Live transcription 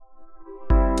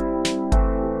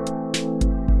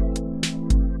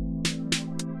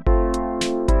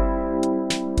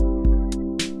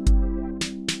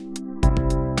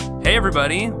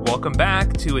everybody, welcome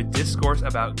back to A Discourse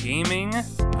About Gaming,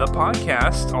 the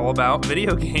podcast all about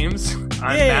video games.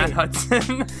 I'm Matt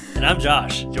Hudson. And I'm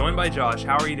Josh. Joined by Josh.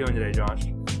 How are you doing today, Josh?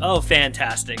 Oh,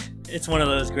 fantastic. It's one of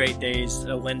those great days,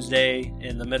 a Wednesday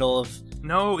in the middle of...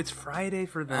 No, it's Friday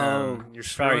for them. Oh, you're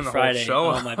sorry, Friday.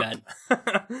 Show Oh, my bad.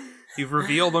 You've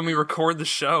revealed when we record the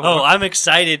show. Oh, I'm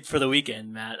excited for the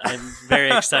weekend, Matt. I'm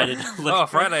very excited.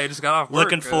 Friday, I just got off work.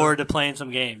 Looking forward to playing some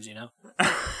games, you know?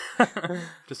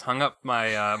 Just hung up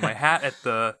my my hat at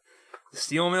the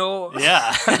steel mill.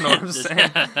 Yeah. I don't know what I'm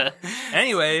saying.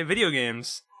 Anyway, video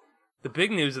games. The big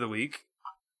news of the week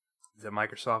is that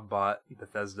Microsoft bought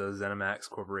Bethesda Zenimax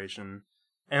Corporation.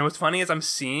 And what's funny is I'm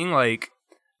seeing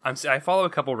I follow a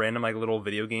couple random little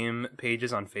video game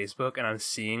pages on Facebook, and I'm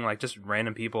seeing just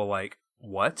random people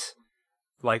what?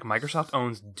 Microsoft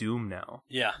owns Doom now.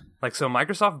 Yeah. So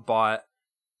Microsoft bought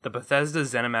the Bethesda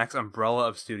Zenimax umbrella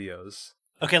of studios.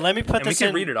 Okay, let me put this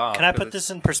in. Read it off. Can I put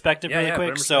this in perspective really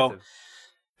quick? So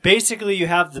basically you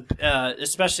have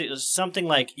especially something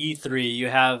like E3, you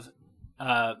have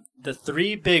the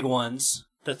three big ones,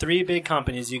 the three big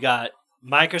companies. You got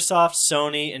Microsoft,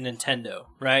 Sony, and Nintendo,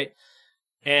 right?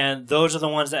 And those are the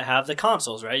ones that have the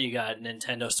consoles, right? You got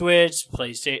Nintendo Switch,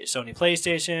 Sony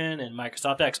PlayStation, and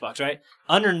Microsoft Xbox, right?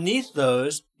 Underneath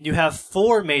those, you have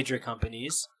four major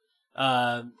companies,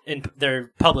 and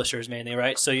they're publishers mainly,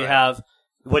 right? So you have,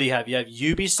 what do you have? You have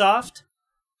Ubisoft,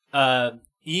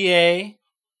 EA,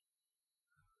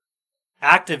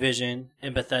 Activision,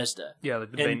 and Bethesda. Yeah,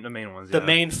 the main ones. The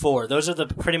main four. Those are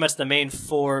pretty much the main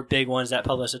four big ones that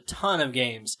publish a ton of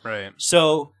games. Right.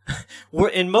 So,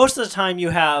 most of the time you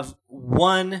have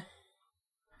one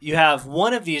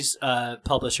of these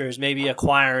publishers maybe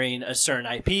acquiring a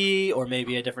certain IP or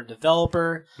maybe a different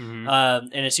developer,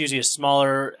 and it's usually a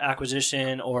smaller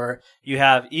acquisition. Or you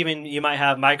might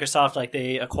have Microsoft,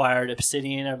 they acquired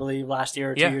Obsidian, I believe, last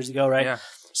year or 2 years ago, right? Yeah.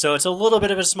 So it's a little bit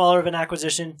of a smaller of an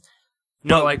acquisition.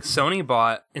 No, Sony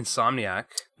bought Insomniac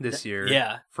this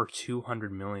year for $200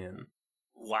 million.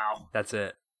 Wow. That's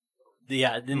it.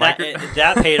 Yeah,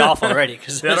 that paid off already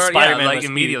because Spider-Man was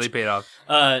immediately huge. paid off.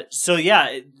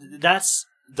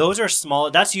 Those are small.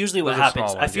 That's usually what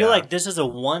happens. Ones, I feel like this is a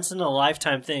once in a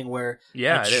lifetime thing where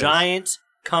a giant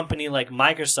company like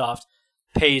Microsoft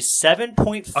pays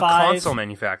 7.5 a console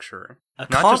manufacturer,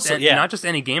 not just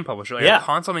any game publisher. A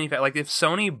console manufacturer. If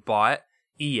Sony bought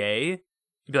EA.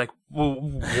 You'd be like, well,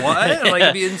 what?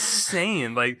 It'd be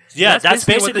insane. That's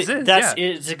basically what this is.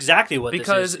 It's exactly what this is.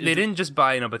 Because they didn't just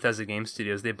buy, Bethesda Game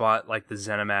Studios. They bought, the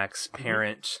Zenimax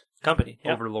parent company,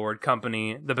 overlord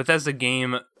company, the Bethesda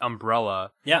Game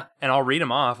umbrella. Yeah. And I'll read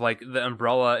them off. The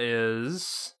umbrella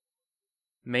is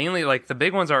mainly, the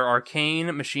big ones are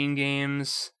Arcane, Machine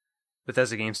Games,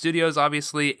 Bethesda Game Studios,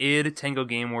 obviously, id, Tango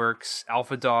Gameworks,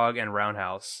 Alpha Dog, and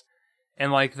Roundhouse.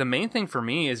 And, the main thing for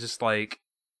me is just,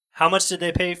 how much did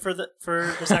they pay for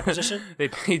this acquisition? They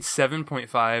paid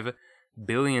 $7.5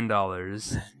 billion.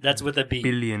 That's with a B.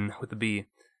 Billion with a B.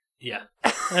 Yeah.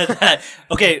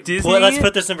 Okay, let's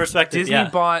put this in perspective. Disney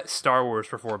bought Star Wars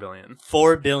for $4 billion.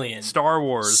 $4 billion. Star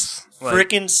Wars.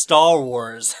 Freaking Star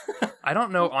Wars. I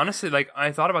don't know. Honestly,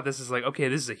 I thought about this as okay,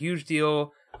 this is a huge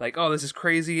deal. This is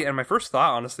crazy. And my first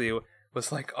thought, honestly,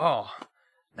 was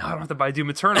now I don't have to buy Doom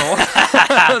Eternal.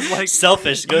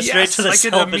 Selfish. Go straight to the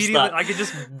selfish thought. I could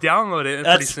just download it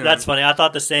pretty soon. That's funny. I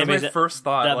thought the same. That's my first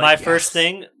thought.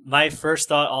 My first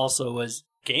thought also was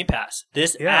Game Pass.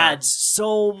 This adds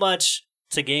so much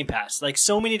to Game Pass.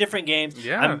 So many different games.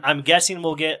 Yeah. I'm guessing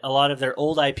we'll get a lot of their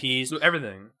old IPs.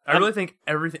 Everything. I really think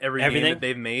every game that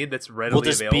they've made that's readily will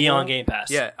just available be on Game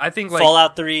Pass. Yeah. I think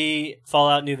Fallout 3,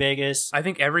 Fallout New Vegas. I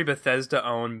think every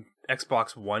Bethesda-owned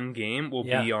Xbox One game will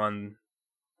be on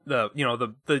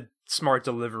the smart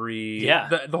delivery,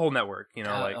 the whole network,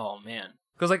 oh man,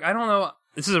 because I don't know,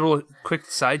 this is a real quick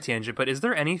side tangent, but is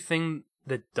there anything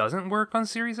that doesn't work on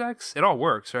Series X? It all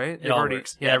works, right? It all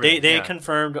works. Yeah, they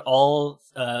confirmed all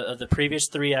of the previous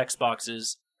three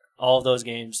Xboxes, all of those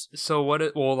games. So what?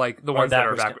 The ones that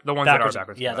are backwards. The ones that are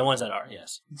backwards. Yeah, the ones that are.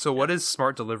 Yes. So what does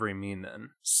smart delivery mean then?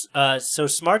 So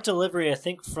smart delivery, I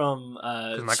think from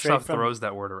Microsoft throws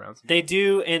that word around. They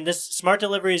do, and this smart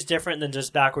delivery is different than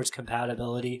just backwards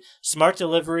compatibility. Smart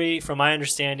delivery, from my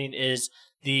understanding, is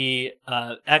the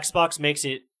Xbox makes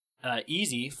it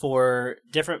easy for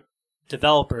different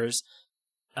developers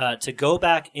to go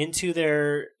back into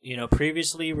their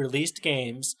previously released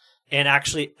games and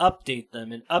actually update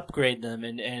them and upgrade them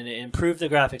and improve the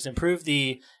graphics, improve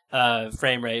the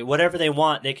frame rate, whatever they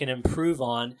want, they can improve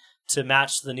on to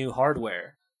match the new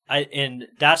hardware. And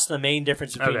that's the main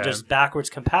difference between just backwards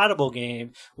compatible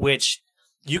game, which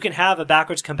you can have a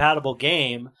backwards compatible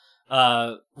game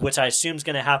which I assume is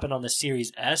going to happen on the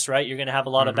Series S, right? You're going to have a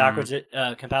lot of backwards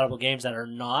compatible games that are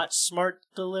not smart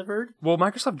delivered. Well,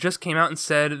 Microsoft just came out and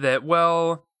said that,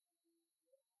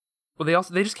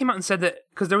 they just came out and said that,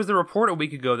 because there was the report a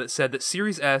week ago that said that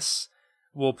Series S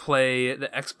will play the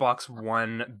Xbox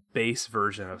One base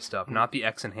version of stuff, not the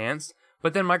X enhanced.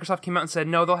 But then Microsoft came out and said,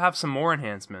 no, they'll have some more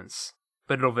enhancements,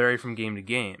 but it'll vary from game to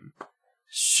game.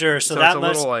 Sure, so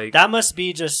that must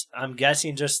be just, I'm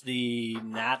guessing, just the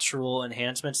natural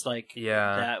enhancements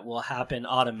that will happen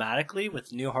automatically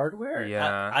with new hardware.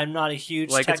 Yeah, I'm not a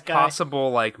huge tech guy. It's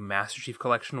possible Master Chief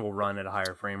Collection will run at a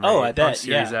higher frame rate. Oh, I bet, on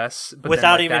Series S, but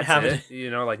without then, even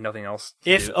having nothing else.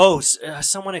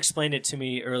 Someone explained it to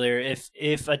me earlier.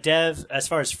 If a dev, as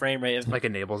far as frame rate,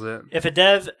 enables it. If a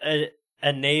dev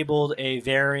enabled a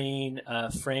varying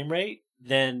frame rate,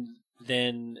 then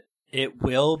it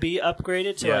will be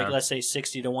upgraded to let's say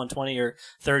 60 to 120 or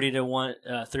 30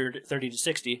 to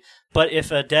 60. But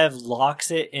if a dev locks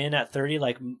it in at 30,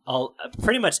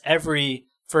 pretty much every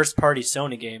first party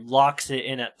Sony game locks it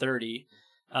in at 30.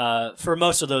 For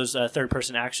most of those third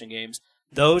person action games,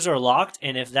 those are locked.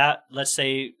 And if that, let's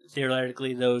say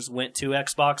theoretically those went to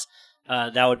Xbox,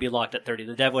 that would be locked at 30.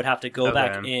 The dev would have to go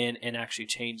back in and actually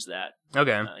change that.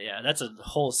 Okay. That's a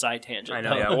whole side tangent. I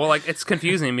know. Yeah. Well, it's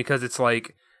confusing because it's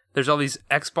there's all these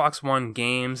Xbox One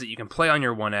games that you can play on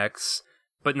your One X,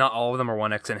 but not all of them are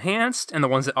One X enhanced. And the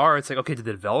ones that are, it's okay, did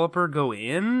the developer go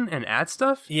in and add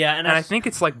stuff? Yeah, and I think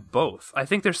it's both. I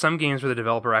think there's some games where the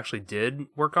developer actually did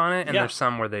work on it, and there's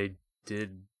some where they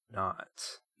did not.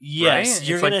 Yes, right?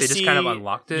 You're gonna they see. Just kind of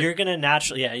unlocked it. You're gonna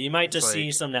naturally, you might just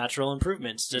see some natural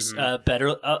improvements, just better.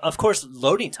 Of course,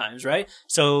 loading times, right?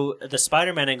 So the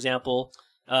Spider-Man example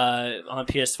on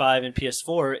PS5 and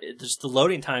PS4, just the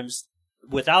loading times.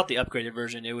 Without the upgraded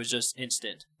version, it was just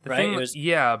instant, right?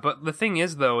 But the thing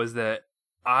is, though, is that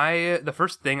the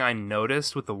first thing I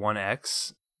noticed with the One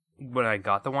X, when I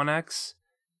got the One X,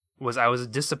 was I was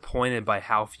disappointed by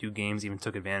how few games even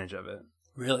took advantage of it.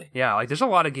 Really? Yeah, there's a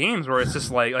lot of games where it's just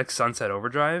like Sunset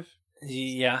Overdrive.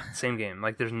 Yeah. Same game.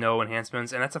 There's no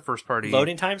enhancements, and that's a first party.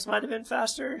 Loading times might have been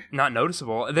faster? Not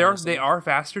noticeable. They are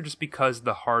faster just because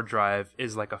the hard drive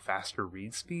is a faster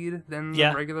read speed than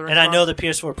the regular And Xbox. I know the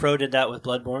PS4 Pro did that with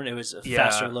Bloodborne. It was a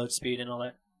faster load speed and all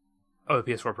that. Oh,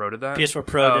 the PS4 Pro did that? PS4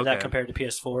 Pro did that compared to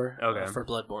PS4 for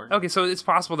Bloodborne. Okay, so it's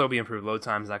possible there'll be improved load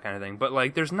times, that kind of thing.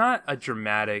 But there's not a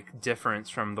dramatic difference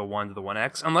from the One to the One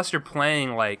X, unless you're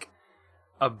playing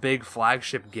a big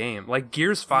flagship game.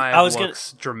 Gears 5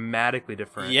 looks dramatically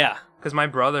different. Yeah. Because my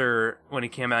brother, when he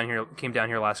came down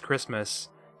here last Christmas,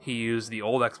 he used the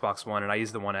old Xbox One and I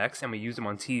used the One X, and we used them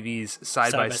on TVs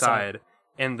side by side.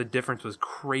 And the difference was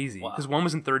crazy. Because one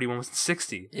was in 30, one was in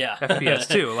 60 FPS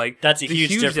too. That's a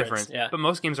huge difference. Yeah. But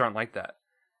most games aren't like that.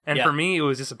 And for me, it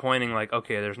was disappointing.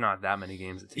 Okay, there's not that many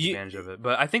games that take advantage of it.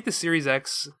 But I think the Series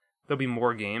X, there'll be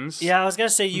more games. Yeah, I was gonna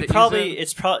say your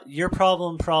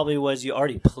problem probably was you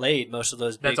already played most of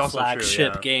those big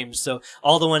flagship games. So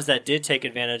all the ones that did take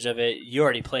advantage of it, you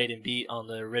already played and beat on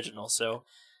the original. So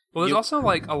there's also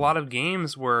a lot of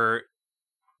games where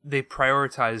they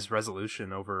prioritize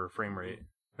resolution over frame rate,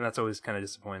 and that's always kind of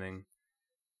disappointing.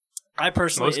 I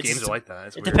personally, most games are like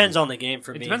that. It depends on the game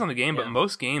for me. It depends on the game, but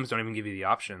most games don't even give you the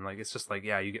option. It's just you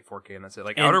get 4K and that's it.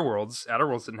 Outer Worlds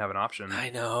didn't have an option. I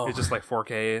know. It's just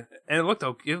 4K, and it looked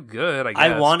good. I guess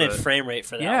I wanted frame rate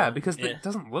for that. Yeah, one. because it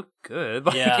doesn't look good.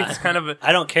 It's kind of.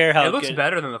 I don't care how it looks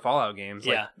better than the Fallout games.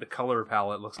 The color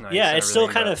palette looks nice. Yeah, it still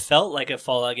kind of felt like a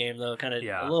Fallout game though. Kind of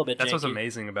a little bit. That's janky. What's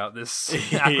amazing about this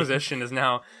acquisition is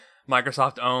now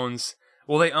Microsoft owns.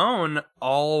 Well, they own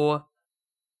all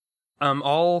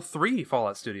 3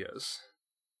 Fallout studios.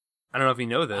 I don't know if you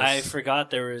know this. I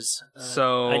forgot there was.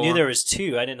 I knew there was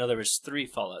 2. I didn't know there was 3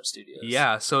 Fallout studios.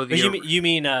 Yeah. So you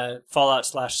mean Fallout /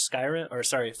 Skyrim, or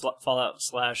sorry, Fallout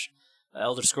 /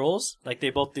 Elder Scrolls?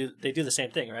 They both do. They do the same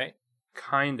thing, right?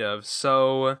 Kind of.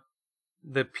 So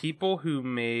the people who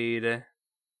made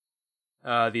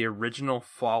the original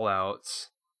Fallouts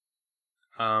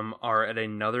are at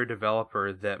another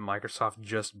developer that Microsoft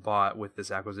just bought with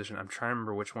this acquisition. I'm trying to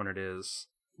remember which one it is.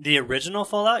 The original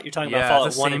Fallout? You're talking about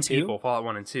Fallout 1 and 2? People, Fallout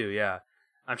 1 and 2, yeah.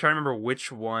 I'm trying to remember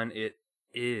which one it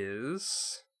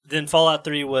is. Then Fallout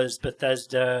 3 was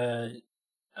Bethesda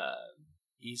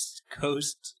East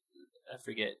Coast. I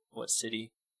forget what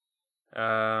city.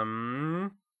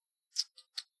 I'll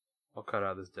cut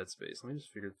out this dead space. Let me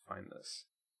just find this.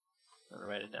 I'm going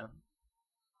to write it down.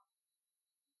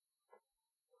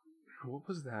 What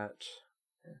was that?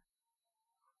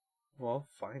 Well, I'll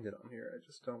find it on here. I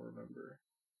just don't remember.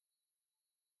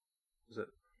 Was it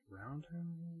Roundhouse?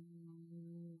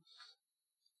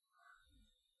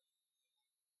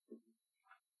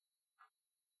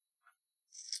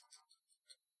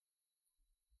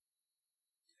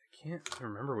 can't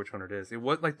remember which one it is. It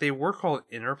was like they were called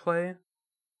Interplay.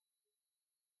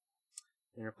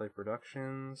 Interplay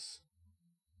Productions.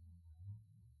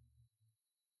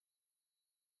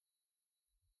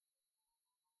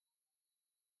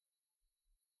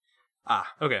 Ah,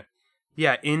 okay.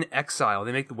 Yeah, In Exile.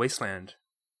 They make the Wasteland.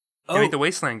 They make the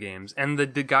Wasteland games, and the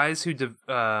guys who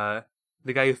the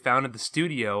guy who founded the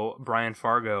studio, Brian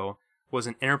Fargo, was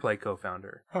an Interplay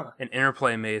co-founder. Huh. And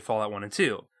Interplay made Fallout 1 and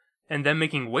 2. And them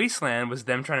making Wasteland was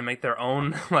them trying to make their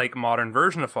own like modern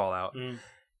version of Fallout. Mm.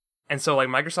 And so like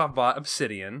Microsoft bought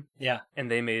Obsidian. Yeah. And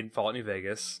they made Fallout New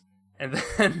Vegas. And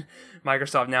then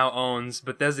Microsoft now owns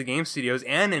Bethesda Game Studios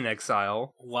and In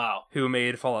Exile. Wow. Who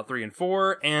made Fallout 3 and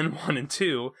 4 and 1 and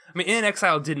 2. I mean, In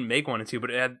Exile didn't make 1 and 2, but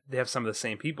they have some of the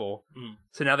same people. Mm.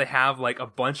 So now they have like a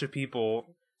bunch of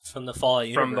people from the Fallout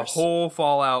universe. From the whole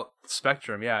Fallout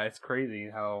spectrum. Yeah, it's crazy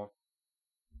how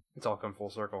it's all come full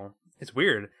circle. It's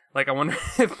weird. Like, I wonder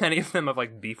if any of them have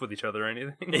like beef with each other or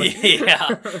anything. Like,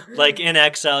 yeah. Like In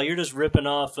Exile, you're just ripping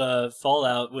off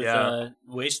Fallout with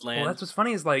Wasteland. Well, that's what's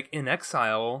funny is like In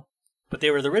Exile. But they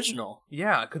were the original.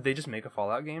 Yeah, could they just make a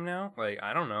Fallout game now? Like,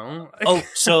 I don't know. Oh,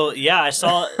 so yeah, I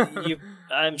saw you.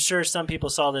 I'm sure some people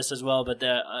saw this as well, but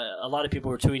a lot of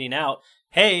people were tweeting out,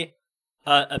 "Hey,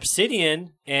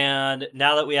 Obsidian, and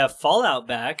now that we have Fallout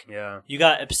back, you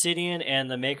got Obsidian and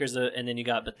the makers of, and then you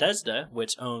got Bethesda,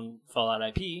 which own Fallout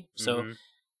IP. So,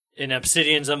 in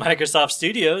Obsidian's a Microsoft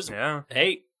Studios. Yeah.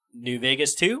 Hey, New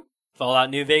Vegas 2, Fallout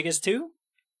New Vegas 2.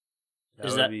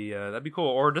 That'd be cool,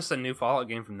 or just a new Fallout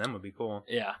game from them would be cool.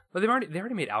 Yeah, but they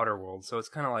already made Outer Worlds, so it's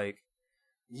kind of like,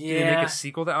 do they make a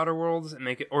sequel to Outer Worlds and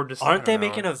make it, or just aren't they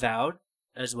making Avowed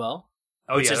as well?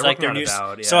 Oh, which is like their new.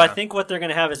 Avowed, yeah. So I think what they're going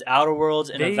to have is Outer Worlds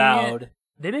and Avowed.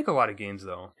 They make a lot of games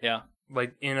though. Yeah.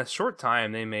 Like in a short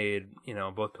time, they made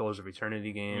both Pillars of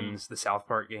Eternity games, the South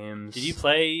Park games. Did you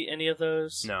play any of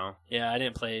those? No. Yeah, I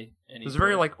didn't play any. It was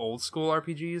very like old school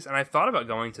RPGs, and I thought about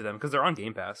going to them because they're on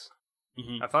Game Pass.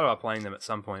 I thought about playing them at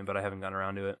some point, but I haven't gotten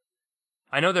around to it.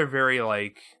 I know they're very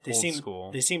like old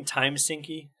school. They seem time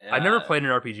sinky. I've never played an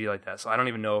RPG like that, so I don't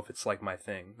even know if it's like my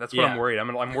thing. That's what I'm worried. I'm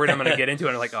worried I'm going to get into it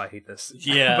and I'm like, oh, I hate this.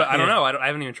 Yeah, but I don't know. I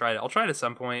haven't even tried it. I'll try it at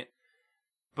some point.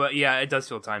 But yeah, it does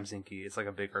feel time sinky. It's like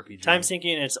a big RPG. Time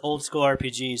sinky, and it's old school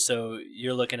RPG, so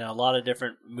you're looking at a lot of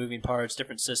different moving parts,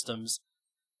 different systems.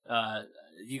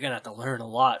 You're gonna have to learn a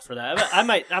lot for that. I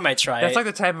might try. That's like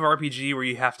the type of RPG where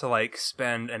you have to like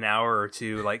spend an hour or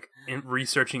two like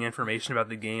researching information about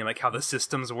the game, like how the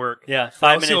systems work. Yeah,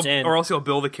 5 minutes in, or else you'll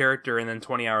build a character and then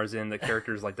 20 hours in, the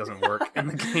character's like doesn't work in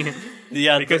the game.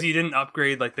 Yeah, because you didn't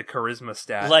upgrade like the charisma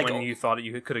stat like, when you thought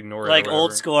you could ignore it. Like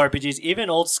old school RPGs,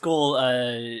 even old school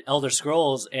Elder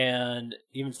Scrolls and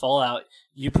even Fallout.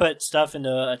 You put stuff into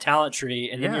a talent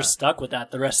tree and then you're stuck with that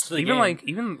the rest of the game.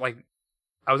 Even like.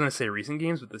 I was going to say recent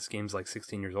games, but this game's like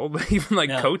 16 years old. But even like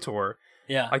KOTOR,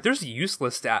 like there's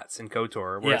useless stats in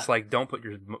KOTOR where it's like don't put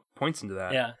your points into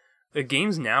that. Yeah, the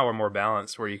games now are more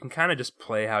balanced where you can kind of just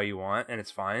play how you want and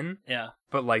it's fine. Yeah,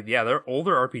 but like they're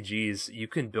older RPGs. You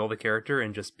can build a character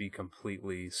and just be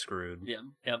completely screwed.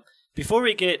 Yeah. Before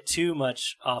we get too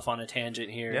much off on a tangent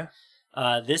here,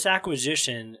 this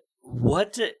acquisition.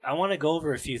 I want to go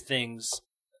over a few things.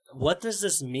 What does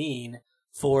this mean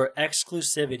for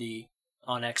exclusivity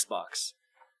on Xbox?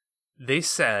 They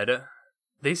said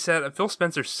Phil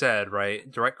Spencer said, right,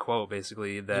 direct quote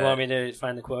basically that. You want me to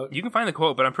find the quote? You can find the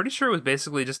quote, but I'm pretty sure it was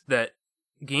basically just that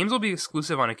games will be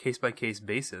exclusive on a case by case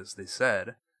basis. They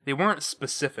said they weren't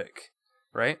specific,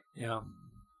 right? Yeah.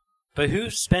 But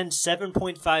who spends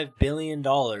 $7.5 billion?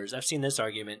 I've seen this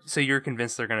argument. So you're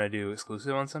convinced they're going to do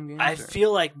exclusive on some games? I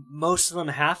feel like most of them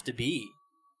have to be,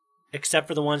 except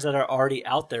for the ones that are already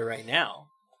out there right now.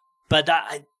 But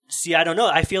I don't know.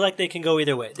 I feel like they can go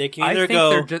either way. They can either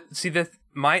go.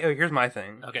 Here's my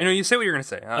thing. Okay. You say what you're going to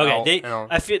say.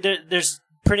 I feel there's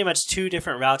pretty much two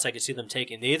different routes I could see them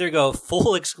taking. They either go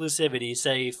full exclusivity,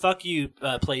 say "fuck you,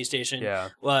 PlayStation." Yeah.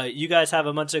 Well, you guys have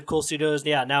a bunch of cool studios.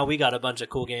 Yeah, now we got a bunch of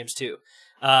cool games too.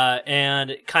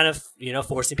 And kind of,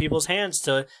 forcing people's hands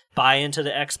to buy into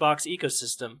the Xbox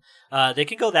ecosystem. They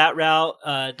can go that route.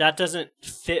 That doesn't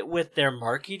fit with their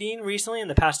marketing recently in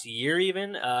the past year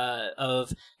even,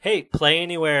 of, hey, play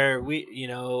anywhere.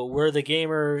 We're the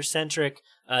gamer centric,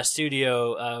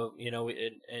 studio,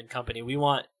 and company. We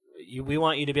want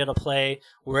you to be able to play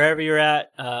wherever you're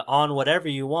at, on whatever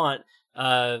you want,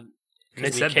 they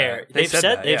said care. That.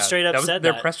 They've straight up said that.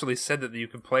 Their press release said that you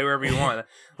could play wherever you want.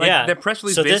 Their press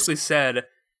release basically said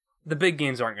the big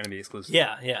games aren't going to be exclusive.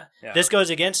 Yeah. This goes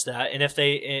against that, and if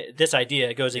this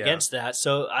idea goes against that,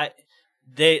 so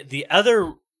the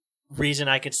other reason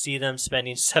I could see them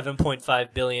spending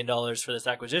 $7.5 billion for this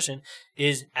acquisition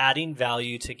is adding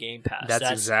value to Game Pass.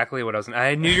 That's exactly what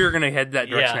I knew you were going to head that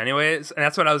direction anyways, and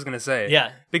that's what I was going to say.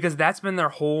 Yeah. Because that's been their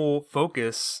whole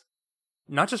focus,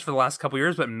 not just for the last couple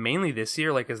years, but mainly this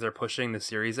year, like as they're pushing the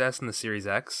Series S and the Series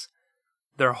X.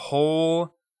 Their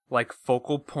whole like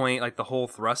focal point, like the whole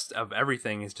thrust of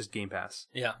everything is just Game Pass.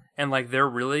 Yeah. And like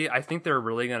I think they're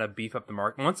really going to beef up the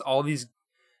market. Once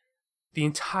the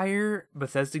entire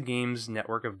Bethesda Games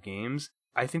network of games,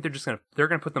 I think they're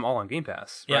gonna put them all on Game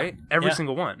Pass, right? Every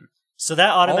single one. So that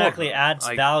automatically adds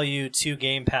value to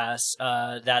Game Pass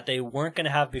that they weren't going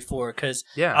to have before. Because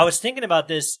I was thinking about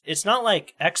this. It's not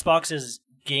like Xbox is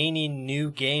gaining new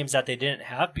games that they didn't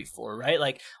have before, right?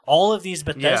 Like all of these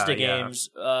Bethesda games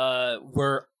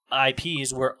were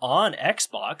IPs were on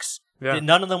Xbox. Yeah.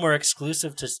 None of them were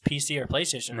exclusive to PC or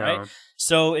PlayStation, right?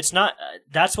 So it's not.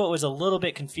 That's what was a little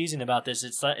bit confusing about this.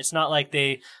 It's not like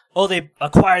they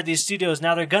acquired these studios,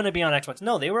 now they're going to be on Xbox.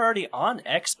 No, they were already on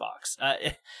Xbox.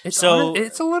 It's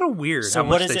a little weird. So how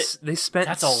what much is it? They spent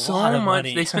that's a lot of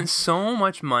money. They spent so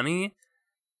much money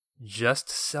just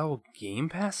to sell Game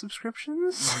Pass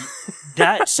subscriptions.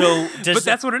 But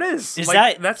that's what it is.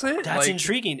 That's it? That's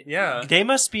intriguing. Yeah,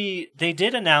 They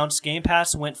did announce Game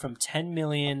Pass went from 10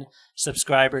 million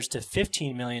subscribers to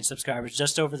 15 million subscribers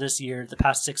just over this year, the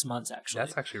past 6 months. Actually,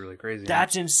 that's actually really crazy.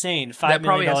 That's insane. That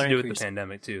probably has to do with the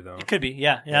pandemic too, though. It could be.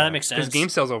 Yeah, that makes sense. Because game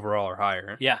sales overall are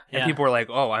higher. Yeah, and people are like,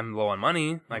 "Oh, I'm low on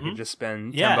money. I could just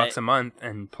spend $10 a month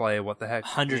and play what the heck,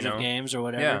 hundreds of games or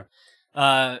whatever."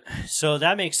 Yeah. So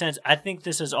that makes sense. I think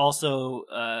this is also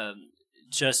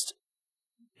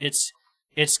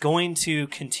it's going to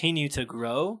continue to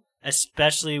grow,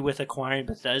 especially with acquiring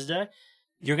Bethesda.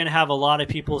 You're going to have a lot of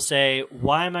people say,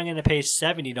 why am I going to pay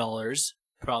 $70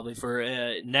 probably for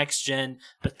a next-gen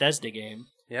Bethesda game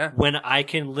when I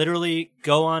can literally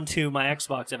go onto my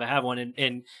Xbox if I have one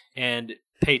and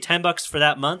pay $10 for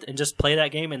that month and just play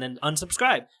that game and then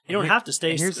unsubscribe. You don't have to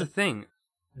stay. Here's the thing.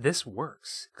 This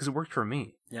works because it worked for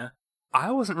me. Yeah.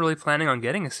 I wasn't really planning on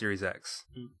getting a Series X.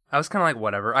 I was kind of like,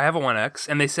 whatever. I have a 1X,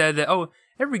 and they said that,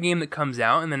 every game that comes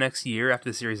out in the next year after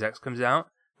the Series X comes out,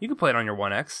 you can play it on your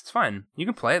 1X. It's fine. You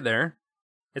can play it there.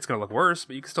 It's going to look worse,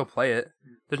 but you can still play it.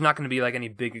 There's not going to be like any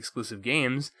big exclusive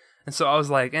games. And so I was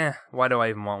like, why do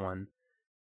I even want one?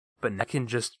 But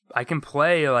I can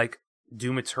play like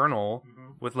Doom Eternal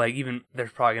with like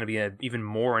there's probably going to be an even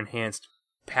more enhanced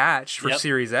patch for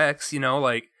Series X,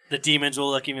 like the demons will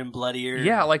look even bloodier.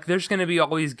 Yeah, like there's going to be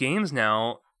all these games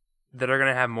now that are going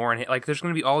to have more, like there's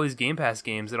going to be all these Game Pass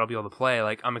games that I'll be able to play.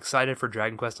 Like I'm excited for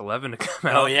Dragon Quest 11 to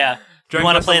come out. Oh yeah. You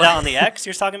want to play that on the X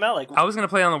you're talking about? Like I was going to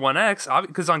play it on the 1X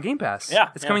because on Game Pass. Yeah.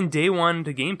 It's coming day one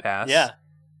to Game Pass. Yeah.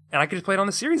 And I could just play it on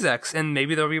the Series X and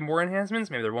maybe there'll be more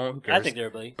enhancements, maybe there won't, who cares? I think there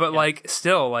will be. But like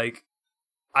still like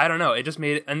I don't know. It just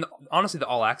made it, and honestly, the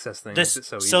all access thing makes it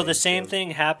so easy. So the same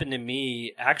thing happened to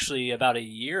me actually about a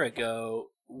year ago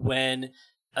when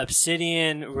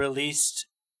Obsidian released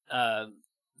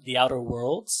The Outer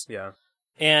Worlds. Yeah,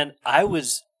 and I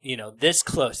was this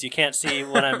close. You can't see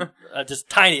when I'm just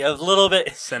tiny, a little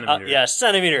bit centimeter.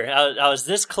 Centimeter. I was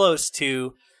this close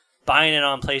to buying it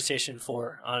on PlayStation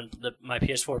 4 on my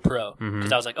PS4 Pro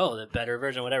because I was like, the better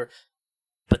version, whatever.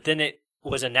 But then it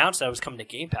was announced that I was coming to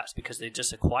Game Pass because they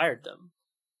just acquired them,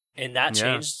 and that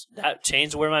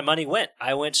changed where my money went.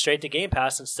 I went straight to Game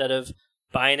Pass instead of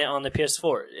buying it on the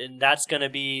PS4, and that's going to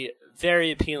be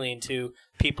very appealing to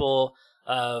people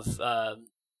of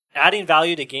adding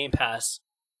value to Game Pass.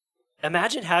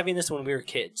 Imagine having this when we were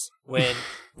kids, when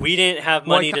we didn't have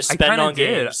money to spend on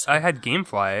games. I had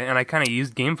GameFly, and I kind of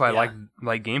used GameFly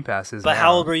like Game Pass is. But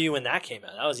how old were you when that came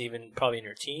out? That was even probably in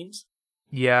your teens.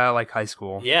 Yeah, like high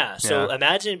school. Yeah, so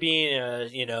imagine being an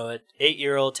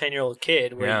 8-year-old, 10-year-old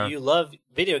kid where you love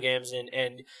video games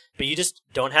but you just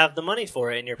don't have the money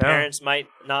for it, and your parents might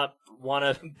not want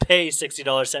to pay $60,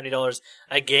 $70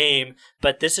 a game,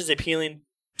 but this is appealing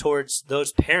towards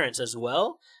those parents as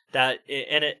well.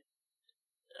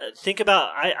 Think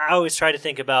about, I always try to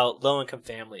think about low-income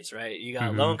families, right? You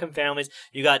got low-income families,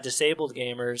 you got disabled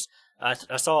gamers. I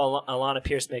saw Alana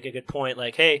Pierce make a good point,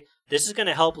 like, hey, this is going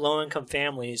to help low-income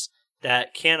families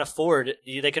that can't afford,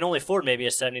 they can only afford maybe a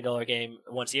 $70 game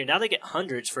once a year. Now they get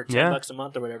hundreds for $10 a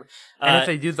month or whatever. And if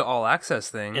they do the all-access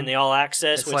thing, and the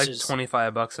all-access, it's which like is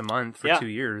 $25 a month for 2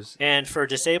 years. And for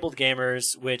disabled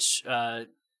gamers, which...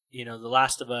 The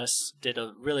Last of Us did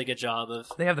a really good job of...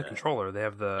 They have the controller. They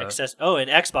have the... Access. Oh, and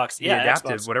Xbox. Yeah,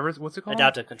 adaptive, Xbox. What's it called?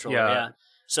 Adaptive controller, yeah.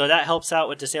 So that helps out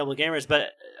with disabled gamers. But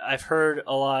I've heard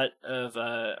a lot of...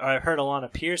 I've heard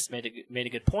Alana Pierce made a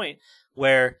good point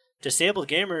where disabled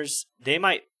gamers, they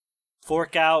might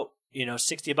fork out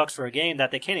 $60 for a game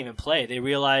that they can't even play. They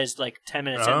realized like 10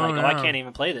 minutes in, like, I can't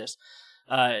even play this.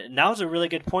 Now's a really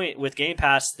good point with Game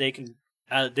Pass. They can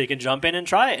jump in and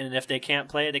try it, and if they can't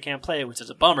play it, they can't play it, which is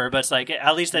a bummer. But it's like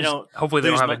at least they don't. Hopefully they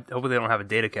don't have a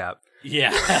data cap.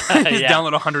 Yeah, just download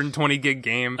a 120 gig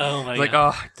game. Oh my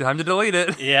god! Like, time to delete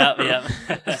it. Yeah.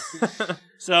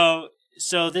 So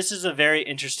this is a very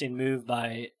interesting move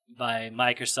by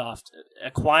Microsoft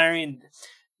acquiring,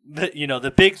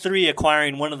 the big three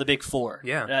acquiring one of the big four.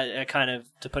 Yeah, kind of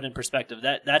to put in perspective.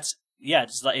 It's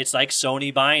like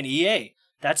Sony buying EA.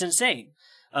 That's insane.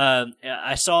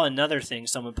 I saw another thing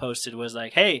someone posted was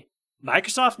like, hey,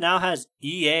 Microsoft now has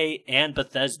EA and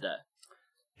Bethesda.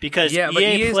 Because EA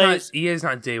is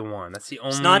not day one. That's the only.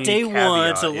 It's not day caveat, one.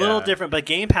 It's a little different. But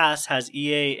Game Pass has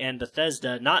EA and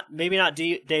Bethesda. Maybe not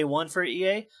day one for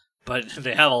EA, but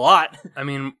they have a lot. I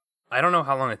mean, I don't know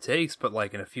how long it takes, but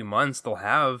like in a few months they'll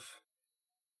have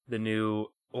the new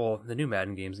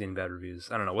Madden game's getting bad reviews.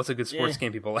 I don't know. What's a good sports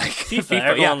game people like? FIFA.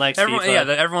 Everyone likes FIFA.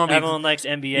 Yeah, everyone likes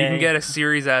NBA. You can get a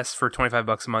Series S for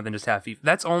 $25 a month and just have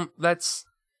FIFA.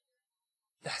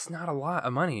 That's not a lot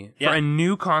of money for a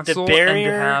new console and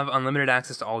to have unlimited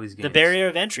access to all these games. The barrier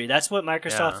of entry. That's what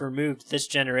Microsoft removed this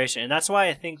generation. And that's why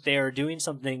I think they are doing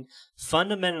something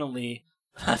fundamentally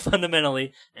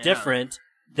different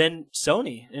than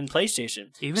Sony and PlayStation.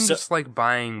 Even just like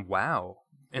buying WoW.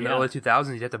 In the early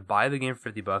 2000s, you'd have to buy the game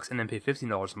for $50 and then pay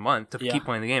 $15 a month to keep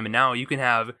playing the game. And now you can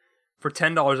have... For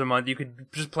 $10 a month, you could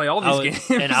just play all these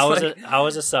games. And I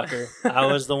was a sucker. I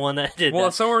was the one that did that. Well,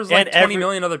 so was like 20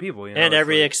 million other people. And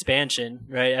every expansion,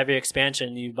 right? Every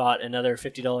expansion, you bought another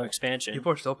 $50 expansion.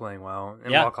 People are still playing WoW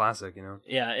and WoW Classic,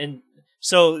 Yeah, and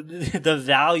so the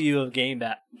value of Game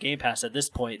Pass at this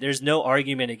point, there's no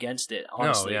argument against it.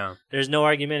 Honestly, there's no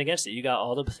argument against it. You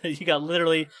got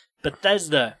literally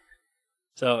Bethesda.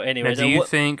 So anyway, do you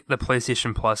think the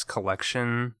PlayStation Plus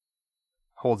collection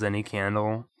holds any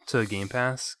candle to Game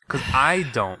Pass? Because I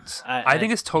don't. I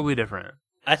think it's totally different.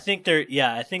 I think they're the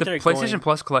PlayStation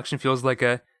Plus collection feels like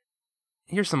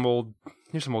here's some old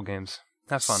games.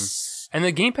 Have fun. And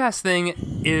the Game Pass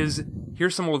thing is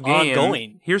here's some old games.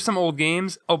 Ongoing. Here's some old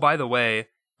games. Oh, by the way,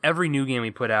 every new game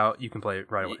we put out, you can play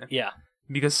it right away. Yeah.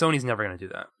 Because Sony's never going to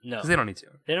do that. No. Because they don't need to.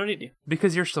 They don't need to.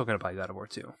 Because you're still going to buy God of War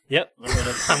 2. Yep.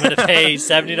 I'm going to pay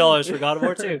 $70 for God of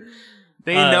War 2.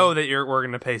 They know that we're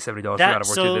going to pay $70 for God of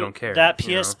War 2. They don't care. That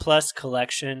PS Plus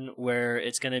collection where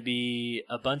it's going to be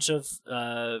a bunch of,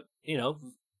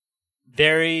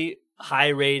 very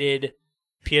high-rated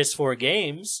PS4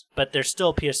 games, but they're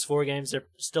still PS4 games. They're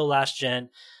still last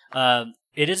gen.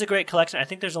 It is a great collection. I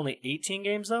think there's only 18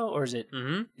 games, though, or is it?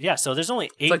 Mm-hmm. Yeah, so there's only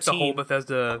 18. It's like the whole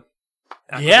Bethesda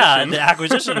acquisition. Yeah, the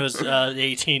acquisition was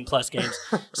 18-plus games.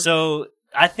 So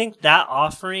I think that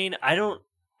offering,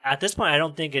 at this point, I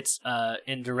don't think it's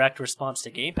in direct response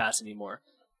to Game Pass anymore.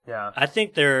 Yeah. I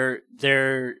think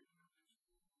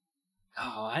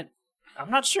I'm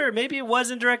not sure. Maybe it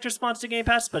was in direct response to Game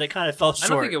Pass, but it kind of fell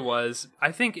short. I don't think it was.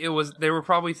 I think it was. They were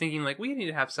probably thinking like, we need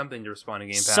to have something to respond to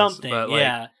Game Pass. Something, but,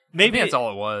 yeah. Maybe that's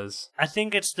all it was. I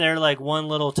think it's their one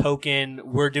little token.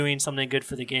 We're doing something good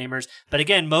for the gamers. But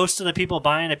again, most of the people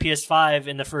buying a PS5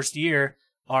 in the first year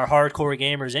are hardcore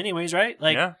gamers, anyways, right?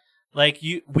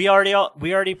 We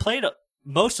already played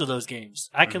most of those games.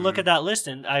 I can look at that list,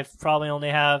 and I probably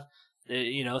only have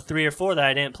 3 or 4 that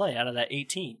I didn't play out of that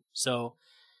 18. So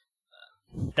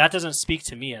that doesn't speak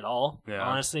to me at all. Yeah.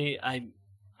 Honestly,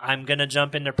 I'm gonna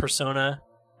jump into Persona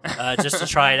just to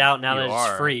try it out now that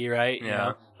it's free, right?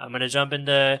 Yeah. I'm gonna jump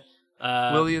into.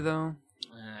 Will you though?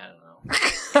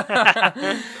 I don't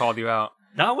know. Called you out.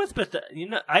 Not with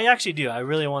Bethesda. I actually do. I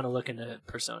really want to look into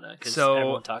Persona because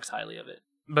everyone talks highly of it.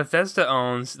 Bethesda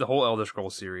owns the whole Elder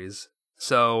Scrolls series.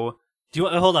 So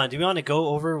hold on. Do we want to go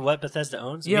over what Bethesda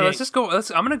owns? Yeah, let's just go.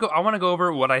 I want to go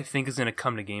over what I think is going to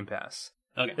come to Game Pass.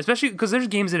 Okay. Especially because there's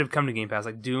games that have come to Game Pass,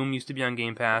 like Doom used to be on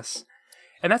Game Pass,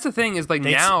 and that's the thing is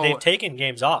now they've taken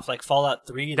games off, like Fallout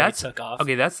 3. They took off.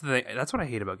 Okay, that's the thing. That's what I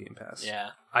hate about Game Pass. Yeah.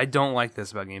 I don't like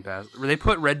this about Game Pass. They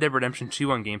put Red Dead Redemption 2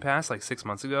 on Game Pass like 6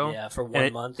 months ago. Yeah, for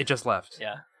 1 month. It just left.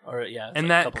 Yeah. And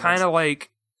that kind of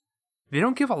they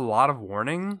don't give a lot of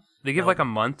warning. They give like a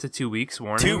month to 2 weeks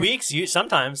warning. 2 weeks?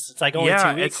 Sometimes it's like only 2 weeks.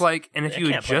 Yeah, it's like, and if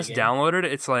you had just downloaded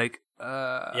it, it's like,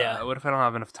 what if I don't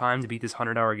have enough time to beat this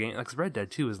 100-hour game? Like, 'cause Red Dead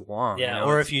 2 is long. Yeah,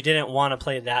 or if you didn't want to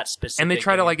play that specific. And they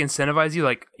try to incentivize you,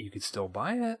 you could still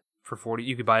buy it for 40.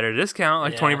 You could buy it at a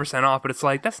discount, 20% off, but it's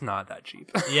like that's not that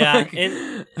cheap.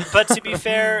 Yeah, but to be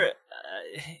fair,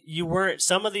 you weren't.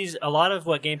 A lot of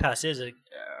what Game Pass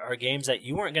are are games that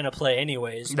you weren't going to play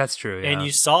anyways. That's true, yeah. And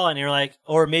you saw it and you're like,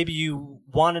 or maybe you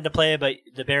wanted to play it, but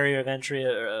the barrier of entry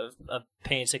of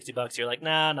paying $60, you're like,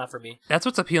 nah, not for me. That's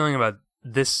what's appealing about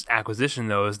this acquisition,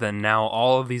 though, is that now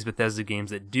all of these Bethesda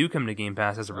games that do come to Game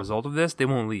Pass as a result of this, they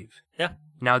won't leave. Yeah.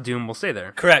 Now Doom will stay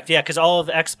there. Correct, yeah, because all of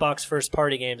the Xbox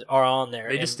first-party games are on there.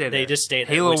 They just stay there. They just stay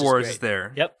there. Halo Wars is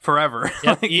there. Yep. Forever.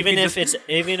 Yep. even if it's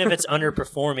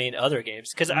underperforming other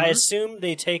games, because I assume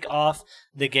they take off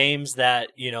the games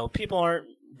that people aren't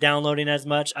downloading as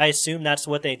much. I assume that's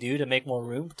what they do to make more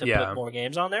room to put more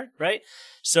games on there, right?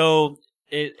 So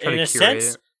in a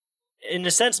sense,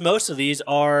 most of these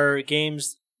are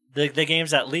games. The games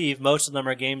that leave, most of them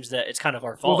are games that it's kind of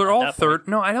our fault. Well, they're all third.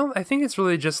 No, I don't. I think it's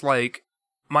really just like.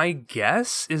 My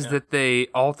guess is that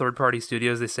all third-party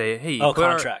studios, they say, hey,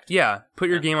 contract. Put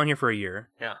your game on here for a year.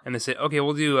 Yeah. And they say, okay,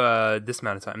 we'll do this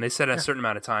amount of time. They set a certain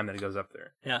amount of time that it goes up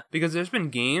there. Yeah. Because there's been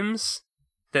games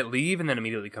that leave and then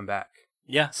immediately come back.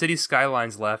 Yeah. City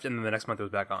Skylines left, and then the next month it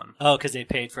was back on. Oh, because they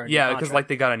paid for a new contract. Yeah, because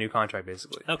they got a new contract,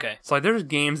 basically. Okay. So there's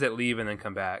games that leave and then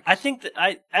come back. I think that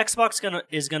Xbox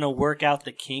is gonna work out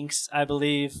the kinks, I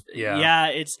believe. Yeah. Yeah,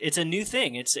 it's a new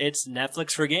thing. It's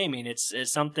Netflix for gaming. It's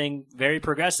something very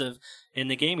progressive in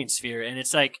the gaming sphere. And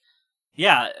it's like,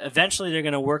 yeah, eventually they're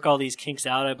gonna work all these kinks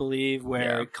out, I believe,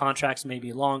 where contracts may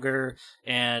be longer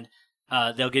and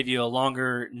they'll give you a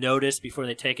longer notice before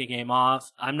they take a game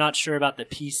off. I'm not sure about the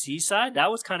PC side.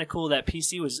 That was kind of cool. That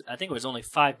PC I think it was only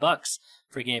 $5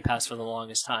 for Game Pass for the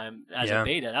longest time as a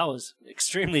beta. That was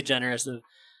extremely generous of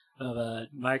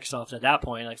Microsoft at that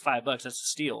point. Like $5, that's a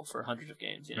steal for hundreds of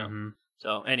games, Mm-hmm.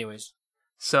 So, anyways.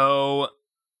 So,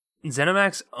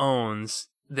 ZeniMax owns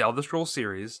the Elder Scrolls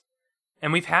series.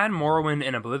 And we've had Morrowind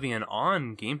and Oblivion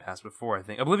on Game Pass before, I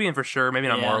think. Oblivion for sure, maybe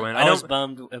not Morrowind. I was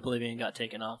bummed Oblivion got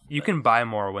taken off. You can buy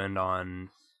Morrowind on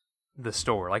the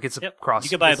store. It's cross. You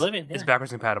can buy Oblivion. It's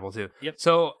backwards compatible too. Yep.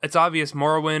 So it's obvious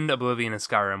Morrowind, Oblivion, and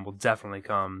Skyrim will definitely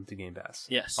come to Game Pass.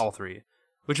 Yes. All three.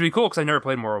 Which would be cool because I never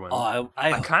played Morrowind. Oh,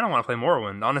 I kind of want to play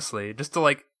Morrowind, honestly. Just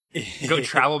to go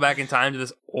travel back in time to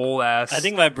this old ass I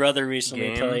think my brother recently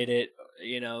game. played it,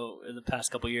 in the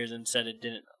past couple years and said it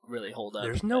didn't really hold up.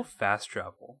 There's no fast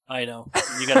travel. I know.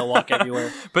 You gotta walk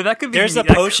everywhere. But that could be There's a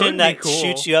potion that cool.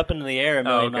 shoots you up into the air a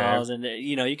million miles, and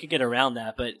you could get around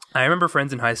that. But I remember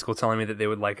friends in high school telling me that they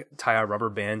would tie a rubber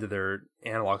band to their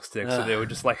analog stick, so they would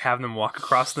just have them walk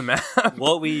across the map.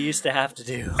 What we used to have to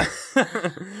do.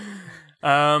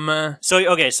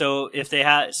 So if they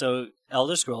had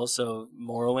Elder Scrolls, so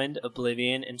Morrowind,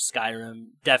 Oblivion, and Skyrim,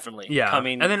 definitely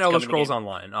coming. And then Elder Scrolls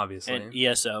Online, obviously. And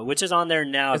ESO, which is on there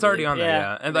now. It's already on there,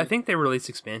 yeah. And I think they release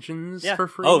expensions for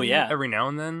free every now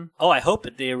and then. Oh, I hope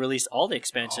that they release all the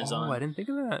expansions on. Oh, I didn't think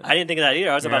of that. I didn't think of that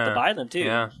either. I was about to buy them, too.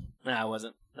 Yeah. Nah, I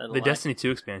wasn't. The Destiny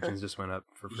 2 expansions just went up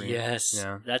for free. Yes.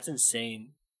 Yeah. That's insane.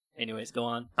 Anyways, go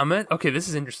on. Okay, this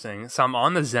is interesting. So I'm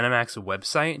on the ZeniMax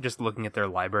website, just looking at their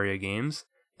library of games.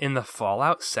 In the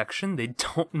Fallout section, they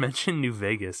don't mention New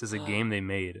Vegas as a game they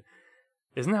made.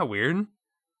 Isn't that weird?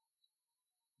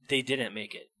 They didn't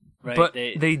make it, right? But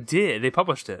they did. They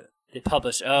published it. They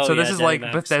published. Oh, so this is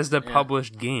Zenimax. Bethesda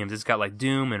published games. It's got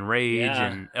Doom and Rage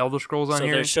and Elder Scrolls on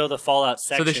here. So they show the Fallout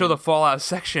section. So they show the Fallout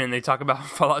section. They talk about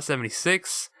Fallout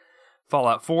 76,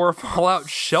 Fallout 4, Fallout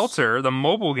Shelter, the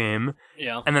mobile game,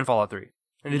 and then Fallout 3.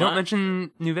 And they don't mention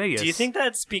New Vegas. Do you think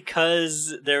that's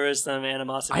because there was some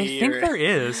animosity? I think there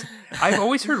is. I've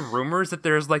always heard rumors that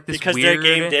there's this because weird... their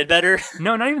game did better?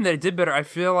 No, not even that it did better. I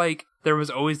feel like there was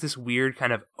always this weird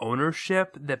kind of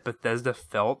ownership that Bethesda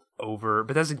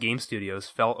Game Studios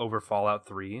felt over Fallout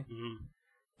 3. Mm-hmm.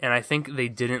 And I think they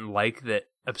didn't like that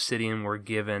Obsidian were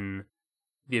given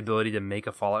the ability to make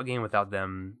a Fallout game without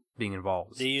them being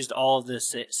involved. They used all of the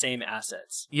same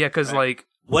assets. Yeah, because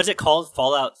was it called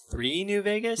Fallout 3 New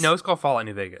Vegas? No, it's called Fallout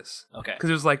New Vegas. Okay.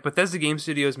 Because it was Bethesda Game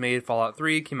Studios made Fallout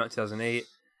 3, came out in 2008,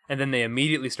 and then they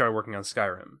immediately started working on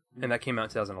Skyrim, and that came out in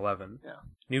 2011. Yeah.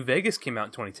 New Vegas came out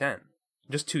in 2010,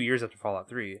 just 2 years after Fallout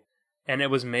 3, and it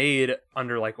was made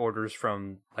under orders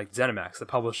from Zenimax, the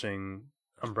publishing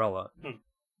umbrella.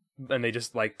 And they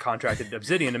just contracted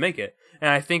Obsidian to make it. And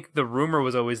I think the rumor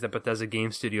was always that Bethesda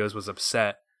Game Studios was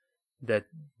upset that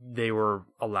they were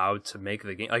allowed to make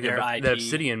the game. That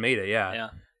Obsidian made it, yeah.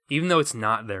 Even though it's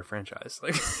not their franchise.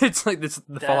 It's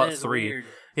the Fallout 3. Weird.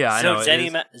 Yeah, I know.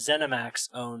 Zenimax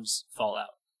owns Fallout.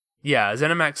 Yeah,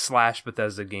 Zenimax /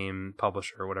 Bethesda game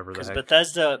publisher or whatever the heck. Because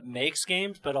Bethesda makes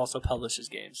games, but also publishes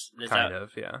games.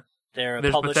 Yeah.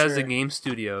 There's publisher. Bethesda Game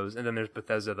Studios, and then there's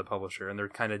Bethesda the publisher, and they're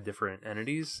kind of different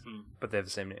entities, but they have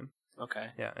the same name. Okay.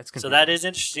 Yeah, it's confusing. So that is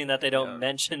interesting that they don't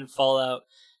mention Fallout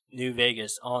New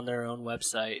Vegas on their own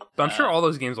website. But I'm sure all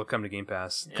those games will come to Game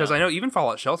Pass. Because I know even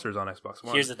Fallout Shelter is on Xbox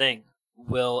One. Here's the thing.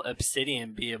 Will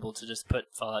Obsidian be able to just put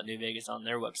Fallout New Vegas on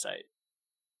their website?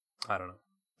 I don't know.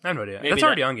 I have no idea. Maybe That's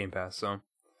already on Game Pass, so...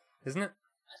 Isn't it?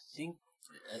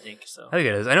 I think so. I think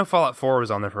it is. I know Fallout 4 was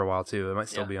on there for a while, too. It might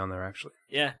still be on there, actually.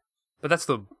 Yeah. But that's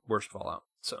the worst Fallout,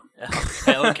 so...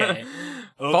 Okay.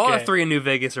 Fallout 3 and New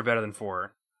Vegas are better than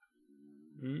 4.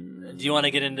 Do you want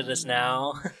to get into this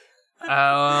now?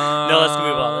 No, let's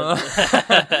move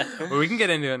on. Well, we can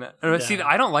get into it. No. See,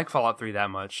 I don't like Fallout 3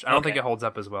 that much. I don't think it holds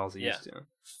up as well as it used to.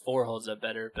 4 holds up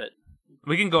better, but...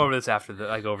 We can go over this after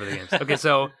I go over the games. Okay,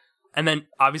 so... And then,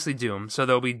 obviously, Doom. So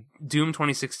there'll be Doom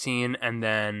 2016 and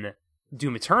then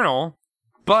Doom Eternal.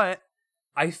 But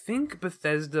I think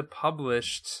Bethesda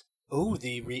published... Oh,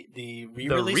 the re-releases?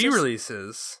 The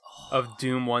re-releases of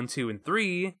Doom 1, 2, and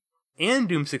 3 and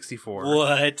Doom 64.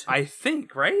 What? I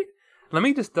think, right? Let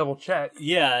me just double check.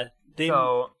 Yeah.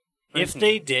 If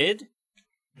they did,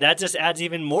 that just adds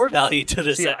even more value to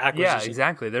this acquisition. Yeah,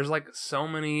 exactly. There's like so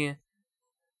many...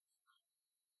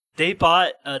 They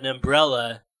bought an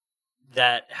umbrella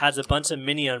that has a bunch of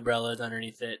mini umbrellas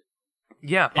underneath it.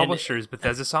 Yeah, publishers,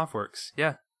 Bethesda Softworks.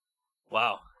 Yeah.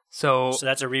 Wow. So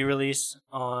that's a re-release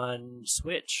on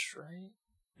Switch, right?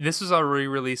 This was a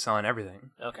re-release on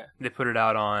everything. Okay. They put it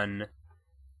out on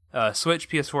Switch,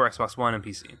 PS4, Xbox One, and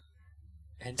PC.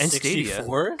 And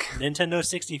 64? Nintendo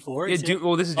 64? Yeah, this is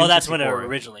Doom 64. That's when it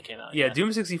originally came out. Yeah,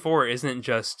 Doom 64 isn't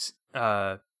just...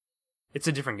 it's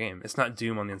a different game. It's not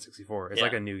Doom on the N64. It's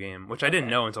like a new game, which I didn't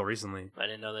know until recently. I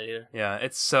didn't know that either. Yeah,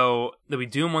 there'll be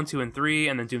Doom 1, 2, and 3,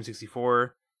 and then Doom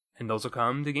 64, and those will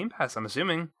come to Game Pass, I'm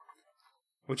assuming.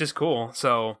 Which is cool,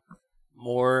 so...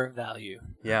 More value.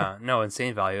 Yeah, no,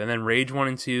 insane value. And then Rage 1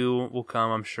 and 2 will come,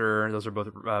 I'm sure. Those are both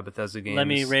Bethesda games. Let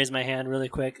me raise my hand really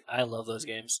quick. I love those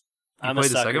games. You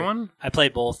played the second one? I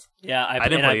played both. Yeah, I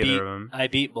didn't play either of them. I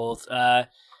beat both.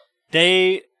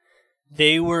 They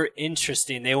were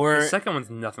interesting. The second one's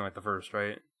nothing like the first,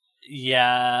 right?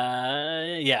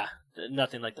 Yeah,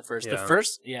 nothing like the first. Yeah. The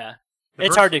first,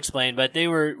 it's hard to explain, but they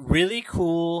were really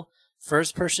cool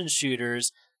first-person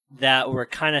shooters that were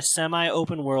kind of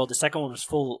semi-open world. The second one was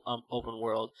full open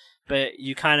world, but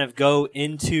you kind of go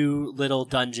into little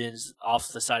dungeons off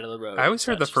the side of the road. I always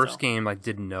heard the first game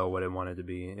didn't know what it wanted to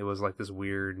be. It was like this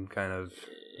weird kind of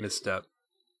misstep.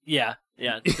 Yeah.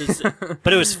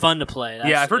 But it was fun to play.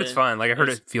 I've heard it's fun. Like I heard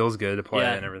it feels good to play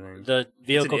and everything. The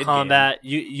vehicle combat,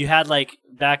 you had like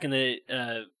back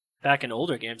in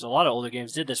older games, a lot of older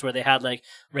games did this where they had like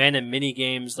random mini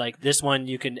games. Like this one,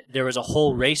 there was a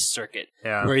whole race circuit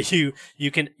where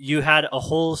you had a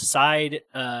whole side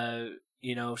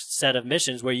set of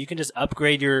missions where you can just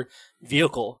upgrade your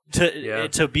vehicle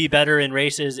to be better in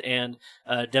races and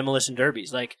demolition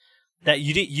derbies. Like that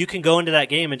you can go into that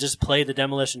game and just play the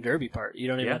demolition derby part. You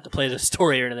don't even have to play the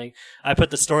story or anything. I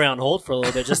put the story on hold for a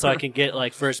little bit just so I can get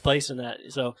like first place in that.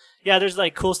 So yeah, there's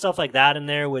like cool stuff like that in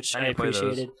there which I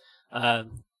appreciated.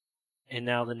 And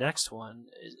now the next one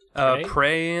is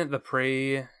Prey, the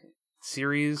Prey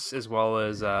series, as well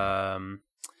as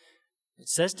it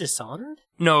says Dishonored?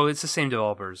 No, it's the same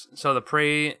developers. So the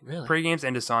Prey games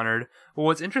and Dishonored. Well,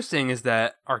 what's interesting is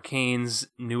that Arcane's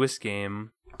newest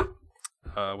game,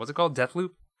 what's it called? Deathloop?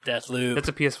 Deathloop. That's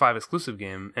a PS5 exclusive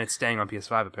game, and it's staying on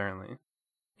PS5 apparently,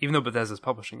 even though Bethesda's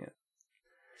publishing it.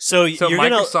 So you're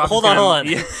gonna hold on.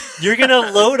 Yeah. You're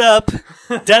gonna load up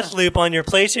Deathloop on your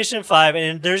PlayStation 5,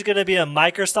 and there's gonna be a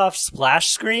Microsoft splash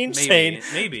screen saying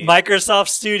Microsoft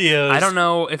Studios. I don't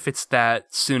know if it's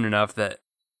that soon enough that.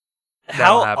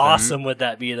 How awesome would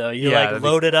that be, though? You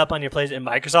load it up on your PlayStation,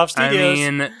 Microsoft Studios.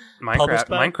 I mean,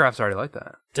 Minecraft's already like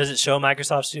that. Does it show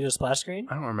Microsoft Studios splash screen?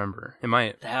 I don't remember. It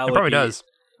might. It probably does.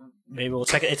 Maybe we'll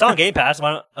check it. It's on Game Pass.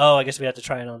 I guess we have to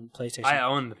try it on PlayStation. I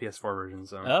own the PS4 version,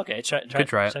 so okay. Try it.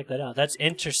 Check that out. That's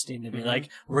interesting to me. Mm-hmm. Like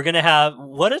we're gonna have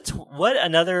what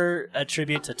another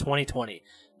attribute to 2020.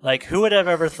 Like who would have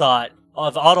ever thought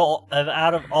out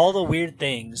of all the weird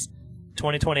things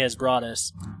 2020 has brought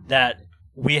us that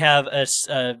we have a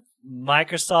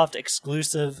Microsoft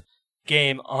exclusive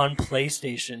game on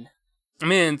PlayStation. I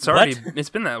mean, it's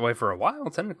been that way for a while,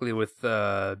 technically, with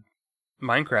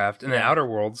Minecraft, and the Outer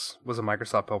Worlds was a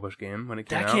Microsoft published game when it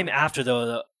came out. That came after,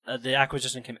 though. The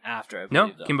acquisition came after, I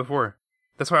believe. No, it came before.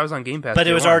 That's why I was on Game Pass. But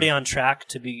it was already on track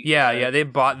to be... Yeah, they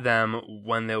bought them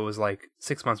when it was like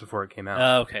 6 months before it came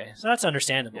out. Okay, so that's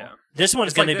understandable. Yeah. This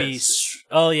one's going to be...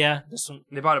 Oh, yeah. This one.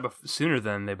 They bought it sooner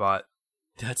than they bought...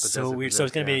 That's so weird. So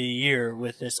it's going to be a year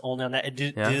with this only on that.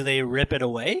 Do they rip it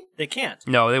away? They can't.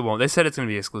 No, they won't. They said it's going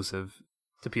to be exclusive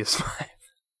to PS5.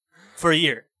 For a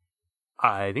year?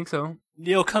 I think so.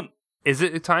 You'll come... Is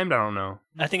it timed? I don't know.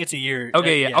 I think it's a year.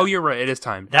 Okay, yeah. Oh, you're right. It is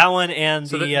timed. That one and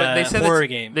so the horror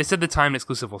game. They said the timed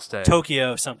exclusive will stay.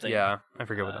 Tokyo something. Yeah, I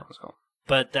forget what that was called.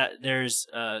 But there's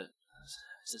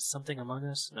is it Something Among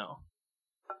Us? No.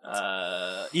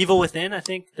 Evil Within, I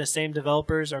think the same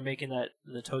developers are making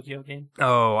the Tokyo game.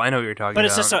 Oh, I know what you're talking about. But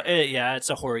it's just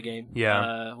it's a horror game.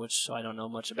 Yeah. Which I don't know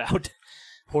much about.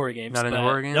 Horror games. Not into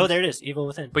horror games? No, there it is. Evil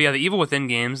Within. But yeah, the Evil Within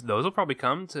games, those will probably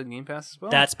come to Game Pass as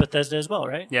well. That's Bethesda as well,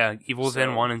 right? Yeah, Evil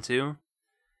Within 1 and 2.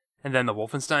 And then the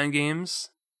Wolfenstein games.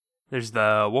 There's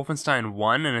the Wolfenstein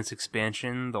 1 and its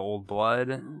expansion, The Old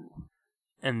Blood.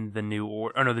 And the New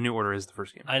Order. Oh no, the New Order is the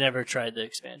first game. I never tried the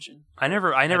expansion. I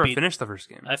never finished the first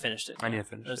game. I finished it. I need to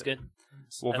finish it. It was good.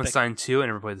 Wolfenstein 2, I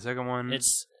never played the second one.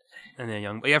 And then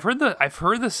Youngblood. Yeah, I've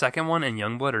heard the second one and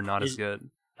Youngblood are not as good.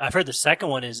 I've heard the second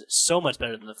one is so much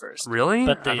better than the first. Really?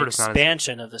 But the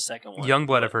expansion of the second one.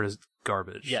 Youngblood, I've heard, is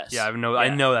garbage. Yes. Yeah, I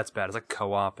know that's bad. It's like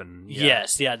co-op and... Yeah.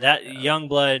 Yes, yeah.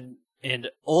 Youngblood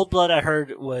and Old Blood I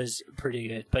heard was pretty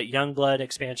good, but Youngblood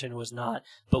expansion was not.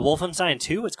 But Wolfenstein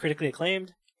 2 was critically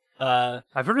acclaimed.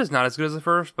 I've heard it's not as good as the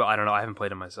first, but I don't know. I haven't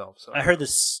played it myself. So I heard the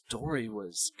story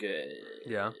was good.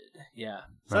 Yeah? Yeah.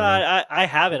 So I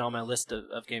have it on my list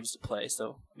of games to play,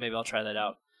 so maybe I'll try that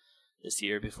out this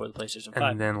year before the PlayStation 5.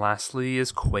 And then lastly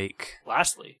is Quake.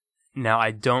 Now,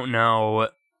 I don't know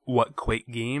what Quake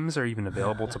games are even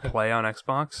available to play on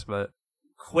Xbox, but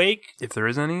Quake, if there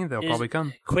is any, they'll probably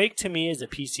come. Quake to me is a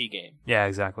PC game. Yeah,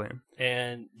 exactly.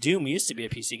 And Doom used to be a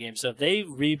PC game, so if they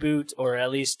reboot or at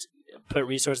least put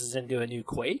resources into a new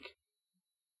Quake,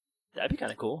 that'd be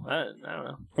kind of cool. I don't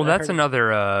know. Well, that's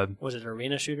another... was it an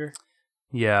arena shooter?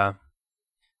 Yeah.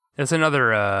 It's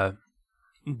another...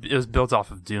 it was built off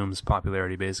of Doom's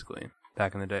popularity, basically,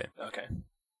 back in the day. Okay.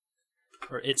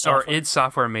 Or id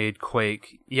Software made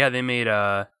Quake. Yeah, they made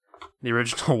the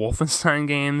original Wolfenstein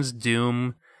games,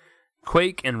 Doom,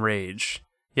 Quake, and Rage.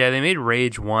 Yeah, they made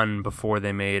Rage 1 before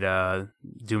they made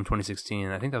Doom 2016.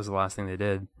 I think that was the last thing they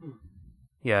did.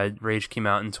 Yeah, Rage came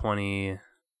out in 2011.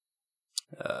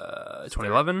 Oh,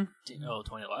 2011.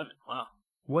 Wow.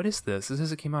 What is this? It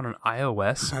says it came out on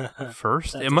iOS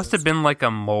first? It must have been like a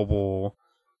mobile...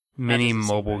 mini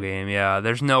mobile game. Yeah,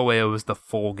 there's no way it was the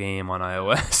full game on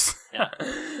iOS. Yeah.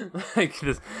 Like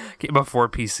this before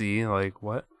PC, like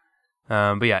what?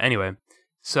 But yeah, anyway.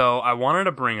 So I wanted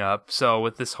to bring up,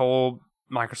 with this whole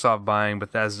Microsoft buying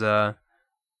Bethesda,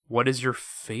 what is your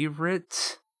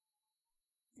favorite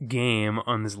game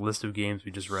on this list of games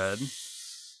we just read?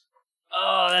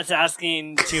 Oh, that's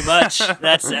asking too much.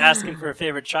 That's asking for a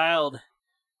favorite child.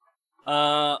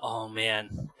 Oh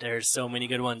man, there's so many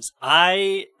good ones.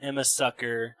 I am a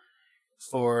sucker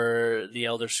for the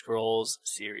Elder Scrolls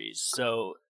series.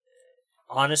 So,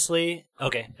 honestly,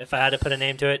 okay, if I had to put a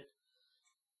name to it,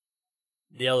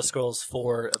 the Elder Scrolls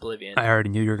 4 Oblivion. I already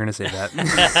knew you were going to say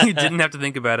that. You didn't have to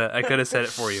think about it. I could have said it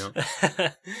for you.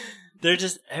 They're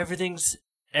just everything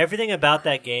about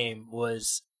that game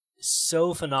was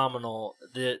so phenomenal.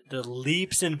 The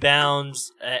leaps and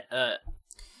bounds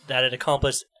that it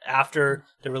accomplished after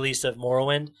the release of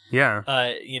Morrowind. Yeah.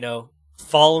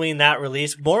 Following that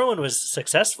release, Morrowind was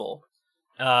successful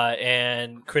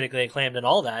and critically acclaimed and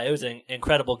all that. It was an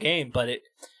incredible game, but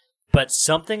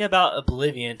something about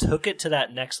Oblivion took it to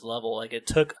that next level. Like it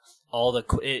took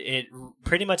it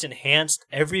pretty much enhanced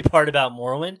every part about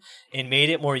Morrowind and made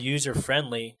it more user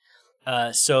friendly.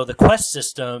 So the quest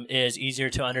system is easier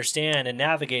to understand and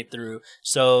navigate through.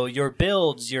 So your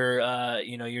builds,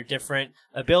 your different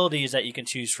abilities that you can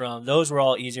choose from, those were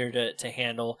all easier to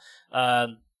handle.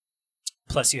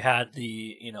 Plus you had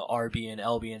the, RB and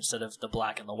LB instead of the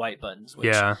black and the white buttons.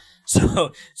 Yeah.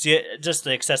 So just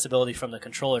the accessibility from the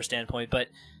controller standpoint. But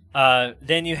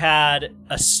then you had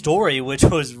a story which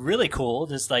was really cool.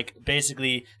 Just like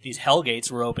basically these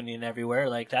hellgates were opening everywhere.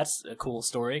 Like that's a cool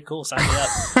story. Cool, sign me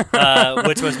up.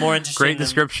 Which was more interesting. Great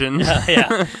description.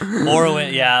 Yeah,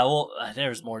 Morrowind. Yeah, well,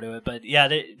 there's more to it, but yeah,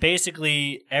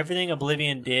 basically everything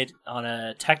Oblivion did on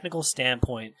a technical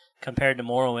standpoint compared to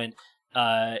Morrowind,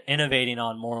 innovating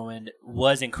on Morrowind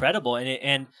was incredible,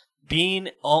 and being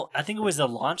I think it was the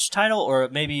launch title or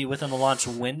maybe within the launch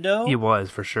window. It was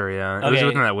for sure, yeah. It was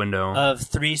within that window of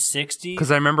 360.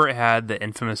 Because I remember it had the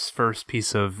infamous first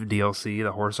piece of DLC,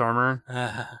 the horse armor.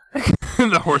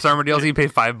 The horse armor DLC, you pay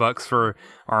 $5 for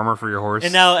armor for your horse,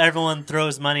 and now everyone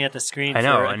throws money at the screen. I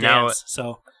know, for a and dance,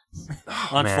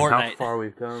 on Fortnite. How far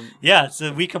we've come! Yeah,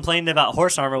 so we complained about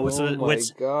horse armor, which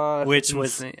was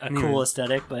insane. a cool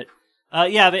aesthetic, but.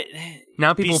 But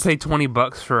now people pay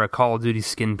 $20 for a Call of Duty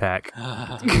skin pack.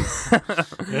 My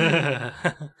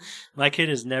My kid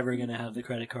is never going to have the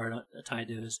credit card tied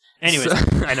to his... Anyways.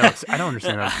 I know. I don't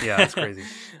understand that. Yeah, it's crazy.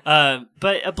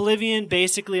 But Oblivion,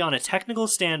 basically, on a technical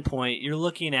standpoint, you're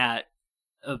looking at...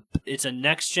 it's a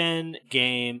next-gen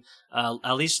game,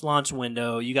 at least launch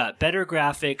window. You got better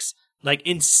graphics, like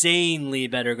insanely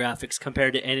better graphics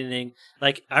compared to anything.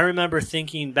 Like, I remember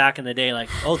thinking back in the day, like,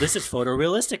 oh, this is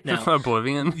photorealistic now.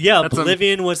 Oblivion? Yeah,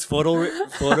 Oblivion was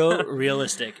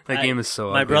photorealistic. That game is so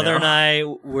ugly. My brother and I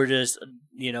were just,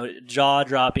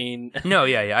 jaw-dropping. No,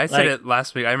 yeah. I said it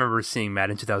last week. I remember seeing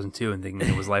Madden 2002 and thinking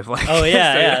it was lifelike. Oh,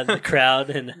 yeah, the crowd.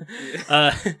 And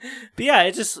but yeah,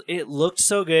 it looked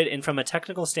so good. And from a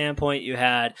technical standpoint, you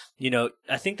had,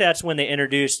 I think that's when they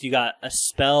introduced, you got a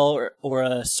spell or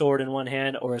a sword in one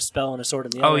hand or a spell and a sword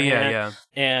in the other hand.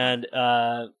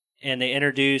 Yeah. And they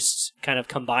introduced kind of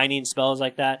combining spells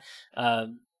like that.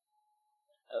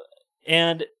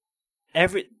 And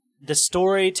the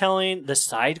storytelling, the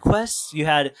side quests, you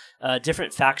had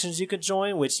different factions you could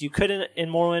join, which you couldn't in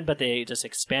Morrowind, but they just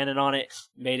expanded on it,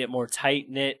 made it more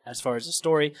tight-knit as far as the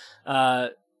story. I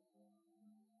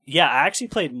actually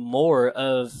played more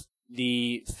of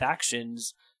the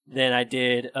factions than I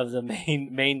did of the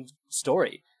main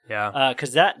story. Yeah.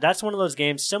 Because that's one of those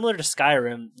games, similar to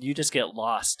Skyrim, you just get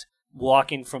lost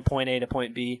walking from point A to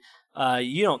point B.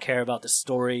 You don't care about the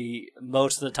story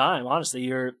most of the time,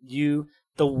 honestly.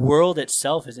 The world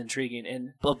itself is intriguing,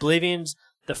 and Oblivion's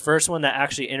the first one that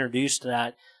actually introduced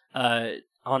that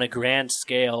on a grand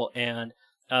scale and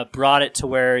brought it to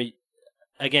where,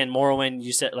 again, Morrowind,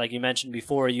 you said, like you mentioned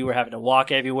before, you were having to walk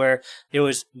everywhere. It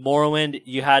was Morrowind,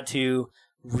 you had to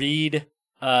read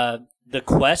the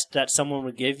quest that someone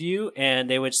would give you, and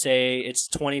they would say it's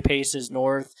 20 paces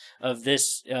north of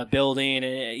this building,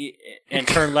 and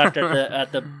turn left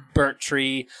at the burnt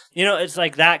tree. It's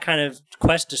like that kind of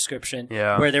quest description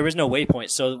where there was no waypoint.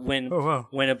 So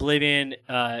when Oblivion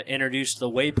introduced the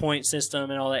waypoint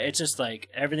system and all that, it's just like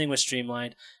everything was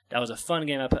streamlined. That was a fun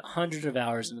game. I put hundreds of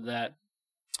hours into that.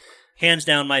 Hands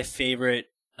down, my favorite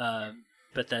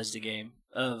Bethesda game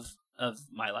of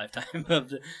my lifetime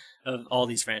of all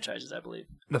these franchises, I believe.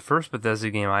 The first Bethesda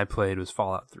game I played was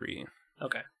Fallout 3.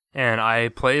 Okay. And I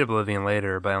played Oblivion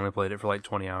later, but I only played it for like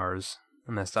 20 hours,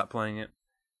 and then I stopped playing it.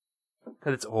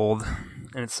 Because it's old,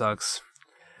 and it sucks.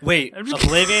 Wait,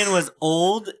 Oblivion was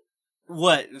old?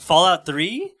 What, Fallout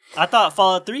 3? I thought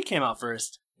Fallout 3 came out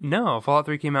first. No, Fallout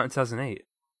 3 came out in 2008.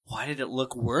 Why did it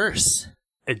look worse?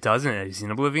 It doesn't. Have you seen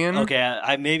Oblivion? Okay,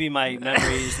 maybe my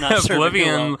memory is not serving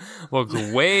Oblivion looks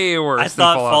way worse. I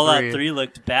thought than Fallout 3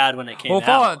 looked bad when it came out. Well,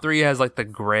 Fallout 3 has like the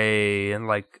gray and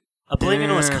like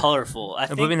Oblivion was colorful.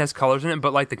 Oblivion has colors in it,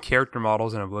 but like the character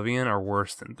models in Oblivion are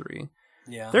worse than 3.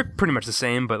 Yeah, they're pretty much the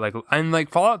same, but like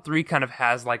Fallout 3 kind of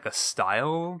has like a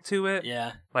style to it.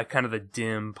 Yeah, like kind of the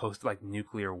dim post like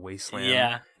nuclear wasteland.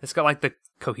 Yeah, it's got like the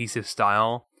cohesive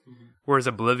style, whereas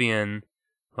Oblivion.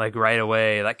 Like right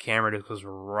away, that camera just goes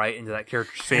right into that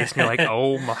character's face, and you're like,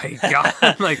 "Oh my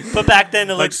god!" Like, but back then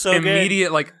it looked so good.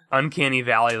 Immediate, like uncanny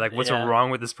valley. Like, what's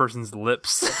wrong with this person's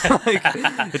lips? Like,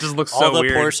 it just looks so weird. All the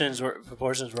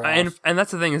proportions were off. And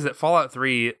that's the thing is that Fallout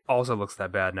 3 also looks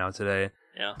that bad now today.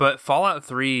 Yeah. But Fallout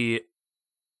 3,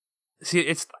 see,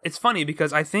 it's funny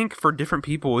because I think for different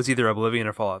people, it's either Oblivion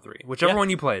or Fallout 3, whichever one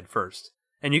you played first.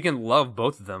 And you can love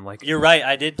both of them. Like you're right.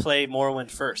 I did play Morrowind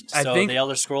first. So the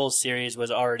Elder Scrolls series was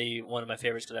already one of my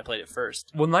favorites because I played it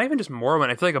first. Well, not even just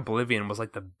Morrowind. I feel like Oblivion was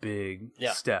like the big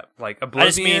step. Like Oblivion. I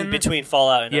just mean between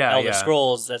Fallout and Elder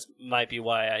Scrolls. That might be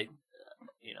why I,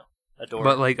 adore it.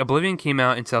 But like Oblivion came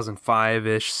out in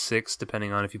 2005-ish, 6,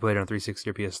 depending on if you played it on 360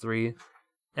 or PS3.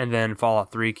 And then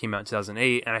Fallout 3 came out in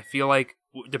 2008. And I feel like,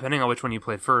 depending on which one you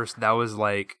played first, that was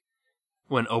like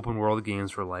when open world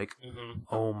games were like,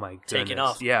 oh my goodness. Taking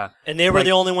off. Yeah. And they were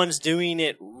the only ones doing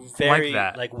it very,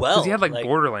 well. Because you had like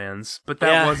Borderlands, but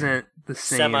that wasn't the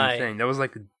same thing. That was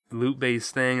like a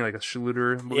loot-based thing, like a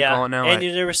shooter, what we call it now. And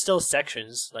there were still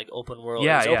sections, like open world.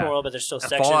 Yeah, open world, but there's still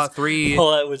sections. Fallout 3,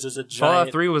 Fallout was just a giant...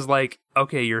 Fallout 3 was like,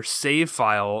 okay, your save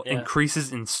file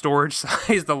increases in storage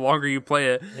size the longer you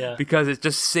play it, because it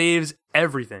just saves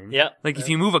everything. Yeah. Like if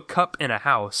you move a cup in a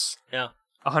house...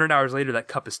 100 hours later, that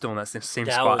cup is still in that same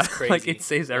spot. Was crazy. Like, it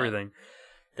saves everything.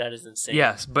 That is insane.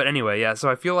 Yes, but anyway,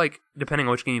 So I feel like, depending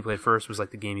on which game you played first, was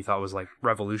like the game you thought was like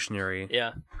revolutionary.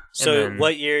 Yeah. So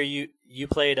what year you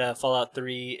played Fallout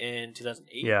 3 in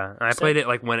 2008? Yeah, and I played it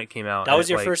like when it came out. That was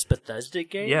your first Bethesda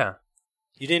game? Yeah.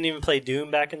 You didn't even play Doom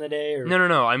back in the day? Or?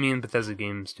 No. I mean Bethesda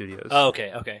Game Studios. Oh,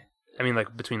 okay. I mean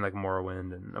like between like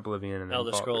Morrowind and Oblivion and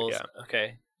Elder Scrolls. Yeah.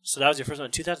 Okay. So that was your first one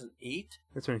in 2008?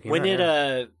 That's when it came out. When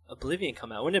did Oblivion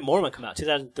come out? When did Morrowind come out?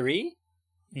 2003?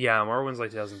 Yeah, Morrowind's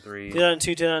like 2003.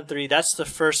 2002, 2003. That's the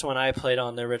first one I played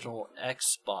on the original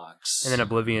Xbox. And then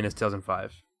Oblivion is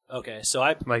 2005. Okay, so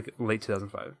I... Like, late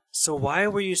 2005. So why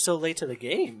were you so late to the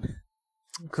game?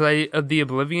 Because the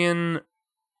Oblivion...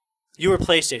 You were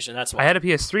PlayStation, that's why. I had a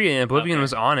PS3 and Oblivion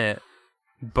was on it,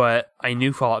 but I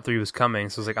knew Fallout 3 was coming,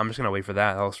 so I was like, I'm just going to wait for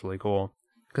that. That looks really cool.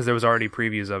 Because there was already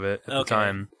previews of it at the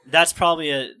time. That's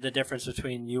probably the difference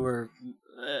between you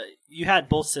had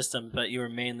both systems, but you were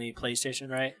mainly PlayStation,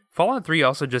 right? Fallout 3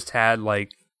 also just had,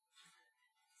 like...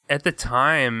 At the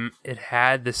time, it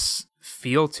had this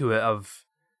feel to it of...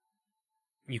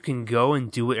 You can go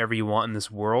and do whatever you want in this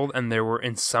world, and there were,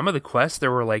 in some of the quests,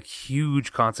 there were, like,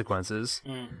 huge consequences.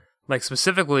 Like,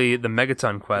 specifically, the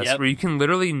Megaton quest, where you can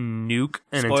literally nuke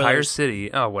an entire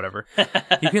city. Oh, whatever.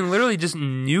 You can literally just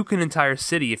nuke an entire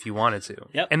city if you wanted to.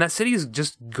 Yep. And that city is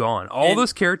just gone. All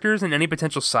those characters and any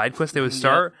potential side quests they would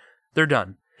start, they're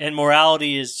done. And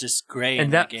morality is just great and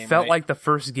in that game, felt right? like the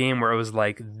first game where it was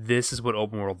like, this is what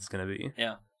open world is going to be.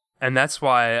 Yeah. And that's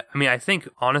why, I mean, I think,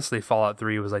 honestly, Fallout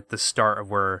 3 was like the start of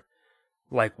where...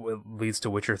 like what leads to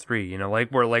Witcher 3, you know, like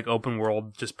where like open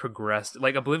world just progressed,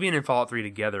 like Oblivion and Fallout 3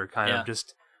 together kind of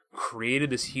just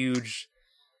created this huge,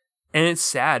 and it's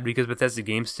sad because Bethesda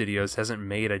Game Studios hasn't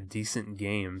made a decent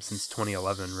game since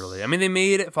 2011, really. I mean, they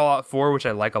made Fallout 4, which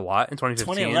I like a lot, in 2015.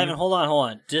 2011, hold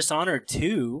on. Dishonored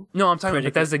 2? No, I'm talking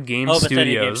about Bethesda Game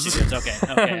Studios. Bethesda Game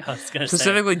Studios, okay, I was going to say.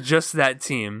 Specifically just that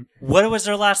team. What was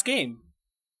their last game?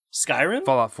 Skyrim?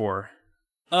 Fallout 4.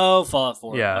 Oh, Fallout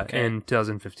 4. Yeah, okay. in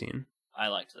 2015. I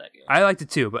liked that game. I liked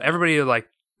it too, but everybody, like,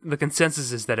 the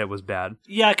consensus is that it was bad.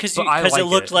 Yeah, because it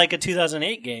looked like a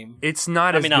 2008 game. It's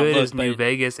not as good as New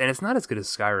Vegas, and it's not as good as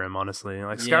Skyrim, honestly.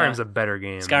 Like, Skyrim's a better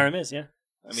game. Skyrim is, yeah.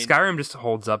 I mean, Skyrim just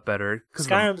holds up better,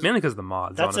 mainly because of the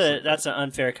mods, honestly. That's an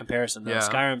unfair comparison, though. Yeah.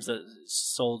 Skyrim's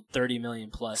sold 30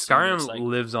 million plus. Skyrim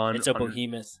lives on... It's a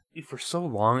behemoth. For so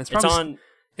long. It's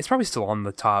probably still on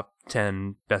the top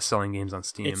 10 best-selling games on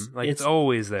Steam. It's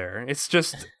always there. It's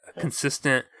just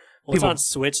consistent... Well, it's on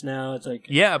Switch now. It's like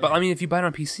but I mean, if you buy it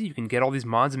on PC, you can get all these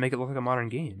mods and make it look like a modern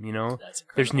game. You know, that's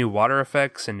incredible. There's new water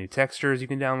effects and new textures you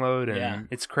can download, and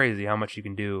it's crazy how much you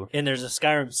can do. And there's a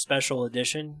Skyrim Special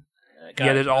Edition.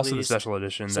 There's also the Special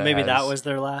Edition. So maybe that was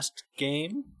their last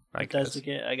game. I guess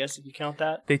if you count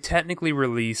that. They technically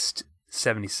released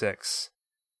 76.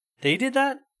 They did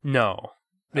that? No,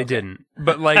 they didn't.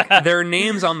 But like their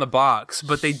name's on the box,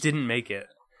 but they didn't make it.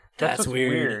 That's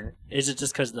weird. Is it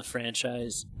just because of the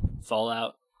franchise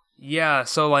Fallout? Yeah,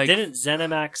 so like... Didn't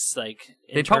Zenimax, like,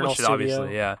 they published it,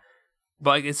 obviously, yeah. But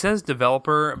like, it says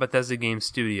developer, Bethesda Game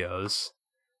Studios.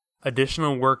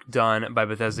 Additional work done by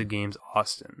Bethesda Games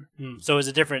Austin. So it's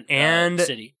a different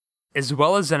city. As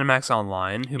well as Zenimax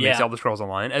Online, who makes Elder Scrolls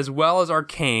Online, as well as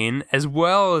Arcane, as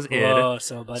well as id.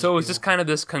 So it was just kind of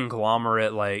this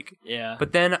conglomerate, like... Yeah.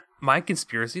 But then, my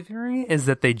conspiracy theory is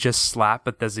that they just slap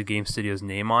Bethesda Game Studios'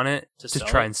 name on it to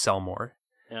try and sell more.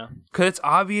 Yeah. Because it's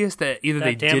obvious that either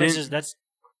they didn't...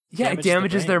 it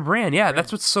damages their brand. Yeah,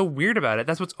 that's what's so weird about it.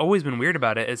 That's what's always been weird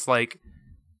about it. It's like...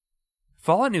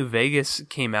 Fallout New Vegas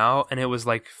came out, and it was,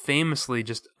 like, famously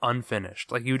just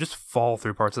unfinished. Like, you would just fall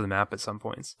through parts of the map at some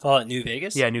points. Fallout New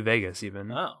Vegas? Yeah, New Vegas,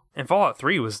 even. Oh. And Fallout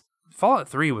 3 was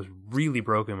really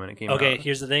broken when it came out. Okay,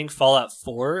 here's the thing. Fallout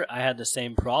 4, I had the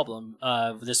same problem.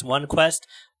 This one quest,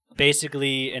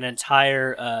 basically an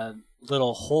entire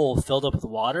little hole filled up with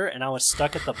water, and I was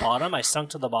stuck at the bottom. I sunk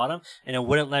to the bottom, and it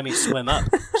wouldn't let me swim up.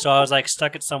 So I was, like,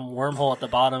 stuck at some wormhole at the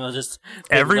bottom of this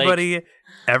lake.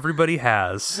 Everybody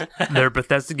has their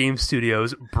Bethesda Game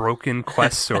Studios broken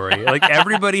quest story. Like,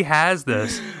 everybody has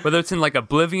this. Whether it's in, like,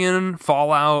 Oblivion,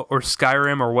 Fallout, or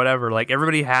Skyrim, or whatever. Like,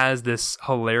 everybody has this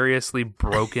hilariously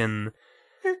broken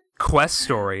quest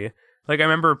story. Like, I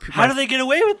remember... How do they get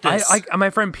away with this? My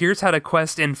friend Pierce had a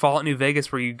quest in Fallout New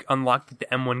Vegas where you unlocked the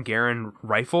M1 Garand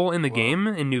rifle in the game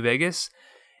in New Vegas.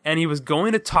 And he was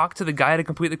going to talk to the guy to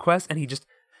complete the quest, and he just...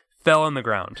 fell on the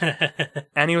ground.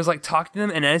 And he was like talking to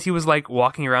him, and as he was like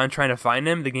walking around trying to find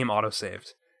him, the game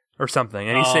autosaved or something.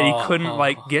 And he said he couldn't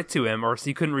like get to him, or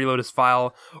he couldn't reload his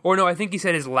file. Or no, I think he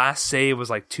said his last save was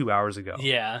like 2 hours ago.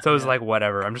 Yeah. So it was like,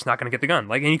 whatever, I'm just not going to get the gun.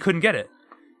 Like, and he couldn't get it.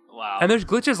 Wow. And there's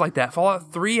glitches like that.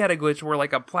 Fallout 3 had a glitch where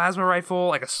like a plasma rifle,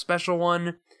 like a special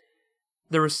one,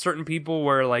 there were certain people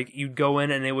where like you'd go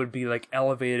in and it would be like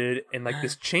elevated in like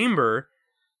this chamber.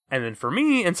 And then for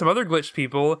me and some other glitched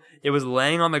people, it was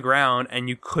laying on the ground and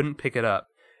you couldn't pick it up.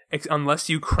 unless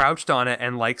you crouched on it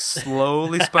and like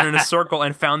slowly spun in a circle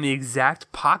and found the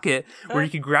exact pocket where you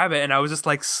could grab it. And I was just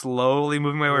like slowly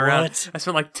moving my way around. I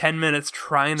spent like 10 minutes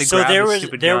trying to grab this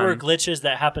stupid gun. So there were glitches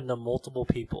that happened to multiple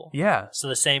people. Yeah. So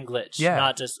the same glitch. Yeah.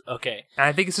 Not just, okay. And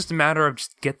I think it's just a matter of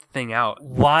just get the thing out.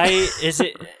 Why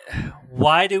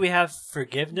do we have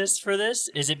forgiveness for this?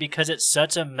 Is it because it's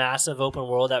such a massive open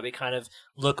world that we kind of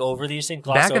look over these things,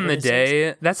 gloss Back over in the these day,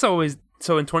 things? that's always...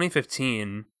 So in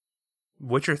 2015,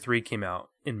 Witcher 3 came out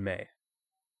in May.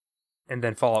 And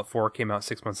then Fallout 4 came out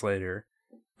 6 months later.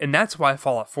 And that's why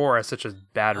Fallout 4 has such a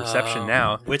bad reception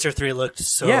now. Witcher 3 looked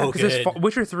so good. Because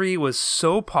Witcher 3 was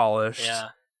so polished. Yeah.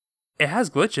 It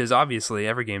has glitches, obviously.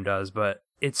 Every game does. But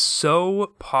it's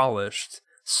so polished,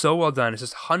 so well done. It's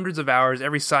just hundreds of hours.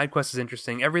 Every side quest is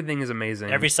interesting. Everything is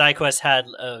amazing. Every side quest had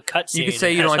a cutscene. You could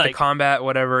say you don't like the combat,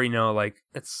 whatever, like,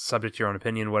 it's subject to your own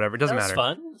opinion, whatever. It doesn't matter.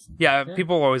 Fun. Yeah,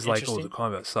 people are always like, oh, the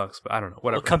combat sucks, but I don't know,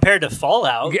 whatever. Well, compared to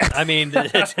Fallout, I mean,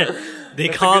 that's a you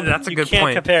good can't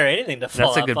point. compare anything to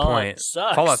Fallout. That's a good point.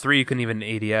 Sucks. Fallout 3, you couldn't even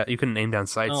you couldn't aim down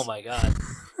sights. Oh my god.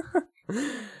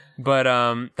 But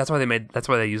that's why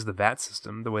they used the bat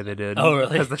system the way they did. Oh,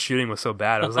 really? Because the shooting was so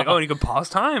bad. I was like, oh, and you could pause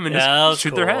time and just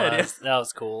shoot their head. That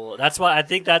was cool. That's why I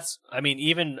think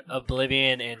even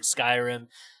Oblivion and Skyrim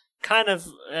kind of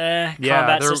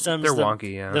combat systems. They're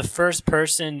wonky, yeah. The first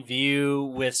person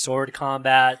view with sword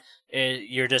combat,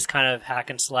 you're just kind of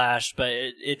hack and slash, but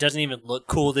it doesn't even look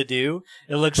cool to do.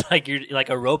 It looks like you're like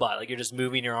a robot, like you're just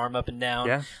moving your arm up and down.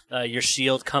 Yeah. Your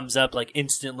shield comes up like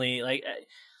instantly, like.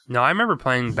 No, I remember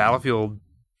playing Battlefield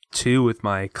 2 with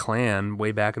my clan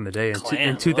way back in the day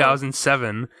in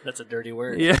 2007. That's a dirty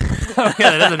word. Yeah,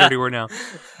 that is a dirty word now.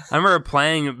 I remember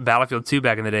playing Battlefield 2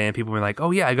 back in the day, and people were like,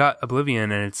 "Oh yeah, I got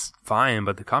Oblivion, and it's fine,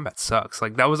 but the combat sucks."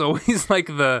 Like that was always like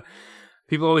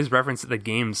people always reference that the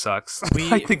game sucks.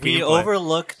 We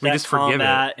overlook that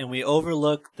combat, and we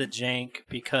overlook the jank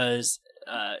because.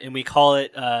 And we call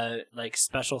it like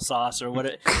special sauce or what?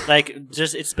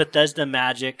 It's Bethesda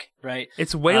magic, right?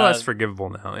 It's way less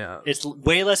forgivable now. Yeah, it's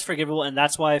way less forgivable, and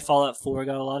that's why Fallout 4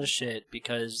 got a lot of shit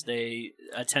because they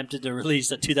attempted to release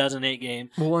a 2008 game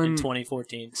in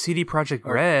 2014. CD Projekt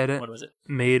Red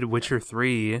made Witcher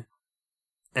 3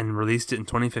 and released it in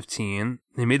 2015.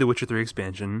 They made the Witcher 3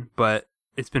 expansion, but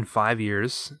it's been 5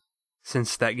 years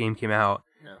since that game came out.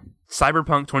 No.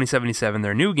 Cyberpunk 2077,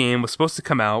 their new game, was supposed to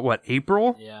come out,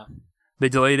 April? Yeah. They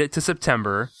delayed it to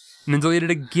September, and then delayed it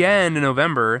again in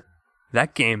November.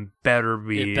 That game better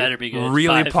be good.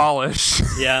 Really polished.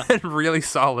 Yeah. And really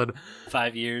solid.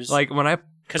 5 years. Like, when I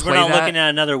Because we're not looking at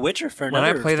another Witcher for another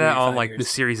When I play that on, years. the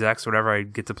Series X, whatever I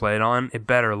get to play it on, it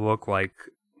better look like...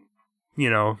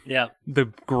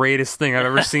 the greatest thing I've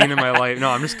ever seen in my life. No,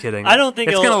 I'm just kidding. I don't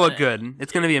think it's gonna look good.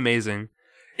 It's gonna be amazing.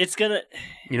 It's gonna.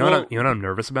 You know what I'm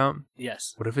nervous about?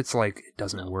 Yes. What if it's like it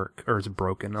doesn't work or it's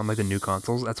broken on like the new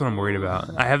consoles? That's what I'm worried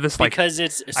about. I have this like because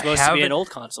it's supposed to be an old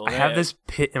console. I have this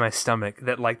pit in my stomach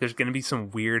that like there's gonna be some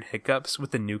weird hiccups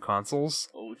with the new consoles.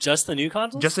 Oh, just the new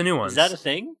consoles? Just the new ones. Is that a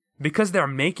thing? Because they're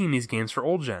making these games for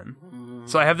old gen.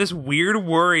 So I have this weird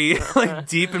worry like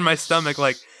deep in my stomach.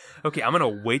 Like, okay, I'm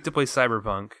gonna wait to play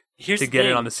Cyberpunk. To get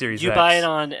it on the Series X. You buy it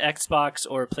on Xbox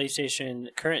or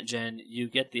PlayStation current gen, you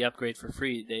get the upgrade for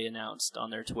free. They announced on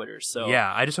their Twitter. So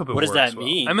yeah, I just hope it works. What does that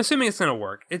mean? I'm assuming it's going to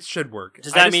work. It should work.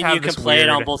 Does that mean you can play it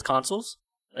on both consoles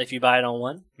if you buy it on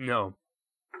one? No,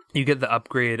 you get the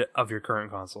upgrade of your current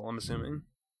console. I'm assuming.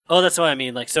 Oh, that's what I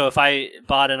mean. Like, so if I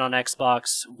bought it on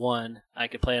Xbox One, I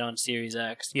could play it on Series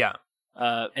X. Yeah.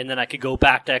 And then I could go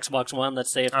back to Xbox One.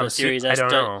 Let's say if the Series X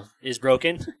is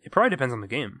broken. It probably depends on the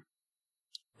game.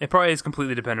 It probably is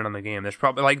completely dependent on the game. There's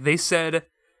probably, like, they said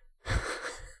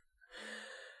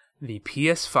the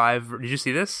PS5... Did you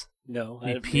see this? No.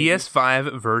 The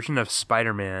PS5 version of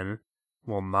Spider-Man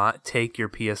will not take your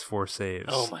PS4 saves.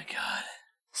 Oh, my God.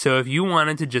 So if you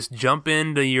wanted to just jump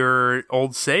into your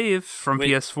old save from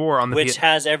PS4 on the Which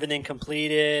has everything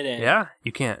completed and... Yeah,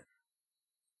 you can't.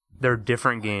 They're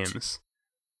different games.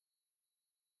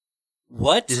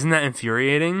 What? Isn't that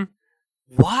infuriating?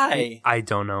 Why? I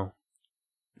don't know.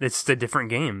 It's a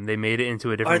different game. They made it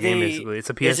into a different game, basically.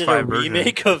 It's a PS5 version. Is it a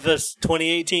remake of this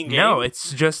 2018 game? No,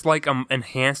 it's just like an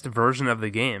enhanced version of the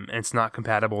game, and it's not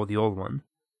compatible with the old one.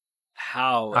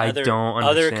 How? I don't understand.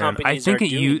 Other companies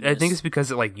I think it's because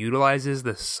it like utilizes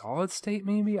the solid state,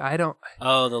 maybe? I don't...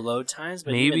 Oh, the load times?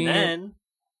 But maybe even then...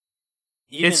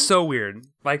 It's so weird.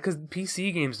 Like, because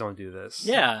PC games don't do this.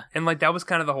 Yeah. And like, that was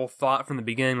kind of the whole thought from the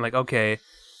beginning. Like, okay,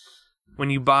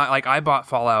 when you buy... Like, I bought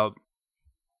Fallout...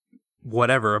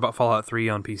 Whatever, about Fallout 3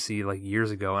 on PC like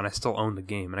years ago, and I still own the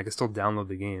game, and I can still download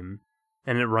the game,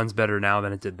 and it runs better now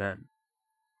than it did then.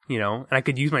 and I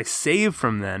could use my save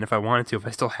from then if I wanted to, if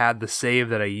I still had the save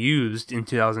that I used in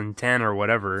 2010 or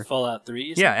whatever. Fallout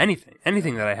 3? Yeah,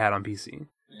 anything that I had on PC.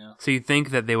 Yeah. So you'd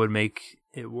think that they would make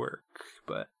it work,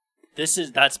 but...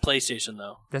 That's PlayStation,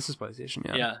 though. This is PlayStation,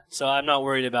 yeah. Yeah, so I'm not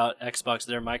worried about Xbox.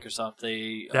 They're Microsoft.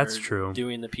 That's true.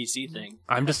 Doing the PC thing.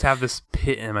 I just have this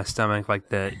pit in my stomach, like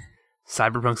that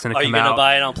Cyberpunk's going to come out. Are you going to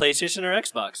buy it on PlayStation or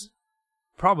Xbox?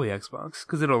 Probably Xbox,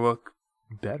 because it'll look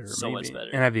better. So much better.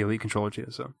 And I have the Elite controller, too,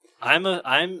 so...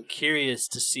 I'm curious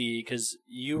to see, because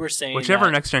you were saying whichever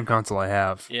next-gen console I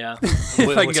have. Yeah.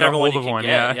 If I can get a hold of one,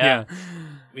 yeah.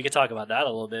 We could talk about that a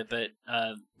little bit, but...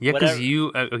 yeah, because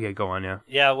you... okay, go on, yeah.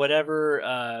 Yeah,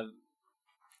 whatever...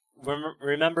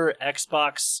 remember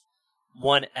Xbox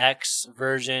One X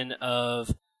version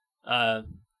of... what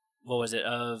was it?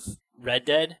 Of Red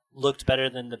Dead looked better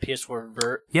than the PS4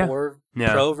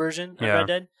 Pro version of Red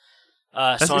Dead?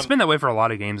 It's been that way for a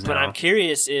lot of games now. But I'm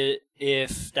curious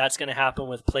if that's going to happen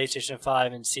with PlayStation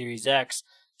 5 and Series X,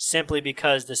 simply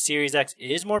because the Series X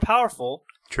is more powerful.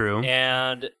 True.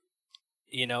 And...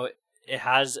 it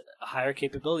has higher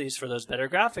capabilities for those better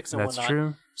graphics and whatnot. That's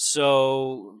true.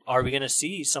 So, are we going to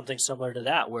see something similar to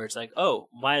that, where it's like, oh,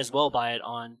 might as well buy it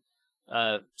on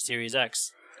Series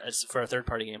X as for a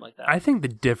third-party game like that? I think the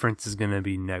difference is going to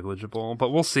be negligible,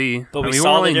 but we'll see. But we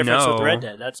saw the difference with Red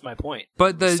Dead. That's my point.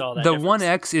 But the One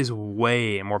X is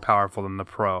way more powerful than the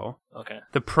Pro. Okay.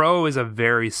 The Pro is a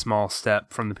very small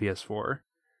step from the PS4.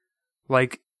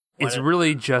 Like... It's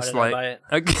really just like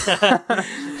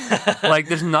like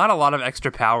there's not a lot of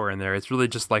extra power in there. It's really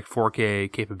just like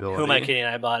 4K capability. Who am I kidding?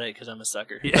 I bought it because I'm a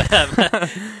sucker. Yeah.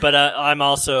 But I'm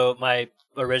also, my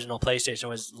original PlayStation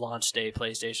was launch day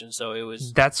PlayStation, so it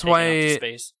was that's why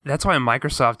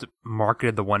Microsoft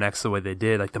marketed the One X the way they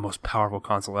did, like the most powerful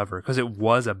console ever, because it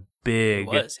was a big.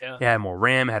 It had more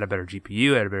RAM, it had a better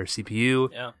GPU, it had a better CPU.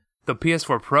 Yeah. The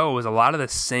PS4 Pro was a lot of the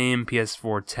same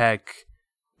PS4 tech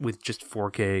with just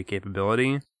 4K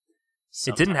capability.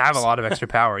 Sometimes. It didn't have a lot of extra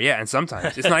power. Yeah, and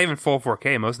sometimes. It's not even full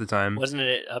 4K most of the time. Wasn't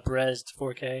it up-res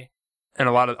 4K? And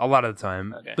a lot of the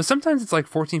time. Okay. But sometimes it's like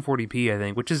 1440p, I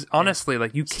think, which is honestly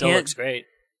like you still can't... looks great.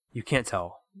 You can't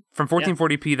tell. From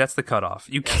 1440p, that's the cutoff.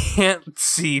 You can't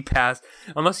see past...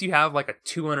 Unless you have like a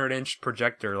 200-inch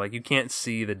projector, like you can't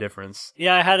see the difference.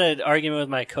 Yeah, I had an argument with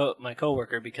my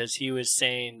coworker because he was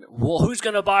saying, well, who's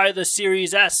going to buy the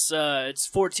Series S? It's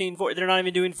 1440. They're not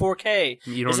even doing 4K.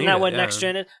 Isn't that what next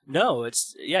gen is? No,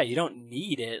 you don't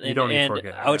need it. You don't need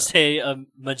 4K. I would say a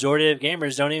majority of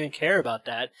gamers don't even care about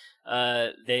that.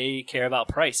 They care about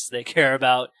price. They care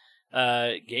about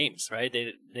games, right?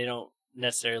 They don't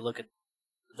necessarily look at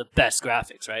the best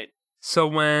graphics, right? So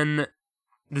when...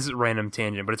 This is a random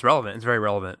tangent, but it's relevant. It's very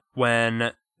relevant.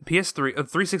 When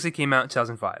 360 came out in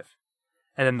 2005,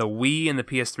 and then the Wii and the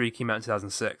PS3 came out in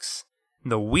 2006,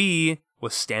 the Wii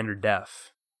was standard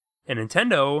def. And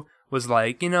Nintendo was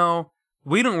like, we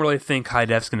don't really think high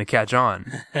def's going to catch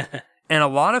on. And a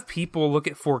lot of people look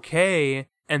at 4K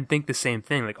and think the same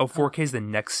thing. Like, 4K is the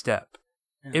next step.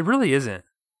 Yeah. It really isn't.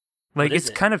 Like, it's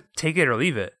kind of take it or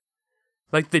leave it.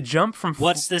 Like the jump from...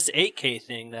 What's this 8K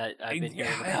thing that I've been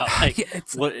hearing about? Like,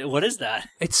 what is that?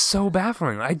 It's so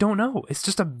baffling. I don't know. It's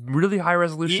just a really high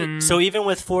resolution... So even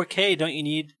with 4K, don't you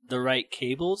need the right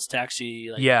cables to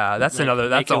actually... that's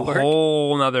a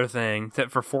whole other thing.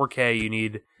 For 4K, you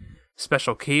need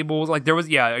special cables. Like there was...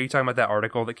 Yeah, are you talking about that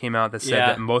article that came out that said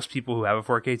that most people who have a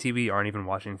 4K TV aren't even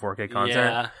watching 4K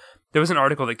content? Yeah. There was an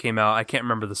article that came out. I can't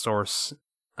remember the source.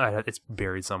 It's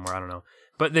buried somewhere. I don't know.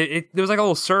 But there was like a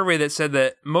little survey that said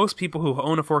that most people who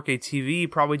own a 4K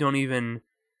TV probably don't even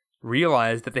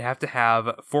realize that they have to have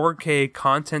 4K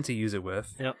content to use it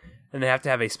with. Yep. And they have to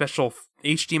have a special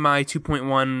HDMI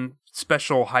 2.1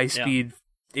 special high-speed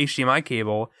HDMI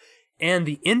cable. And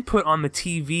the input on the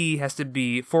TV has to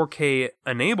be 4K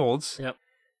enabled. Yep.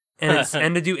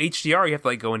 And to do HDR, you have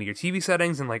to go into your TV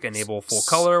settings and enable full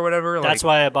color or whatever. That's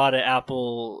why I bought an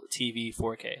Apple TV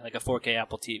 4K, like a 4K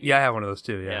Apple TV. Yeah, I have one of those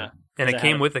too. Yeah. And it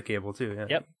came with a cable too. Yeah.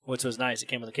 Yep. Which was nice. It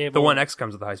came with a cable. The One X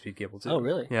comes with a high-speed cable too. Oh,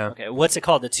 really? Yeah. Okay. What's it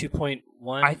called? The 2.1?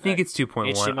 I think it's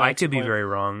 2.1. I could be very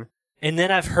wrong. And then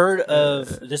I've heard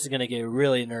of, this is going to get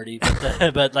really nerdy,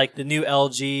 but the new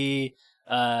LG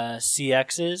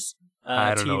CXs.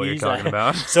 I don't TVs. know what you're talking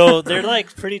about. So they're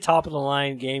pretty top of the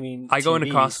line gaming. I go TVs.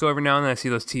 into Costco every now and then. I see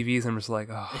those TVs, and I'm just like,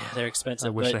 oh, yeah, they're expensive. I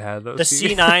wish I had those. The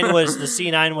C9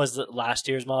 was the last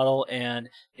year's model, and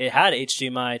it had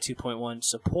HDMI 2.1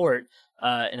 support.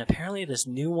 And apparently, this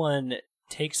new one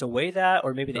takes away that,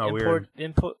 or maybe the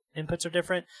inputs are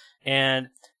different. And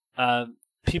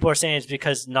people are saying it's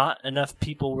because not enough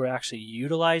people were actually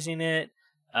utilizing it,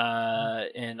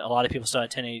 and a lot of people still had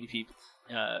 1080p.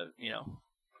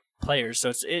 players.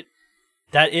 So it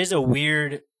is a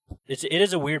weird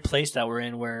place that we're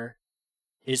in where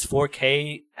is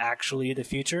 4K actually the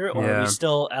future, or are we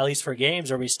still, at least for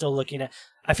games, are we still looking at?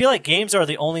 I feel like games are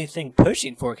the only thing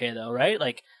pushing 4K though, right?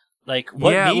 Like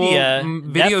what media?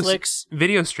 Netflix,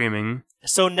 video streaming.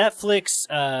 So Netflix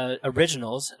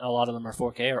originals, a lot of them are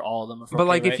 4K, or all of them are 4K. But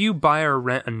like, right? if you buy or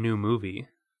rent a new movie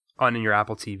on your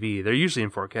Apple TV, they're usually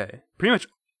in 4K. Pretty much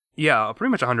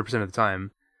 100% of the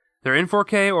time, they're in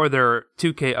 4K or they're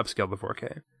 2K upscaled to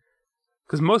 4K.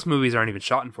 Because most movies aren't even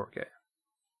shot in 4K.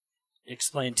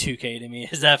 Explain 2K to me.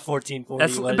 Is that 1440?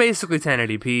 That's basically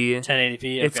 1080p. 1080p.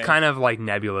 Okay. It's kind of like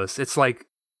nebulous. It's like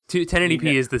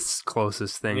 1080p is the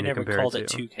closest thing to compare it to. We never called it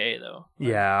 2K though.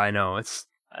 Yeah, I know.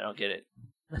 I don't get it.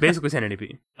 Basically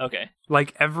 1080p. Okay.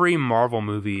 Like every Marvel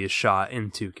movie is shot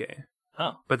in 2K.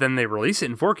 Oh. But then they release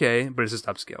it in 4K, but it's just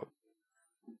upscaled.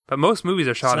 But most movies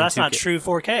are shot in 2K. So that's not true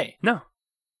 4K. No.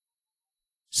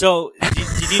 So,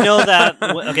 did you know that?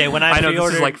 Okay, when I know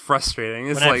this is like frustrating.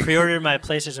 It's I pre-ordered my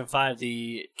PlayStation 5,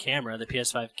 the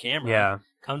PS5 camera,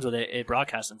 comes with a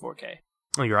broadcast in 4K.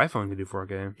 Oh, your iPhone can do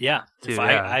 4K. Yeah, too,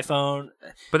 iPhone.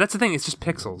 But that's the thing; it's just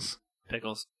pixels.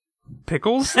 Pickles.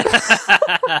 Pickles?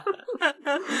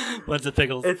 What's the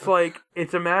pickles? It's like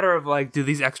it's a matter of like, do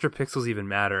these extra pixels even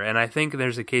matter? And I think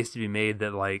there's a case to be made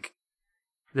that like,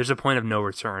 there's a point of no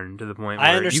return to the point where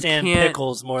I understand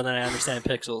pickles more than I understand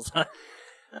pixels.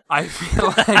 I feel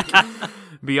like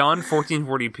beyond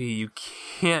 1440p, you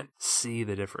can't see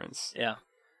the difference. Yeah.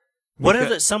 What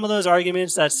are some of those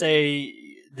arguments that say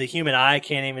the human eye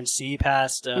can't even see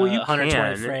past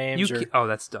 120 frames?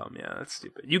 That's dumb. Yeah, that's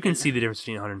stupid. You can see the difference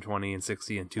between 120 and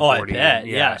 60 and 240. Oh, I bet.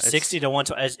 Yeah, 60 to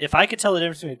 120. If I could tell the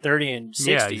difference between 30 and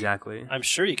 60, yeah, exactly. I'm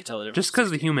sure you could tell the difference. Just because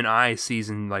the human eye sees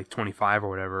in like 25 or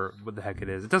whatever, what the heck it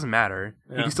is, it doesn't matter.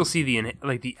 Yeah. You can still see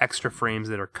the extra frames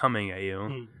that are coming at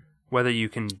you. Whether you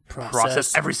can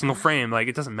process every single frame, like,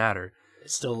 it doesn't matter. It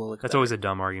still will look That's always a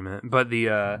dumb argument. But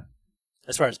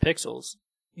as far as pixels.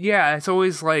 Yeah, it's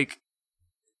always like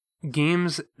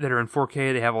games that are in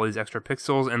 4K, they have all these extra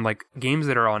pixels, and like games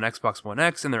that are on Xbox One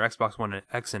X and they're Xbox One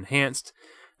X enhanced,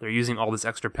 they're using all this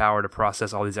extra power to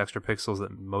process all these extra pixels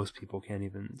that most people can't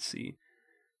even see.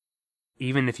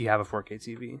 Even if you have a 4K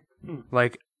TV.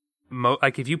 Like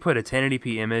if you put a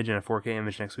 1080p image and a 4K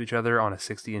image next to each other on a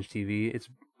 60-inch TV, it's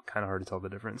kind of hard to tell the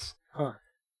difference.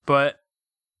 But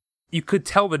you could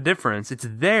tell the difference. It's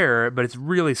there, but it's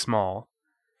really small.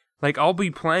 Like, I'll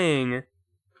be playing,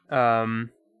 a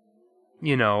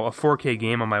 4K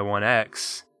game on my One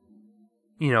X,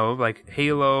 like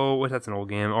Halo, that's an old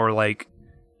game, or like,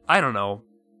 I don't know,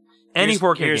 any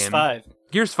 4K game. Gears 5.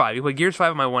 Gears 5. You play Gears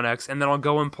 5 on my One X, and then I'll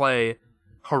go and play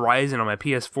Horizon on my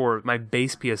PS4, my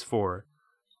base PS4.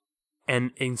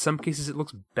 And in some cases, it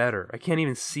looks better. I can't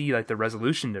even see like the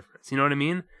resolution difference. You know what I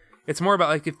mean? It's more about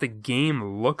like if the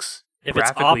game looks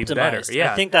graphically better.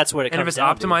 Yeah, I think that's what it comes down to. And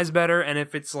if it's optimized better, and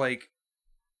if it's like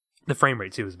the frame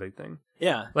rate too is a big thing.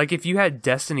 Yeah, like if you had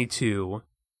Destiny 2,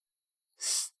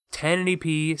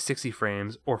 1080p 60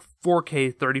 frames or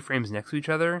 4K 30 frames next to each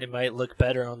other, it might look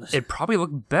better on the. It'd probably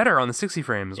look better on the 60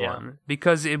 frames one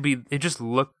because it just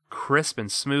looked crisp and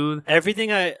smooth. Everything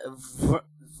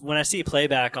when I see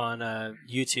playback on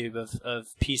YouTube of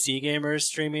PC gamers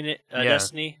streaming it,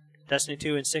 Destiny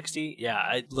 2 and 60,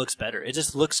 it looks better. It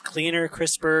just looks cleaner,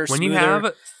 crisper, when smoother. You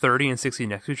have 30 and 60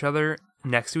 next to each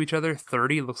other,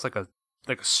 30 looks like a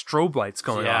strobe lights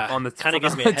going off on the kind of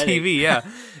gives me a TV. Yeah,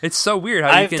 it's so weird. How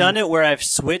I've done it where I've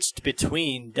switched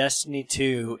between Destiny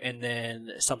 2 and then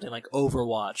something like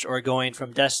Overwatch, or going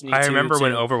from Destiny 2 I remember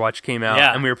when Overwatch came out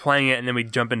and we were playing it, and then we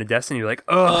jump into Destiny. You're like,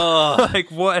 oh, like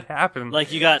what happened?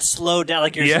 Like you got slowed down,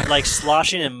 like you're like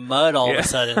sloshing in mud all of a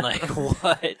sudden. Like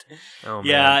what? Oh,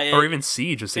 man. Or even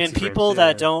Siege with 60 and people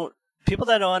that don't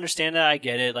understand that, I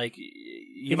get it. Like.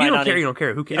 You don't care. You don't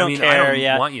care. Who cares? I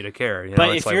don't want you to care.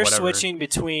 But if you're switching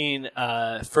between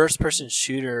first-person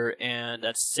shooter and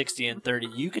that's 60 and 30,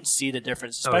 you can see the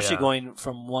difference, especially going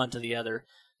from one to the other.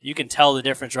 You can tell the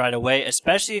difference right away,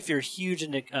 especially if you're huge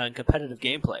into competitive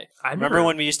gameplay. I remember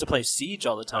when we used to play Siege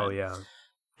all the time. Oh, yeah.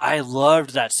 I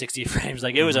loved that 60 frames.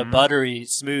 Like, it was a buttery,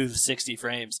 smooth 60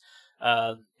 frames.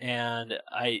 And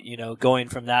going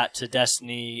from that to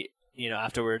Destiny...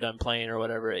 after we were done playing or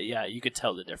whatever, you could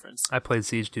tell the difference. I played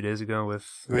Siege 2 days ago with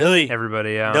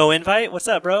everybody. Yeah, no invite. What's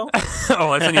up, bro?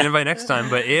 I'll send you an invite next time.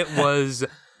 But it was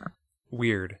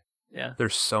weird. Yeah,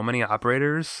 there's so many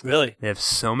operators. Really, they have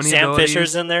so many. Sam abilities.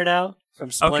 Fisher's in there now from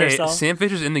Splinter Cell. Sam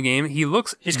Fisher's in the game.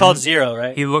 He's called Zero,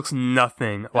 right? He looks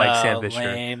nothing like Sam Fisher.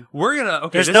 Lame. We're gonna.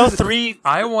 There's no three.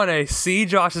 I want to see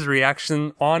Josh's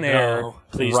reaction on air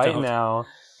please right don't. now.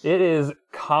 It is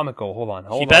comical. Hold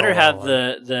on. He better have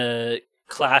the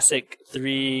classic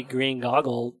 3 green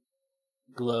goggle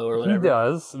glow or whatever. He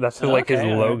does. That's his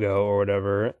logo or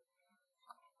whatever.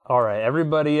 All right,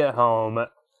 everybody at home,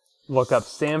 look up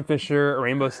Sam Fisher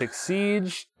Rainbow Six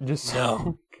Siege just so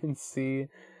you can see.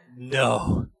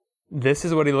 No. This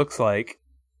is what he looks like.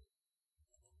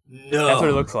 No. That's what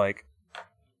he looks like.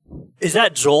 Is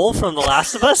that Joel from The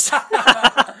Last of Us?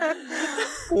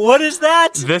 What is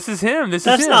that? This is him. That's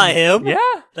not him. Yeah.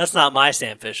 That's not my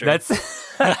Sam Fisher. That's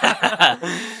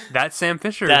Sam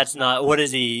Fisher. That's not. What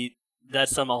is he?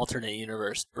 That's some alternate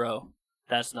universe, bro.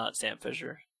 That's not Sam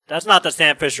Fisher. That's not the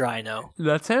Sam Fisher I know.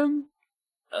 That's him.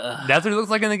 That's what he looks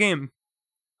like in the game.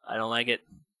 I don't like it.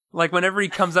 Like whenever he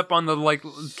comes up on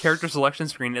the character selection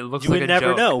screen, it looks like a joke. You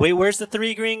would never know. Wait, where's the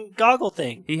 3 green goggle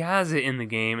thing? He has it in the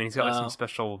game, and he's got some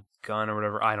special gun or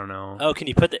whatever. I don't know. Oh, can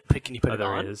you put it there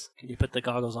on? It is. Can you put the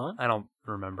goggles on? I don't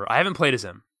remember. I haven't played as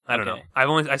him. I don't know.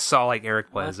 I saw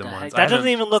Eric play as him once. That doesn't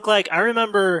even look like. I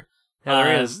remember. Yeah,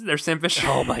 there he is. There's Sam Fisher.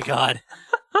 Oh my god,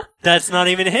 that's not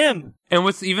even him. And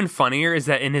what's even funnier is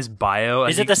that in his bio,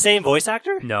 is it the same voice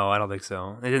actor? No, I don't think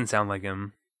so. It didn't sound like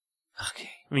him.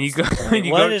 Okay.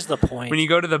 What is the point? When you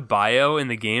go to the bio in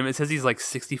the game, it says he's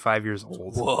 65 years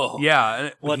old. Whoa.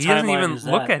 Yeah. What he doesn't even is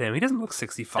look that? at him. He doesn't look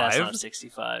 65. That's not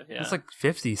 65. Yeah. It's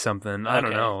 50 something. I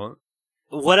don't know.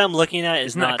 What I'm looking at is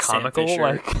Isn't not that comical?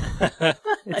 Sam Fisher.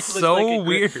 It's so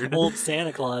weird. Old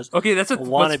Santa Claus. Okay,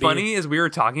 what's funny is we were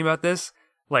talking about this.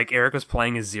 Eric was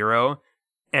playing as Zero,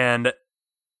 and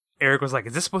Eric was like,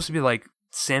 "Is this supposed to be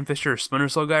Sam Fisher or Splinter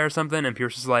Cell guy or something?" And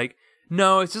Pierce was like,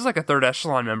 "No, it's just a third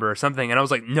echelon member or something." And I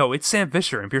was like, "No, it's Sam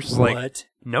Fisher." And Pierce was like,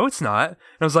 "No, it's not." And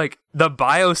I was like, "The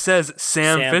bio says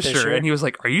Sam Fisher." And he was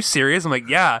like, "Are you serious?" I'm like,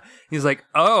 "Yeah." He's like,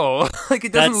 "Oh,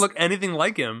 it doesn't look anything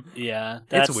like him." Yeah,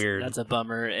 it's weird. That's a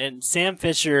bummer. And Sam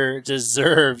Fisher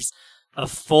deserves a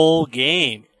full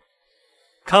game.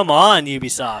 Come on,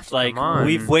 Ubisoft.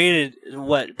 We've waited.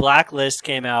 What, Blacklist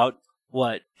came out,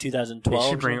 2012? They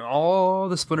should bring all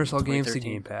the Splinter Cell games to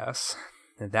Game Pass.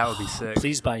 And that would be sick.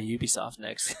 Please buy Ubisoft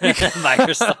next.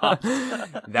 Microsoft.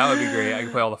 That would be great. I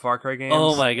can play all the Far Cry games.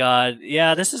 Oh my god.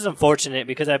 Yeah, this is unfortunate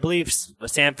because I believe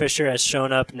Sam Fisher has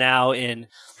shown up now in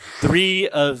 3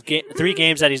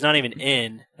 games that he's not even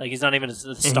in. He's not even the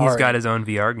star. And he's got his own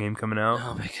VR game coming out.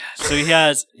 Oh my god.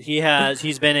 So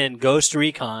he's been in Ghost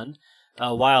Recon,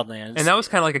 Wildlands. And that was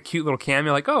kind of a cute little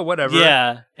cameo, oh, whatever.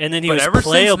 Yeah. And then he was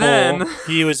playable.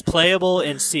 He was playable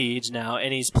in Siege now,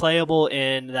 and he's playable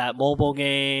in that mobile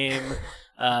game,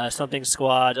 something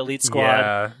Squad, Elite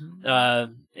Squad. Yeah.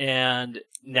 And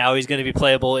now he's going to be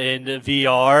playable in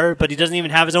VR, but he doesn't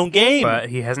even have his own game. But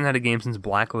he hasn't had a game since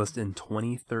Blacklist in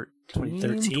 2013.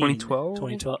 2012?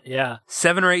 2012, yeah.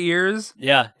 7 or 8 years.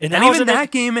 Yeah. And even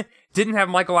that game didn't have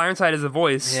Michael Ironside as a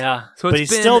voice. Yeah. So they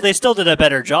still did a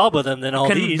better job with him than all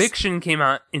these. Conviction came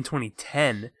out in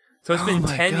 2010. So it's been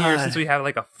 10 years since we have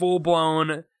a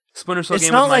full-blown Splinter Cell game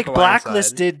with Michael Ironside. It's not like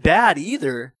Blacklist did bad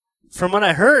either. From what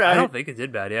I heard, I don't think it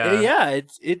did bad. Yeah, yeah.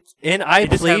 And I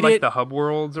played it. The hub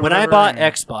worlds. Or when whatever, I bought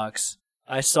Xbox,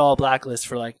 I saw Blacklist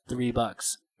for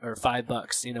 $3 or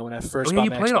 $5. When I first bought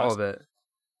my Xbox. You played all of it.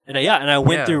 And I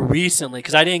went through recently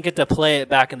because I didn't get to play it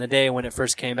back in the day when it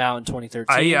first came out in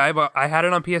 2013. I had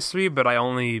it on PS3, but I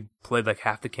only played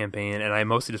half the campaign, and I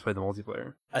mostly just played the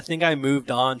multiplayer. I think I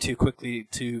moved on too quickly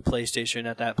to PlayStation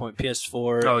at that point,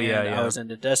 PS4. Oh yeah. I was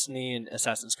into Destiny and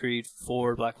Assassin's Creed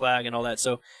 4, Black Flag, and all that.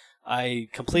 So I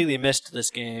completely missed this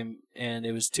game, and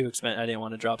it was too expensive. I didn't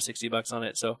want to drop $60 on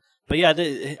it. So, but yeah,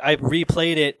 I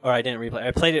replayed it, or I didn't replay.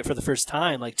 I played it for the first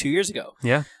time 2 years ago.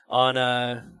 Yeah. On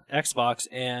Xbox,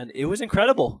 and it was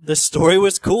incredible. The story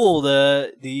was cool.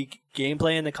 The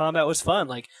gameplay and the combat was fun.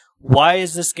 Why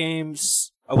is this game?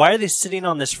 Why are they sitting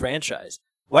on this franchise?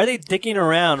 Why are they dicking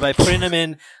around by putting them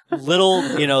in little,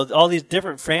 all these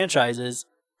different franchises?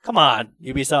 Come on,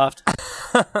 Ubisoft.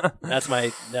 That's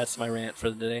my rant for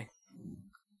the day.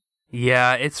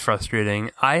 Yeah, it's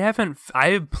frustrating. I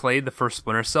played the first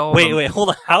Splinter Cell. Wait, hold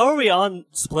on. How are we on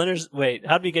Splinters? Wait,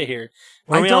 how did we get here?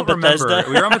 I don't remember.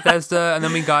 We were on Bethesda, and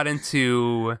then we got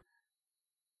into...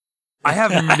 I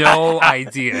have no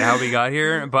idea how we got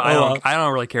here, but I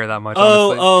don't really care that much,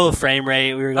 honestly. Frame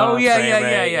rate. We were going on frame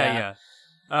rate.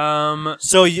 Yeah.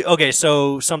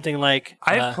 So something like...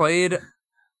 I've played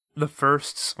the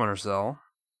first Splinter Cell.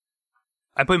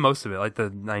 I played most of it, the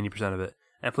 90% of it.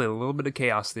 I played a little bit of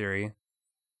Chaos Theory.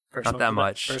 Not that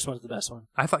much. First one's the best one.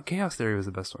 I thought Chaos Theory was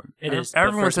the best one. It is.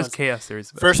 Everyone says Chaos Theory is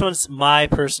the best. First one's my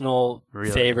personal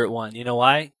favorite one. You know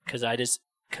why? Because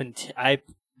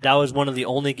that was one of the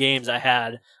only games I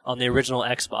had on the original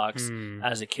Xbox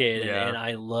as a kid, and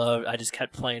I just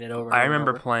kept playing it over and over. I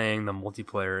remember playing the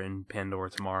multiplayer in Pandora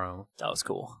Tomorrow. That was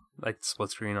cool. Like split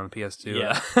screen on the PS2.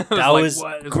 Yeah, that was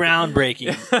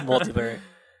groundbreaking multiplayer.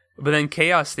 But then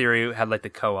Chaos Theory had like the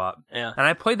co-op. Yeah. And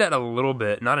I played that a little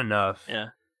bit, not enough. Yeah.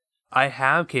 I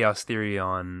have Chaos Theory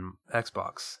on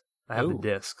Xbox. I have the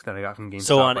disc that I got from GameStop.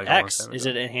 So on X, is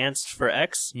it enhanced for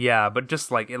X? Yeah, but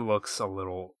just like it looks a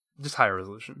little, just higher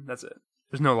resolution. That's it.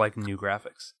 There's no like new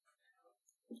graphics.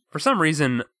 For some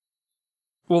reason,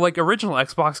 well, like original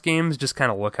Xbox games just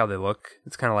kind of look how they look.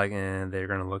 It's kind of like, they're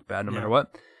going to look bad no matter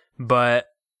what. But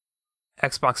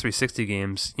Xbox 360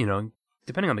 games, you know,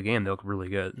 depending on the game, they look really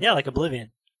good. Yeah, like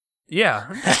Oblivion. Yeah.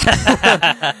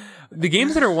 The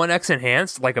games that are 1X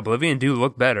enhanced, like Oblivion, do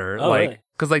look better. Oh, like, really?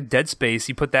 Because like Dead Space,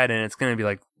 you put that in, it's going to be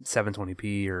like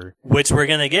 720p or... Which we're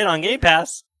going to get on Game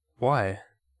Pass. Why?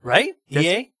 Right?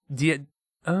 EA?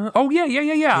 Oh, yeah.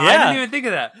 I didn't even think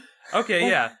of that. Okay,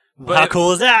 yeah. But how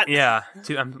cool is that? Yeah.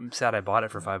 Dude, I'm sad I bought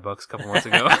it for $5 a couple months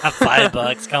ago.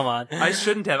 $5, come on. I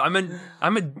shouldn't have.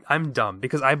 I'm dumb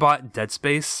because I bought Dead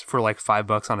Space for like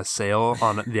 $5 on a sale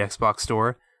on the Xbox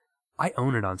store. I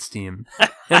own it on Steam,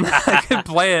 and I can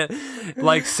play it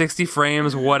like 60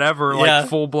 frames, whatever, like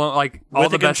full blown, like all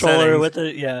the best settings, with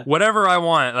the whatever I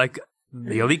want. Like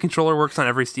the Elite controller works on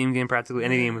every Steam game, practically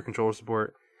any game with controller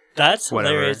support. That's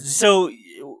hilarious. So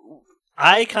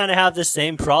I kind of have the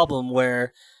same problem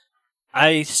where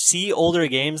I see older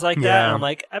games like that, and I'm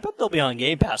like, I bet they'll be on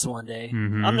Game Pass one day.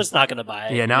 Mm-hmm. I'm just not going to buy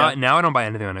it. Yeah, now I don't buy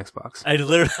anything on Xbox. I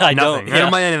don't. I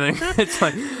don't buy anything. It's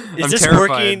like, is this terrified.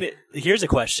 Working? Here's a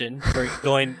question for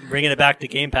bringing it back to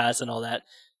Game Pass and all that.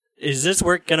 Is this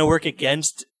going to work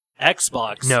against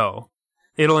Xbox? No.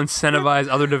 It'll incentivize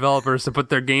other developers to put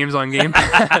their games on Game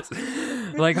Pass.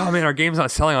 Like, oh man, our game's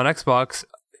not selling on Xbox.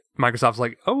 Microsoft's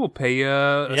like, oh, we'll pay you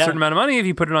a certain amount of money if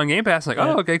you put it on Game Pass. Like,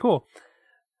 oh, okay, cool.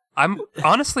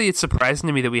 Honestly, it's surprising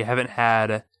to me that we haven't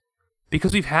had,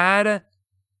 because we've had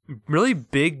really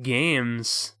big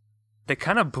games that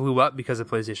kind of blew up because of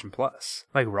PlayStation Plus,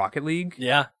 like Rocket League,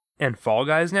 and Fall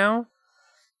Guys. Now,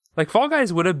 like Fall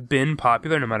Guys would have been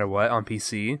popular no matter what on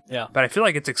PC, but I feel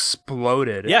like it's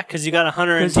exploded. Yeah, because you got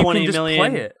 120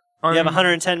 million. Play it. You have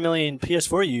 110 million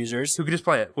PS4 users who could just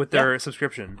play it with their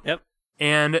subscription. Yep,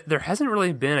 and there hasn't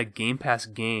really been a Game Pass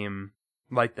game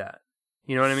like that.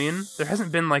 You know what I mean? There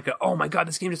hasn't been like oh my god,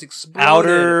 this game just exploded.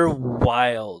 Outer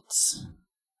Wilds.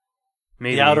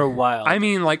 Maybe. The Outer Wilds. I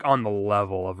mean like on the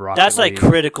level of Rocket League. That's like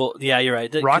critical. Yeah, you're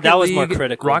right. That was more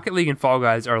critical. Rocket League and Fall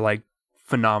Guys are like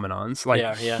phenomenons.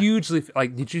 Like hugely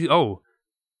like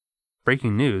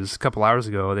breaking news, a couple hours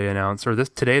ago they announced, or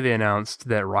today they announced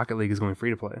that Rocket League is going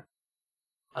free to play.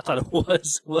 I thought it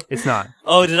was. It's not.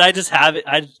 Oh, did I just have it?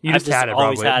 You just had it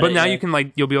probably. But now you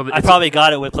can you'll be able to... I probably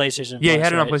got it with PlayStation Plus. Yeah, you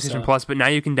had it on PlayStation Plus, but now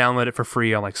you can download it for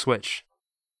free on like Switch.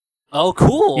 Oh,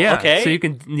 cool. Yeah, okay. So you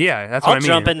can, that's what I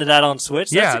mean. I'll jump into that on Switch.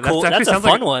 That's cool. That's a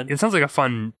fun one. It sounds like a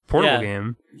fun portable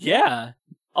game. Yeah.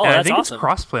 Oh, and that's I think awesome. It's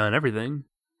crossplay on everything.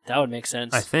 That would make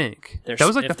sense. I think. That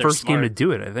was like the first game to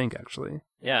do it, I think, actually.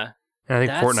 Yeah. And I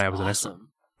think Fortnite was the next one.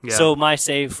 Yeah. So my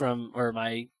save or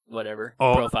my whatever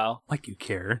profile. Like you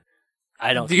care.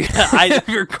 I don't. I have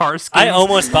your car skin. I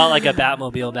almost bought like a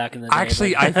Batmobile back in the day.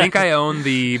 Actually, I think I own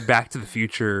the Back to the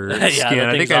Future skin.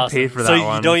 I think I paid for that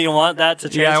one. So don't you want that to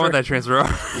transfer? Yeah, I want that transfer.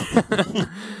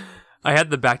 I had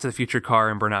the Back to the Future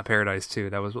car in Burnout Paradise too.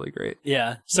 That was really great.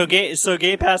 Yeah. So Game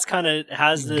Pass kind of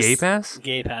has this. Game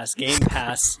Pass. Game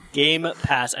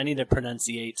Pass. I need to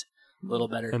pronunciate a little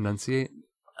better. Enunciate.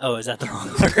 Oh, is that the wrong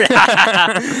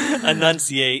word?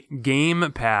 Enunciate.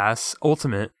 Game Pass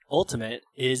Ultimate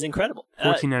is incredible.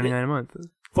 $14.99 a month.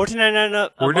 $14.99 a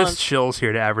month. We're just shills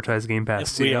here to advertise Game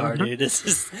Pass. We are, dude.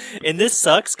 This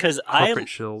sucks because corporate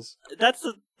shills. That's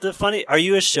the funny. Are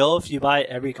you a shill if you buy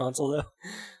every console though?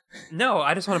 No,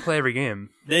 I just want to play every game.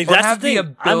 That's have the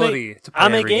ability to play.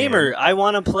 I'm a gamer. Game. I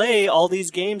want to play all these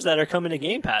games that are coming to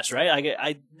Game Pass. Right?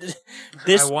 I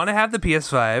want to have the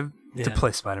PS5. To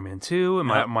play Spider-Man 2,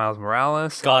 Miles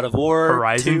Morales, God of War,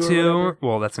 Horizon 2.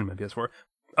 Well, that's in my PS4.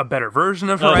 A better version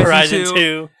of Horizon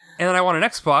 2. And then I want an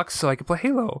Xbox so I can play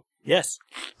Halo. Yes.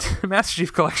 Master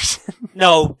Chief Collection.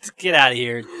 No, get out of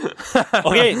here.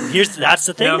 Okay, that's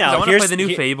the thing now. I want to play the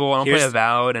new Fable. I want to play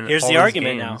Avowed. And here's the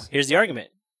argument now. Here's the argument.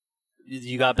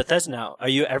 You got Bethesda now. Are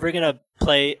you ever going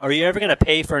to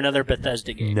pay for another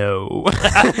Bethesda game? No.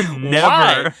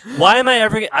 Never. Why am I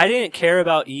ever... I didn't care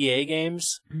about EA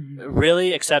games,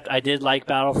 really, except I did like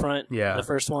Battlefront, the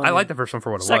first one. I liked the first one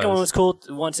for what it was. The second one was cool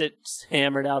once it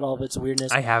hammered out all of its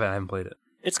weirdness. I haven't played it.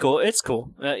 It's cool. Yeah,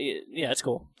 it's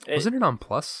cool. Wasn't it on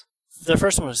Plus? The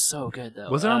first one was so good though.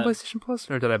 Was it on PlayStation Plus,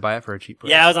 or did I buy it for a cheap price?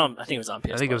 Yeah, it was on. I think it was on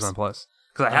PS. I think it was on Plus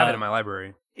because I have it in my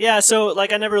library. Yeah, so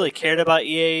like I never really cared about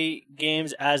EA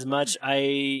games as much.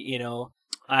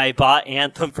 I bought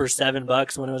Anthem for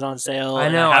 $7 when it was on sale. I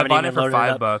know. I bought it for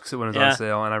 $5 when it was on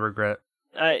sale, and I regret.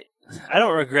 I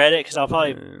don't regret it because I'll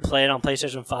probably play it on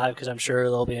PlayStation 5 because I'm sure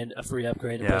there'll be a free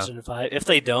upgrade to PlayStation 5. If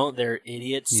they don't, they're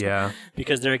idiots. Yeah.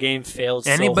 Because their game failed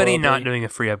Anybody so not doing a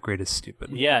free upgrade is stupid.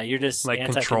 Yeah, you're just like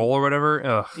Control or whatever.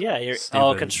 Ugh. Yeah, you're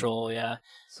stupid. Control. Yeah.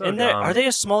 So and are they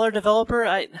a smaller developer?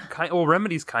 Well,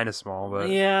 Remedy's kind of small, but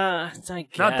yeah, I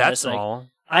guess. Not that small.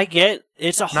 I get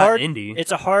it's a hard indie.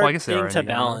 It's a hard thing to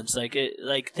balance.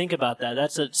 Like think about that.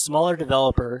 That's a smaller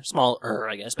developer, smaller,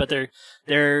 I guess, but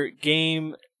their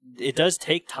game. It does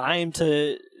take time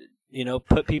to,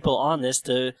 put people on this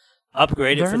to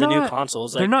upgrade it for the new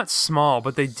consoles. They're not small,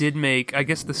 but they did make. I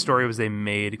guess the story was they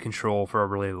made Control for a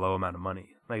really low amount of money.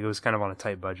 Like it was kind of on a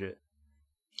tight budget.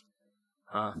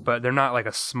 But they're not like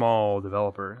a small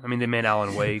developer. I mean, they made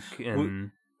Alan Wake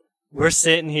and. We're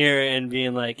sitting here and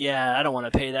being like, yeah, I don't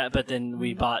want to pay that, but then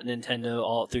we bought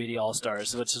Nintendo 3D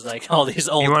All-Stars, which is like all these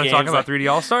old games. You want to talk about 3D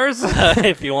All-Stars?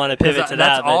 If you want to pivot to that.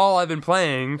 That's all I've been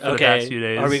playing for the past few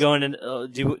days. Are we going to...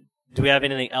 do we have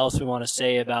anything else we want to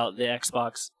say about the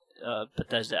Xbox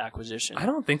Bethesda acquisition? I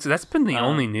don't think so. That's been the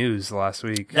only news last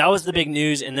week. That was the big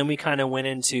news, and then we kind of went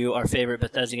into our favorite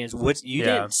Bethesda games, which you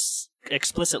didn't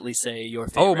explicitly say your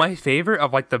favorite. Oh, my favorite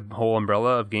of like the whole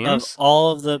umbrella of games? Of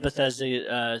all of the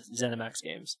Bethesda Zenimax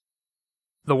games.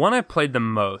 The one I played the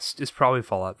most is probably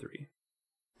Fallout 3.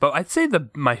 But I'd say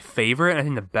my favorite, and I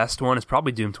think the best one, is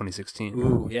probably Doom 2016.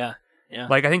 Ooh, yeah. Yeah.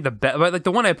 Like I think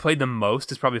the one I played the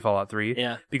most is probably Fallout 3.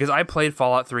 Yeah. Because I played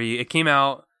Fallout 3. It came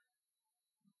out,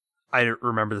 I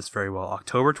remember this very well,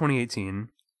 October 2018,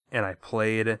 and I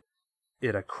played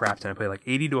it a crap ton. I played like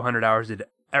 80 to 100 hours, did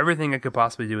everything I could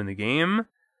possibly do in the game,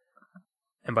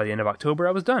 and by the end of October,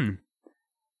 I was done.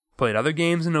 Played other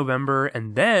games in November,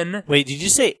 and then... Wait, did you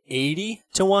say 80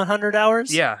 to 100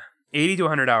 hours? Yeah, 80 to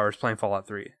 100 hours playing Fallout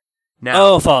 3.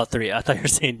 Now, Fallout 3. I thought you were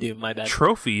saying Doom, my bad.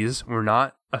 Trophies were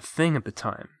not a thing at the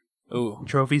time. Ooh.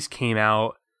 Trophies came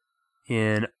out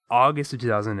in August of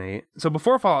 2008, so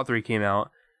before Fallout 3 came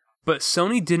out, but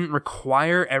Sony didn't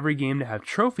require every game to have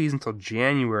trophies until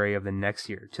January of the next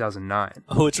year, 2009.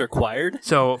 Oh, it's required?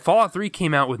 So Fallout 3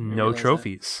 came out with no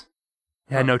trophies.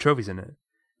 It had no trophies in it.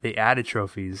 They added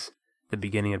trophies the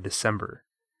beginning of December.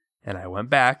 And I went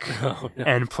back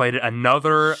and played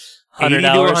another 80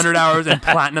 to 100 hours and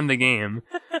platinumed the game.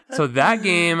 So that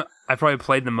game I probably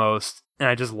played the most, and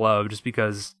I just loved just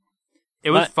because it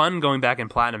was fun going back and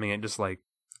platinuming it, just like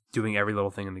doing every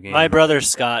little thing in the game. My brother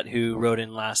Scott, who wrote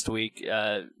in last week,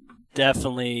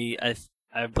 definitely,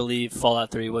 I believe Fallout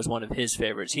 3 was one of his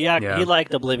favorites. He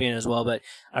liked Oblivion as well, but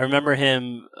I remember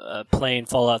him playing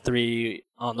Fallout 3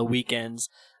 on the weekends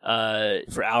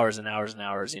for hours and hours and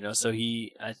hours. So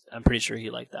I'm pretty sure he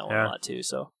liked that one a lot too.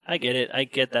 So I get it. I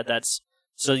get that.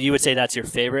 So you would say that's your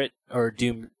favorite, or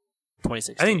Doom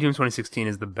 2016? I think Doom 2016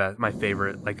 is the best, my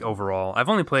favorite, like overall. I've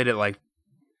only played it like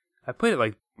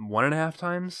 1.5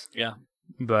 times. Yeah.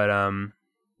 But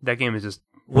that game is just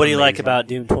What do you like about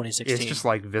Doom 2016? It's just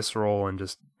like visceral and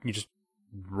you just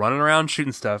running around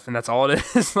shooting stuff, and that's all it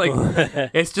is. Like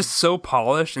it's just so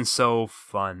polished and so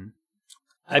fun.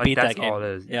 I beat that game. That's all it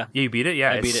is. Yeah. You beat it?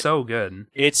 Yeah, it's so good.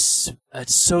 It's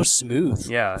so smooth.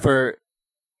 Yeah.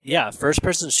 First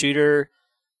person shooter,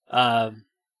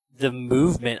 the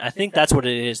movement, I think that's what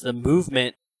it is. The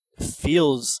movement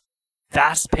feels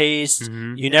fast-paced.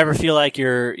 Mm-hmm. You never feel like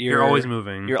you're always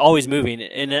moving. You're always moving,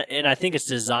 and I think it's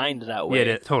designed that way.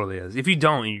 Yeah, it totally is. If you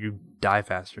don't, you die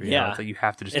faster. You know? It's like you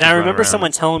have to just. And I remember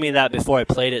someone telling me that before I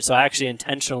played it, so I actually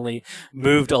intentionally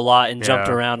moved a lot and jumped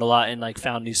around a lot and like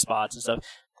found new spots and stuff.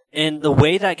 And the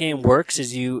way that game works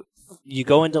is you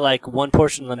go into like one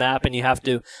portion of the map and you have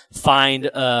to find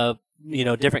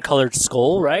different colored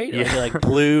skull, right? Yeah. Like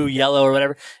blue, yellow, or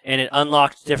whatever. And it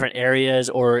unlocked different areas,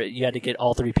 or you had to get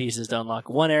all three pieces to unlock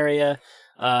one area.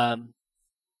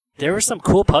 There were some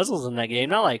cool puzzles in that game.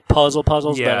 Not like puzzles,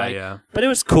 but it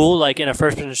was cool, like in a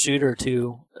first-person shooter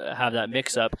to have that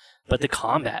mix-up. But the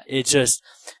combat,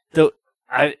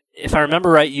 if I remember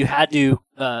right, you had to,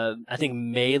 I think,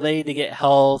 melee to get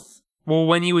health. Well,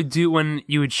 when you would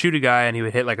shoot a guy and he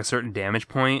would hit like a certain damage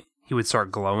point, he would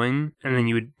start glowing, and then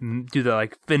you would do the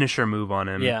like finisher move on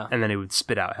him, and then it would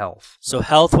spit out health. So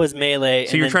health was melee.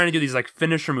 So you're trying to do these like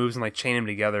finisher moves and like chain them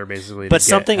together, basically. But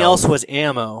something else was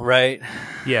ammo, right?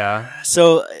 Yeah.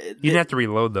 So you didn't have to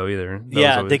reload though either.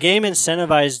 The game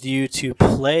incentivized you to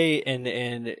play and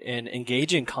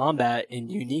engage in combat in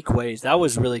unique ways. That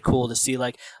was really cool to see.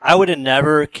 Like I would have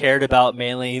never cared about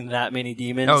meleeing that many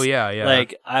demons. Oh yeah.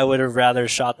 Like I would have rather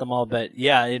shot them all, but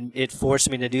yeah, it forced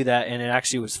me to do that, and it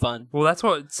actually was fun. Well, that's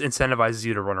what incentivizes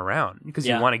you to run around because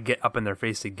you want to get up in their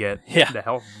face to get the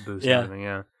health boost and everything.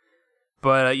 Yeah.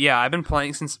 But I've been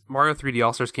playing since Mario 3D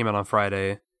All Stars came out on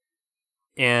Friday,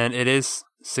 and it is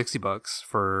 $60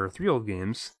 for 3 old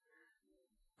games.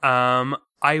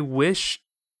 I wish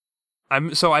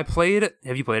I played.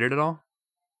 Have you played it at all?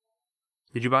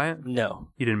 Did you buy it? No.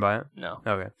 You didn't buy it? No.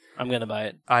 Okay. I'm gonna buy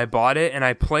it. I bought it and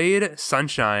I played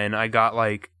Sunshine. I got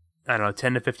like, I don't know,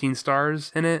 10 to 15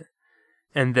 stars in it.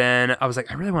 And then I was like,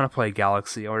 I really want to play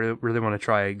Galaxy. I really want to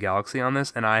try Galaxy on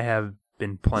this. And I have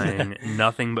been playing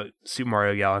nothing but Super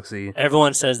Mario Galaxy.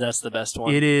 Everyone says that's the best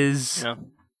one. It is.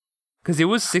 Because it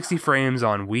was 60 frames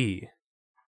on Wii.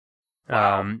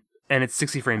 Wow. And it's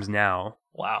 60 frames now.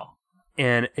 Wow.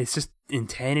 And it's just in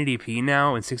 1080p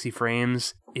now in 60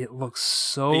 frames. It looks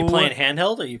so... Are you playing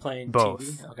handheld or are you playing both?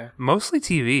 TV? Okay. Mostly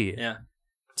TV. Yeah.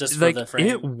 Just for the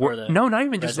frame? No, not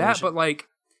even just that, but like...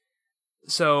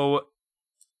 So...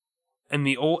 In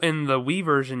the Wii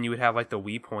version, you would have like the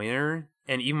Wii pointer,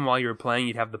 and even while you were playing,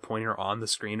 you'd have the pointer on the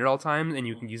screen at all times, and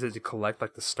you can use it to collect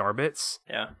like the star bits.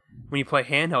 Yeah. When you play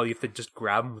handheld, you have to just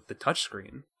grab them with the touch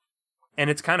screen, and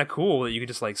it's kind of cool that you could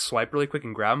just like swipe really quick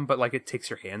and grab them, but like it takes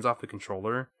your hands off the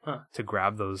controller to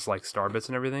grab those like star bits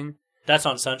and everything. That's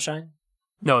on Sunshine?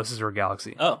 No, this is for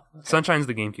Galaxy. Oh, okay. Sunshine's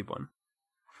the GameCube one.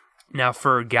 Now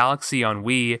for Galaxy on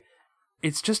Wii,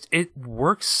 it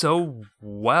works so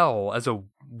well as a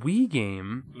Wii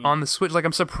game on the Switch. Like,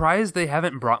 I'm surprised they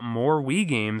haven't brought more Wii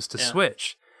games to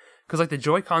Switch. Because, like, the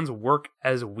Joy-Cons work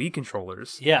as Wii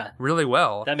controllers. Yeah. Really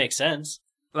well. That makes sense.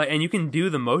 Like, and you can do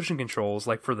the motion controls,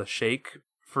 like, for the shake,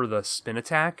 for the spin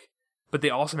attack, but they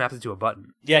also have to do a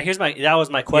button. Yeah, that was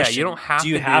my question. Yeah, you don't have to. Do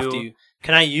you have to?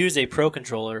 Can I use a Pro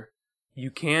Controller?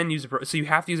 You can use so you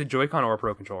have to use a Joy-Con or a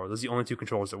Pro Controller. Those are the only two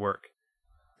controllers that work.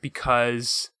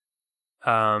 Because...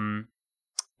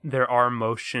 there are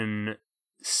motion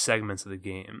segments of the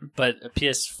game, but a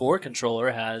PS4 controller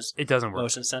has it doesn't work.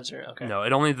 Motion sensor. Okay, no,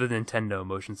 only the Nintendo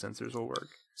motion sensors will work.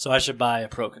 So I should buy a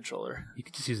Pro controller. You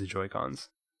could just use the Joy-Cons.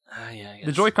 Yeah, I guess.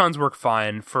 The Joy-Cons work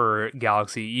fine for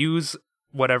Galaxy. Use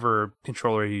whatever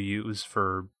controller you use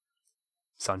for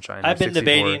Sunshine. I've been 64.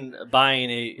 debating buying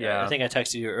I think I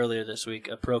texted you earlier this week,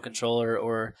 a Pro controller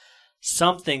or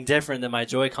something different than my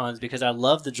Joy-Cons because I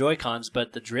love the Joy-Cons,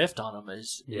 but the drift on them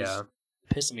is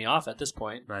pissing me off at this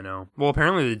point. I know. Well,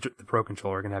 apparently the Pro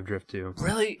controller can have drift too.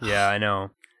 Really? Yeah, I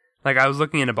know. Like, I was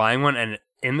looking into buying one, and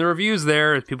in the reviews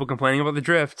there's people complaining about the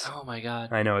drift. Oh my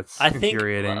god. I know, it's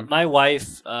infuriating. Think my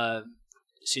wife,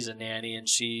 she's a nanny, and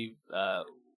she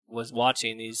was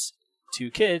watching these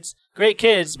two kids. Great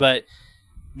kids, but...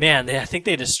 Man, I think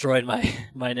they destroyed my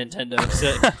Nintendo.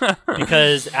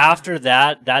 Because after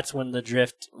that, that's when the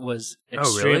drift was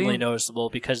extremely noticeable.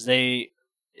 Because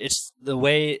it's the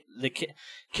way the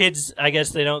kids, I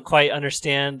guess they don't quite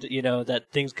understand, that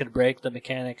things could break, the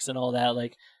mechanics and all that.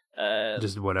 Like,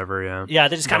 just whatever, yeah. Yeah,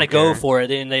 they just kind of go for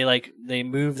it, and they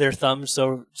move their thumbs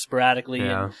so sporadically.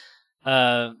 Yeah. And,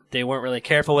 they weren't really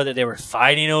careful with it. They were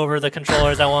fighting over the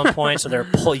controllers at one point, so they're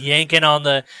yanking on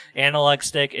the analog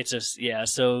stick. It's just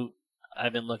so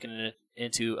I've been looking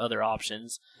into other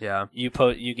options. Yeah, you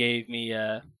gave me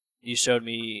you showed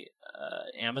me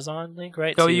Amazon link,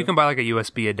 right? So you can buy like a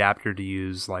USB adapter to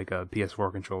use like a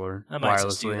PS4 controller. I might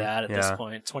just do that at this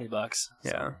point. $20. So.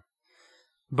 Yeah,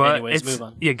 but anyways, move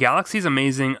on. Yeah, Galaxy's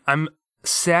amazing. I'm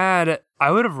sad.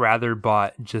 I would have rather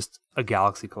bought just a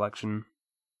Galaxy collection.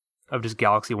 Of just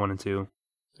Galaxy 1 and 2.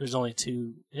 There's only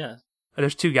 2, yeah.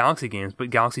 There's 2 Galaxy games, but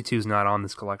Galaxy 2 is not on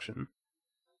this collection.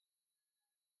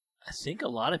 I think a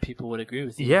lot of people would agree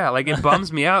with you. Yeah, like it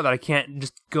bums me out that I can't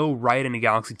just go right into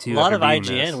Galaxy 2. A lot of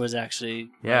IGN was actually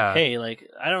like, hey, like,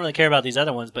 I don't really care about these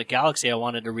other ones, but Galaxy I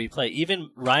wanted to replay. Even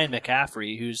Ryan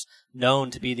McCaffrey, who's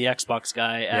known to be the Xbox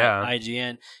guy at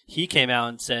IGN, he came out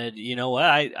and said, you know what,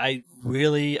 I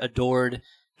really adored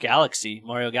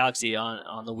Mario Galaxy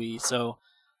on the Wii, so...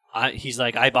 he's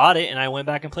like, I bought it and I went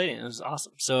back and played it. And it was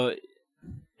awesome. So,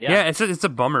 yeah, it's a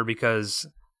bummer because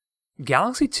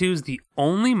Galaxy 2 is the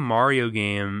only Mario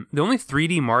game, the only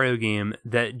 3D Mario game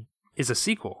that is a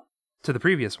sequel to the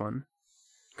previous one.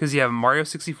 Because you have Mario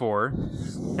 64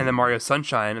 and then Mario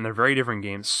Sunshine, and they're very different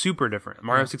games, super different.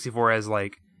 Mario 64 has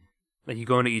like Like, you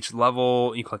go into each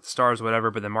level, you collect the stars,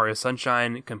 whatever, but then Mario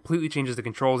Sunshine completely changes the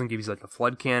controls and gives you, like, the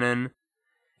flood cannon.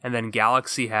 And then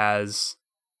Galaxy has,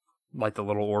 like, the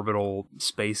little orbital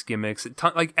space gimmicks.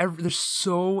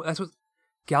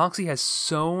 Galaxy has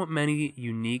so many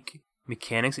unique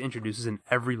mechanics it introduces in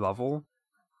every level.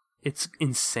 It's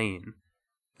insane.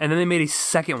 And then they made a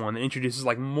second one that introduces,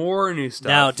 like, more new stuff.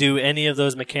 Now, do any of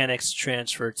those mechanics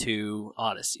transfer to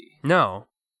Odyssey? No.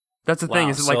 That's the thing.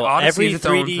 Is like Odyssey is its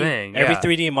own thing. Every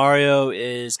 3D Mario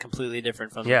is completely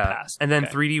different from the past. And then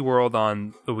 3D World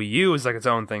on the Wii U is like its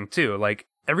own thing too. Like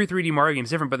every 3D Mario game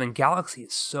is different, but then Galaxy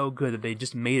is so good that they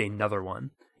just made another one.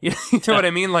 You know what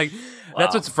I mean? Like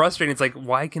that's what's frustrating. It's like,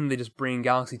 why can they just bring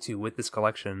Galaxy 2 with this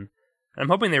collection? I'm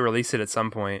hoping they release it at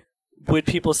some point. Would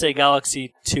people say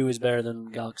Galaxy 2 is better than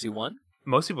Galaxy 1?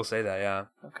 Most people say that, yeah.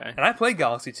 Okay. And I played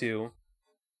Galaxy 2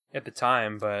 at the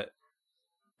time, but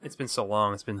it's been so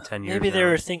long. It's been 10 years. Maybe now. they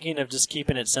were thinking of just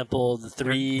keeping it simple. The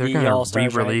 3D They're gonna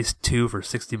All-Stars, re-release 2 for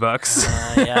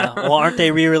 $60. Yeah. Well, aren't they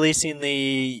re-releasing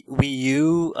the Wii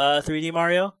U 3D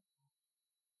Mario?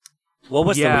 What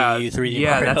was the Wii U 3D Mario?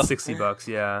 Yeah, that's $60.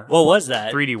 Yeah. What was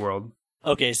that? 3D World.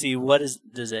 Okay. See,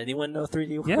 does anyone know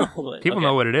 3D World? Yeah. People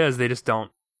know what it is. They just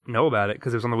don't know about it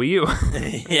because it was on the Wii U.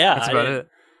 Yeah, that's about it.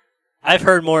 I've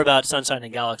heard more about Sunshine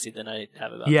and Galaxy than I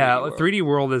have about 3D World. 3D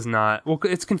World is not... Well,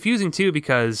 it's confusing, too,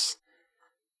 because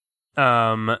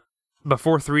before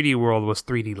 3D World was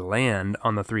 3D Land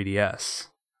on the 3DS.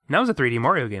 And that was a 3D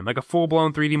Mario game, like a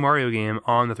full-blown 3D Mario game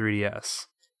on the 3DS.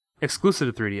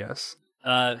 Exclusive to 3DS.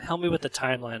 Help me with the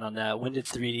timeline on that. When did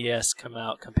 3DS come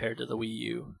out compared to the Wii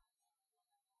U?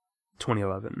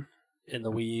 2011. In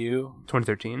the Wii U?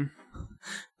 2013.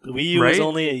 The Wii U was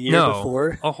only a year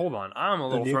before? Oh, hold on. I'm a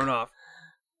little thrown off.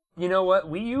 You know what?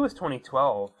 Wii U was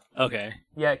 2012. Okay.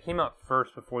 Yeah, it came out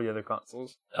first before the other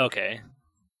consoles. Okay.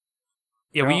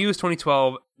 Yeah, Wii U was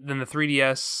 2012, then the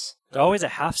 3DS... They're always a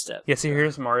half step. Yeah, see,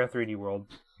 here's Mario 3D World.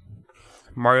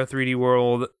 Mario 3D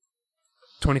World,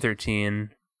 2013.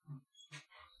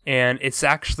 And it's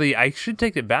actually... I should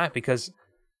take it back because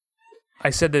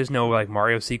I said there's no like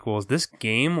Mario sequels. This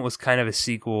game was kind of a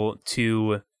sequel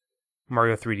to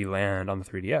Mario 3D Land on the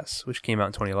 3DS, which came out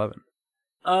in 2011.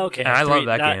 Okay. And I love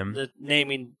that game. The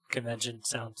naming convention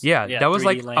sounds... Yeah, that was 3D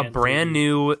like Land, a brand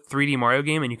new 3D Mario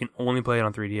game, and you can only play it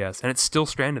on 3DS, and it's still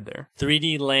stranded there.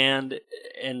 3D Land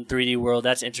and 3D World,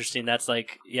 that's interesting. That's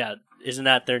like, isn't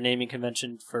that their naming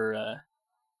convention for...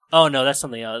 Oh, no, that's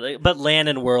something else. But Land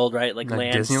and World, right? Like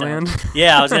Land Disneyland?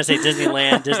 Yeah, I was going to say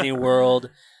Disneyland, Disney World.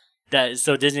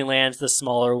 So Disneyland's the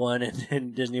smaller one,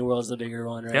 and Disney World's the bigger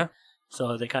one, right? Yeah.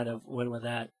 So they kind of went with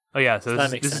that. Oh, yeah, so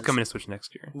this is coming to Switch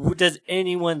next year. Does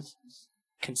anyone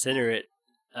consider it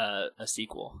a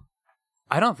sequel?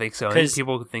 I don't think so. I think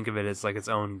people think of it as like its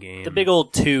own game. The big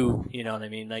old 2, you know what I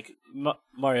mean? Like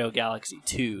Mario Galaxy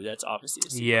 2, that's obviously a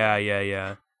sequel.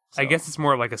 Yeah. So, I guess it's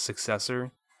more like a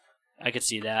successor. I could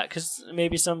see that, because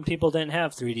maybe some people didn't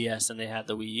have 3DS and they had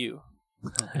the Wii U.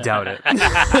 Doubt it.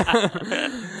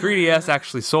 3DS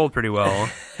actually sold pretty well.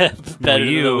 Better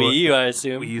than the Wii U, I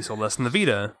assume. Wii U sold less than the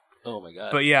Vita. Oh my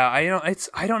god! But yeah,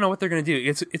 I don't know what they're gonna do.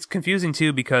 It's confusing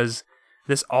too because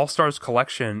this All Stars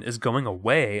collection is going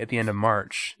away at the end of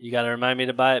March. You gotta remind me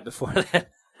to buy it before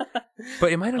that.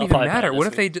 But it might not even matter. What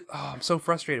if they? I'm so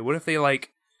frustrated. What if they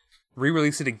like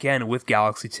re-release it again with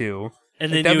Galaxy 2?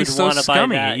 And then that'd be so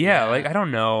scummy. Yeah, like I don't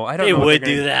know. They would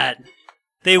do that.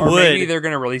 They would. Maybe they're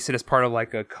gonna release it as part of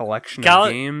like a collection of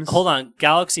games. Hold on,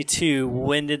 Galaxy 2.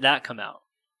 When did that come out?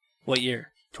 What year?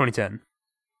 2010.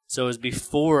 So it was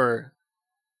before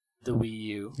the Wii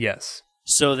U. Yes.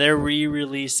 So they're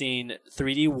re-releasing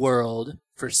 3D World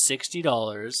for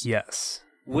 $60. Yes.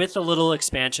 With a little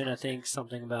expansion, I think,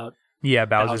 something about... Yeah,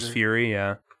 Bowser's Fury,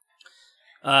 yeah.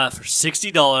 For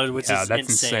 $60, which is that's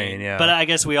insane, yeah. But I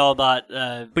guess we all bought...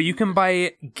 But you can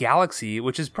buy Galaxy,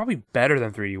 which is probably better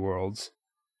than 3D Worlds,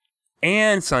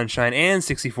 and Sunshine, and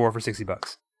 64 for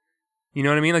 $60. You know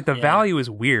what I mean? Like, the value is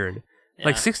weird. Yeah.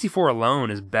 Like, 64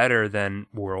 alone is better than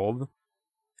World,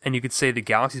 and you could say the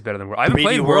Galaxy's better than World. I haven't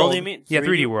played World. You mean? 3D? Yeah,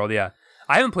 3D World, yeah.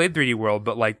 I haven't played 3D World,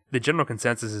 but, like, the general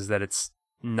consensus is that it's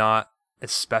not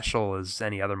as special as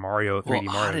any other Mario 3D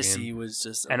Mario Odyssey game. Was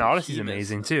just... And Odyssey's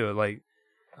amazing, too. Like...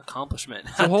 accomplishment.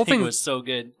 The whole thing was so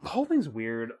good. The whole thing's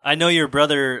weird. I know your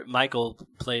brother Michael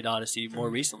played Odyssey more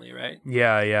recently, right?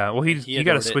 Yeah. Well, he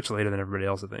got a Switch later than everybody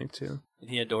else, I think, too. And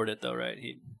he adored it, though, right?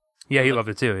 He loved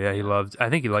it too. Yeah, he loved. I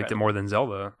think he liked it more than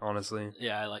Zelda, honestly.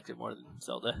 Yeah, I liked it more than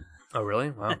Zelda. Oh,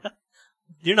 really? Wow.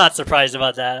 You're not surprised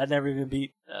about that. I never even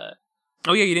beat.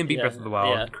 Oh yeah, you didn't beat Breath of the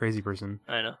Wild. Yeah. Crazy person.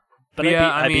 I know. But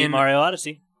I beat Mario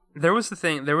Odyssey. There was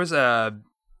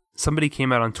somebody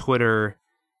came out on Twitter.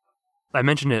 I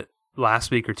mentioned it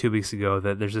last week or 2 weeks ago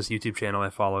that there's this YouTube channel I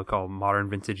follow called Modern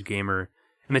Vintage Gamer,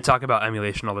 and they talk about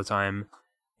emulation all the time.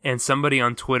 And somebody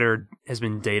on Twitter has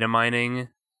been data mining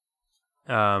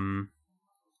the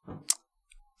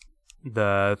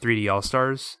 3D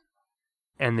All-Stars,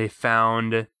 and they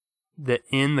found that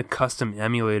in the custom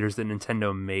emulators that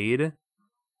Nintendo made,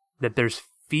 that there's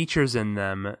features in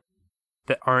them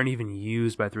that aren't even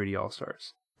used by 3D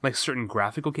All-Stars. Like certain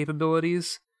graphical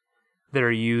capabilities that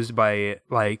are used by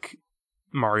like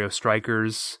Mario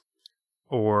Strikers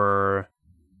or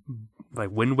like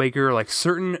Wind Waker, like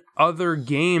certain other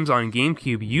games on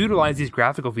GameCube utilize these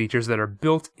graphical features that are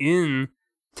built in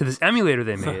to this emulator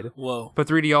they made. Whoa. But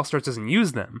 3D All-Stars doesn't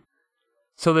use them.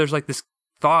 So there's like this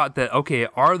thought that, okay,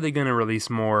 are they going to release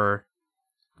more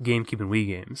GameCube and Wii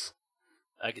games?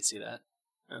 I could see that.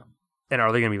 Yeah. And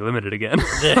are they going to be limited again?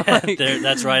 Like,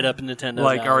 that's right up in Nintendo's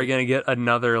like, alley. are we going to get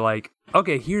another, like,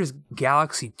 okay, here's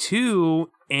Galaxy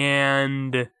 2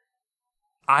 and,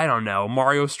 I don't know,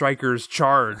 Mario Strikers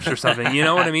Charged or something. You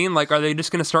know what I mean? Like, are they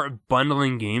just going to start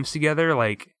bundling games together?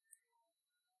 Like,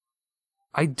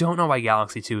 I don't know why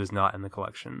Galaxy 2 is not in the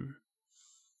collection.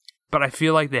 But I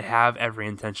feel like they have every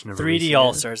intention of 3D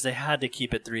All-Stars, they had to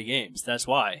keep it 3 games. That's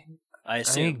why. I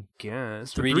assume. I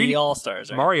guess. 3D All-Stars.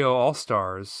 Right? Mario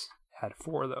All-Stars had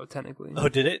 4, though, technically. Oh,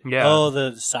 did it? Yeah. Oh,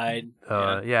 the side.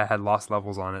 Yeah, it had lost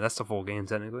levels on it. That's the full game,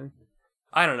 technically.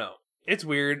 I don't know. It's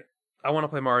weird. I want to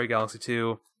play Mario Galaxy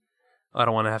 2. I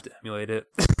don't want to have to emulate it.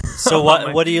 So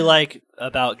what do you like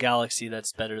about Galaxy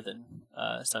that's better than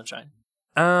Sunshine?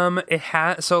 It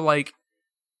has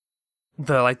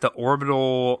the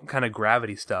orbital kind of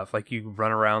gravity stuff. Like you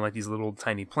run around like these little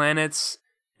tiny planets,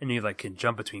 and you like can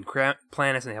jump between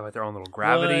planets, and they have like their own little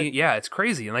gravity. What? Yeah, it's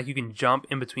crazy. And like you can jump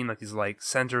in between like these like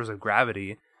centers of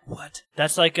gravity. What?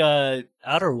 That's like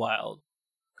Outer Wild.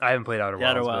 I haven't played Outer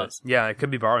Wilds. Yeah, it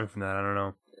could be borrowing from that. I don't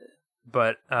know.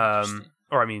 But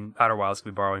or I mean, Outer Wilds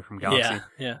could be borrowing from Galaxy.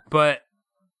 Yeah. But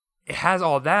it has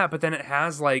all that, but then it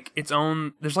has like its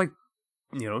own. There's like,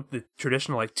 you know, the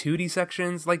traditional like 2D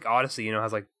sections, like Odyssey. You know,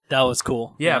 has like that was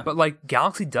cool. Yeah, but like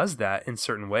Galaxy does that in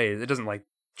certain ways. It doesn't like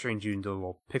change you into a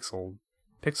little pixel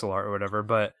art or whatever,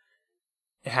 but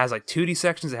it has like 2D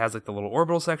sections. It has like the little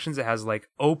orbital sections. It has like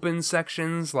open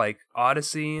sections, like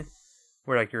Odyssey,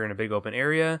 where like you're in a big open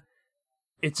area.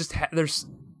 It just there's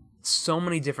so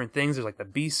many different things. There's like the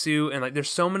bee suit, and like there's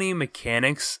so many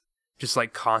mechanics just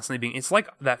like constantly being. It's like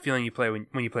that feeling you play when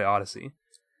you play Odyssey,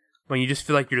 when you just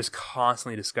feel like you're just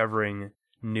constantly discovering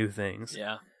new things.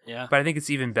 Yeah. But I think it's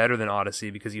even better than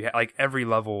Odyssey because you like every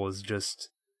level is just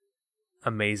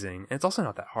amazing. And it's also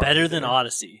not that hard. Better than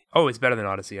Odyssey. Oh, it's better than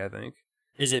Odyssey, I think.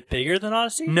 Is it bigger than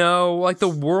Odyssey? No, like the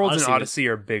worlds in Odyssey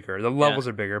are bigger. The levels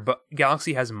are bigger, but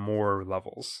Galaxy has more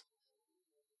levels.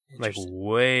 Like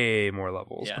way more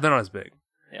levels, but they're not as big.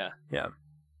 Yeah.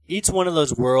 Each one of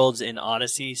those worlds in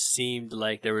Odyssey seemed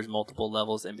like there was multiple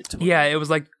levels in between. Yeah, it was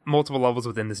like multiple levels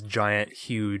within this giant,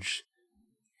 huge.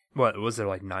 What was there,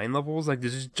 like 9 levels? Like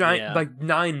there's just giant, like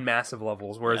 9 massive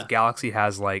levels, whereas Galaxy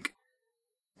has like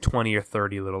 20 or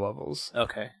 30 little levels.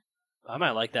 Okay, I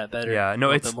might like that better. Yeah,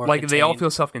 no, it's like contained. They all feel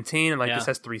self-contained, and like this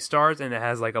has 3 stars, and it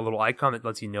has like a little icon that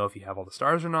lets you know if you have all the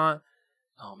stars or not.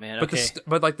 Oh man, okay.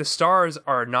 But like the stars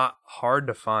are not hard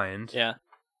to find. Yeah.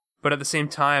 But at the same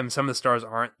time, some of the stars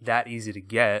aren't that easy to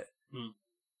get.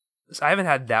 So I haven't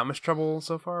had that much trouble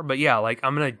so far. But yeah, like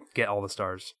I'm gonna get all the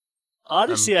stars.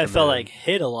 Odyssey, I felt like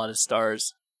hid a lot of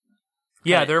stars.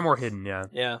 Yeah, they're more hidden. Yeah.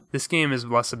 Yeah. This game is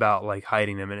less about like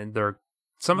hiding them, and they're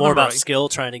some more of them about skill,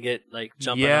 trying to get like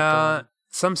jumping. Yeah,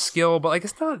 some skill, but like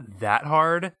it's not that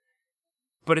hard.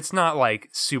 But it's not like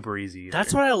super easy either.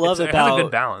 That's what I love about it has a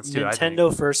good balance too,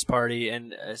 Nintendo first party,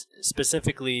 and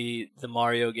specifically the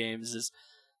Mario games, is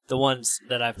the ones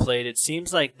that I've played. It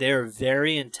seems like they're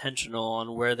very intentional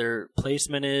on where their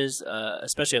placement is,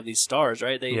 especially of these stars,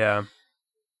 right?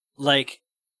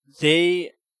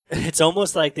 It's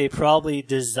almost like they probably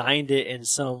designed it in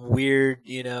some weird,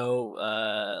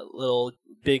 little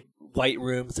big white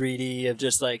room 3D of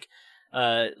just like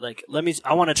I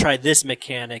want to try this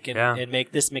mechanic and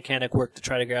make this mechanic work to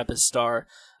try to grab this star.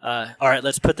 All right,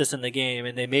 let's put this in the game.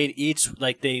 And they made each,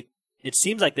 it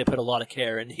seems like they put a lot of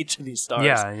care in each of these stars.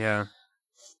 Yeah.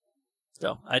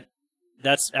 So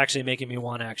that's actually making me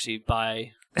want to actually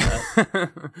buy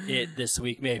it this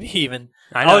week, maybe even.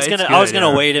 I was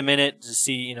gonna wait a minute to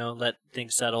see, let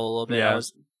things settle a little bit. I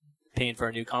was paying for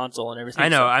a new console and everything. I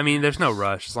know. So. I mean, there's no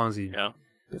rush as long as you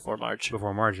before March.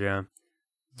 Before March, yeah.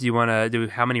 Do you want to do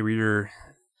how many reader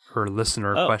or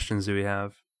listener questions do we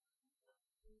have?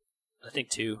 I think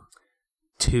 2.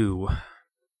 2.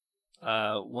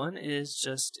 One is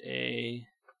just a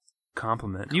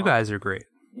compliment. You guys are great.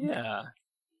 Yeah.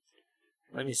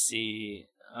 Let me see.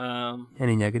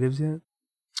 Any negatives yet?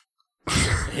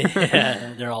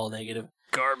 Yeah, they're all negative.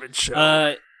 Garbage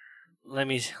show. Let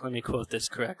me quote this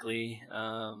correctly.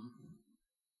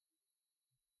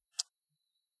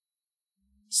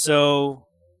 So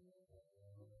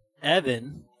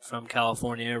Evan from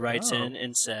California writes in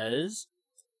and says,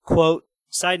 quote,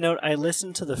 "Side note, I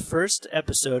listened to the first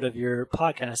episode of your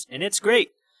podcast and it's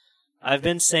great. I've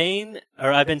been saving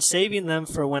them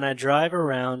for when I drive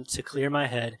around to clear my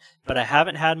head, but I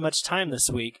haven't had much time this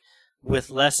week with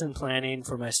lesson planning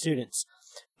for my students.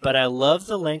 But I love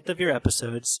the length of your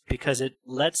episodes because it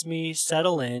lets me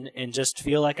settle in and just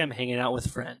feel like I'm hanging out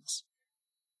with friends."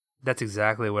 That's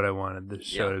exactly what I wanted this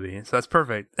show to be. So that's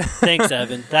perfect. Thanks,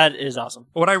 Evan. That is awesome.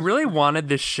 What I really wanted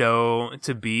this show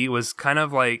to be was kind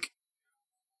of like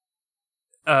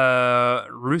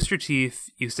Rooster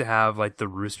Teeth used to have like the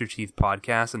Rooster Teeth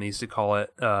podcast, and they used to call it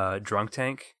Drunk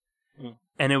Tank.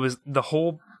 And it was the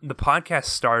podcast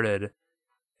started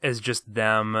as just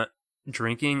them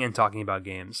drinking and talking about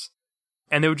games.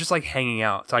 And they were just like hanging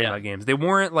out talking about games. They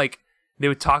weren't like, they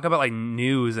would talk about like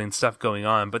news and stuff going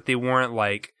on, but they weren't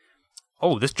like,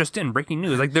 oh, this just in, breaking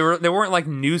news. Like they weren't like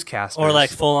newscasters or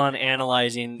like full on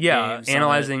analyzing games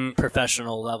analyzing on a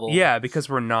professional level. Yeah, because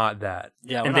we're not that.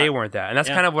 Yeah, and they weren't that. And that's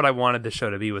kind of what I wanted the show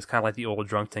to be, was kind of like the old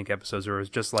Drunk Tank episodes where it was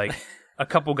just like a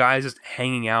couple guys just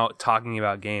hanging out talking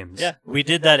about games. Yeah, we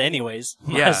did that anyways.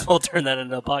 Might as well turn that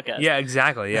into a podcast. Yeah,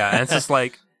 exactly. Yeah, and it's just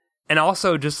like, and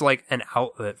also just like an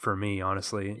outlet for me,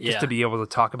 honestly, just to be able to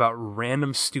talk about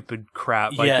random stupid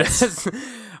crap like this.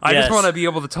 I just want to be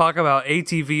able to talk about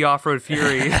ATV Off-Road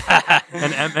Fury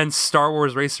and Star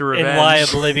Wars Racer Revenge. And why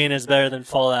Oblivion is better than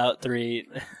Fallout 3.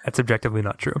 That's objectively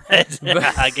not true. Get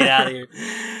out of here.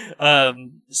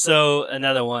 So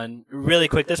another one, really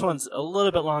quick. This one's a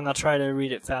little bit long. I'll try to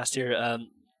read it fast here.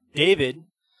 David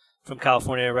from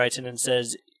California writes in and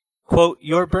says, quote,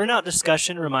 "Your Burnout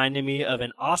discussion reminded me of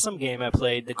an awesome game I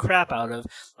played the crap out of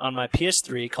on my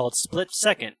PS3 called Split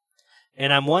Second,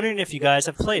 and I'm wondering if you guys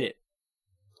have played it.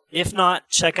 If not,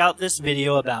 check out this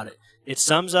video about it. It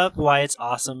sums up why it's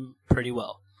awesome pretty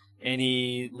well." And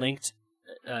he linked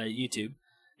YouTube.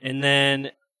 And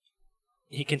then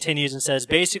he continues and says,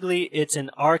 basically, it's an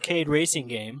arcade racing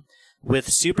game with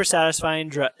super satisfying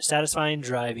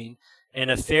driving and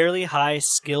a fairly high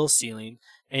skill ceiling.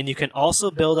 And you can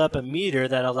also build up a meter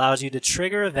that allows you to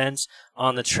trigger events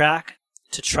on the track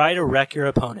to try to wreck your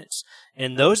opponents.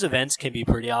 And those events can be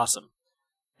pretty awesome.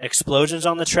 Explosions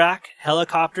on the track,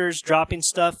 helicopters dropping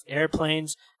stuff,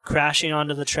 airplanes crashing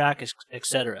onto the track,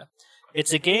 etc.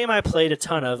 It's a game I played a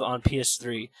ton of on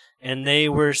PS3, and they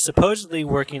were supposedly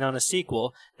working on a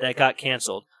sequel that got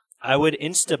canceled. I would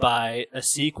insta-buy a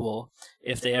sequel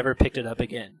if they ever picked it up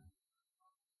again.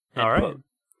 End All right.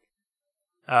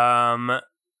 quote.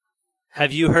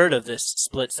 Have you heard of this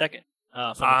Split Second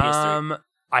from the PS3?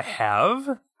 I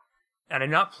have, and I've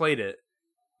not played it,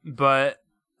 but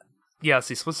yeah, let's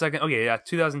see, Split Second. Okay, yeah,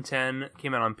 2010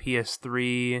 came out on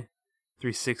PS3,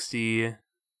 360.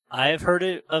 I have heard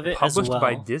of it published as well.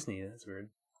 by Disney. That's weird.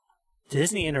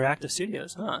 Disney Interactive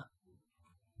Studios, huh?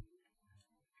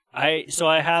 I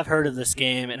have heard of this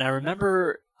game, and I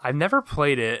remember I've never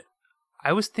played it.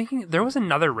 I was thinking there was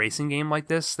another racing game like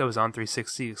this that was on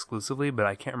 360 exclusively, but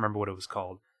I can't remember what it was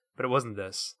called. But it wasn't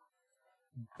this.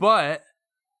 But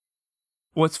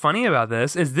what's funny about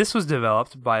this is this was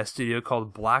developed by a studio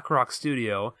called Black Rock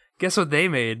Studio. Guess what they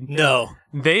made? No.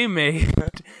 They made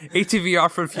ATV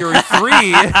Off-Road Fury 3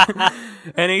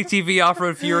 and ATV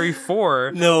Off-Road Fury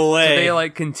 4. No way. So they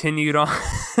like continued on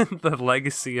the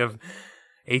legacy of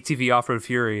ATV Off-Road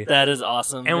Fury. That is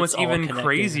awesome. And what's even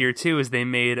crazier, too, is they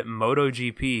made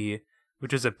MotoGP,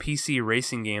 which is a PC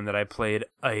racing game that I played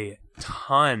a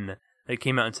ton. It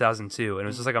came out in 2002, and it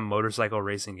was just like a motorcycle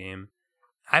racing game.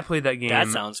 I played that game. That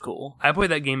sounds cool. I played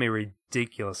that game a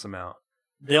ridiculous amount.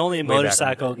 The only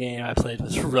motorcycle game I played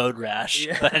was Road Rash.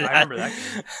 Yeah, I remember that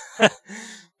game.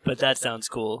 But that sounds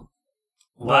cool.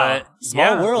 Wow. But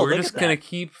Small world. We're just going to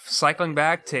keep cycling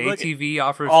back to ATV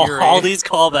Off-Road Fury. All these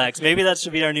callbacks. Maybe that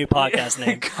should be our new podcast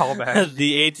name. Callbacks.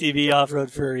 The ATV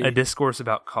Off-Road Fury. A discourse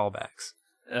about callbacks.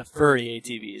 Furry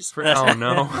ATVs. Oh,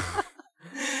 no.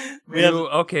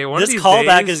 Okay, one of these days... This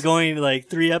callback is going like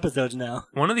 3 episodes now.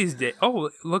 One of these days...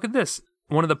 Oh, look at this.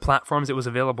 One of the platforms it was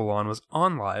available on was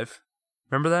OnLive.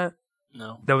 Remember that?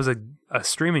 No. That was a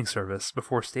streaming service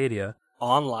before Stadia.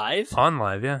 OnLive?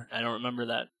 OnLive, yeah. I don't remember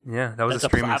that. Yeah, that was That's a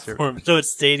streaming service. So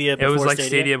it's Stadia before Stadia? It was like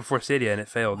Stadia before Stadia, and it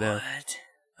failed, yeah. What?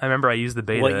 I remember I used the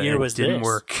beta, what year and was it didn't this?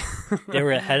 work. They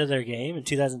were ahead of their game in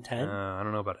 2010? I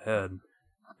don't know about ahead.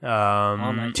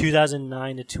 Online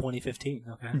 2009 to 2015.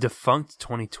 Okay. Defunct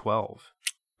 2012.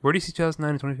 Where do you see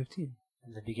 2009 to 2015?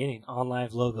 In the beginning,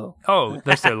 OnLive logo. Oh,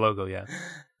 that's their logo. Yeah.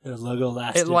 Their logo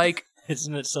lasted.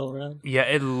 Isn't it still around? Yeah,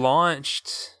 it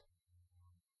launched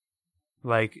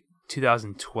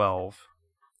 2012,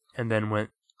 and then went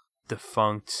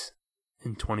defunct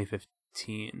in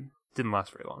 2015. Didn't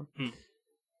last very long.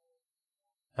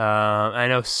 I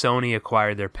know Sony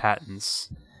acquired their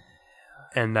patents,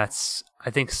 and I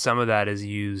think some of that is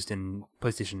used in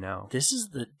PlayStation Now. This is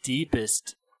the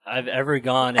deepest I've ever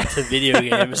gone into video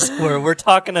games where we're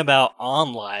talking about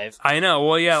OnLive. I know.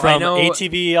 Well, yeah, from I know.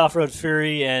 ATV Off-Road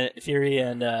Fury and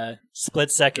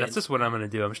Split Second. That's just what I'm going to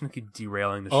do. I'm just going to keep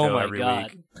derailing the show every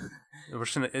week. We're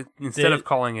just gonna, instead of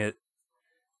calling it...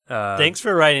 thanks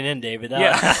for writing in, David.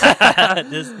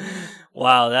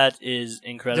 Wow, that is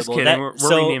incredible. Just kidding. We're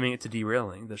renaming it to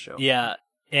Derailing the Show. Yeah,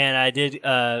 and I did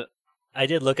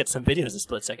look at some videos of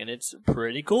Split Second. It's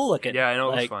pretty cool looking. Yeah, I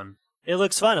know. It was fun. It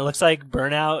looks fun. It looks like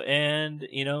Burnout and,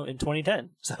 in 2010.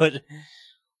 So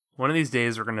one of these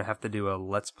days we're going to have to do a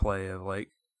Let's Play of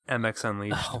MX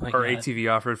Unleashed or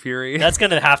ATV Off-Road Fury. That's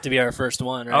going to have to be our first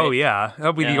one, right? Oh, yeah.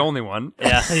 That'll be the only one.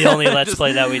 Yeah, the only Let's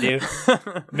Play that we do.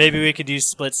 Maybe we could do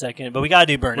Split Second, but we got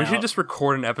to do Burnout. We should just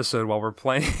record an episode while we're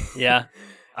playing. Yeah.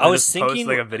 I was thinking,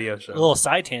 post a video show. A little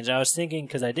side tangent. I was thinking,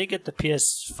 because I did get the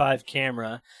PS5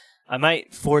 camera, I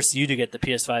might force you to get the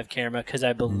PS5 camera because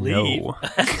I believe,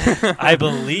 I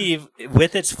believe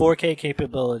with its 4K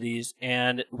capabilities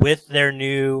and with their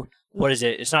new, what is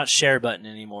it? It's not share button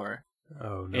anymore.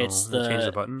 Oh no! It's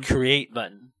the button? create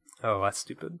button. Oh, that's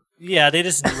stupid. Yeah, they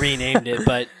just renamed it,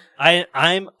 but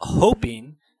I'm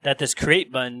hoping that this create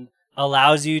button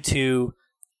allows you to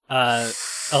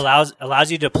allows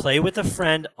you to play with a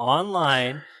friend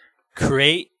online,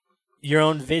 create your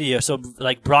own video, so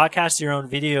broadcast your own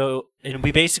video, and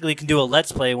we basically can do a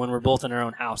Let's Play when we're both in our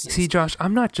own houses. See, Josh,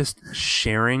 I'm not just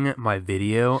sharing my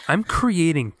video, I'm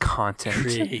creating content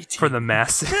for the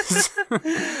masses.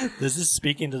 This is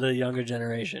speaking to the younger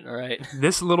generation, all right?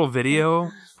 This little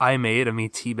video I made of me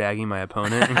teabagging my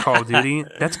opponent in Call of Duty,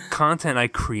 that's content I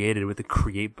created with the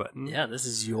create button. Yeah, this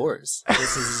is yours.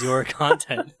 This is your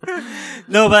content.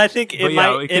 No, but I think it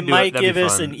might give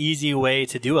us an easy way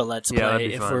to do a Let's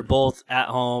Play if we're both at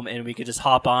home and we could just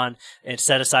hop on and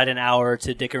set aside an hour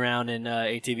to dick around in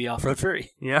ATV Off-Road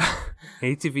Fury. Yeah,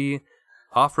 ATV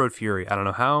Off-Road Fury. I don't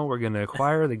know how we're going to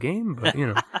acquire the game, but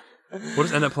we'll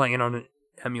just end up playing it on an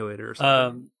emulator or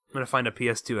something. I'm going to find a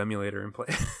PS2 emulator and play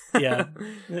it. Yeah.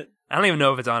 I don't even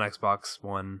know if it's on Xbox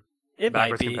One. It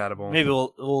might be. Compatible. Maybe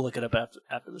we'll look it up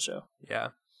after the show. Yeah.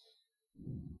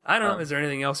 I don't know. Is there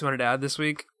anything else you wanted to add this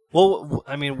week? Well,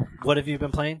 I mean, what have you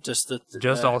been playing? Just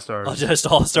All-Stars. Oh, just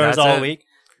All-Stars all week?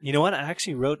 You know what? I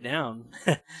actually wrote down.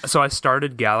 So I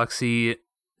started Galaxy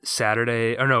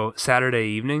Saturday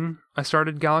evening. I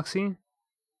started Galaxy.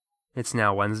 It's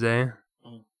now Wednesday.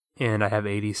 And I have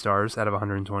 80 stars out of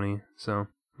 120. So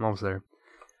I'm almost there.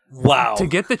 Wow. To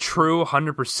get the true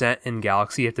 100% in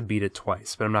Galaxy, you have to beat it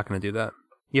twice. But I'm not going to do that.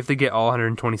 You have to get all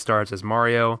 120 stars as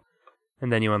Mario.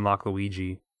 And then you unlock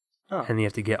Luigi. Oh. And you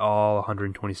have to get all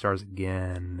 120 stars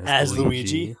again as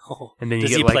Luigi. Oh. And then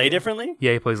does he play differently?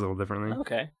 Yeah, he plays a little differently.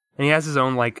 Okay. And he has his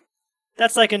own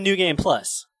That's like a new game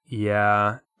plus.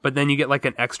 Yeah, but then you get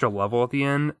an extra level at the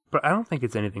end. But I don't think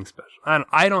it's anything special.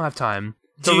 I don't have time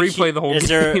to replay the whole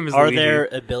game. Are there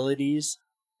abilities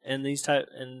in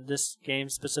this game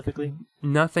specifically?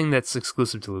 Nothing that's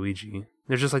exclusive to Luigi.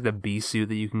 There's just the bee suit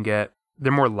that you can get.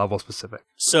 They're more level specific.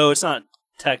 So it's not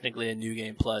technically a new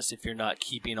game plus if you're not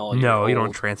keeping all your No, you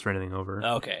don't transfer anything over.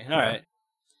 Okay, all right.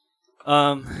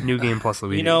 New game plus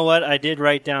Luigi. You know what? I did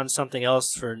write down something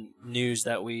else for news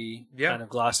that we kind of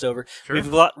glossed over. Sure.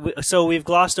 We've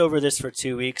glossed over this for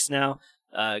 2 weeks now,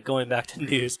 going back to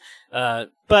news. But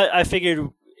I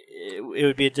figured it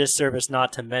would be a disservice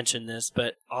not to mention this,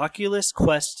 but Oculus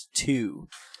Quest 2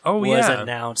 was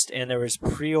announced, and there was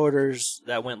pre-orders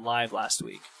that went live last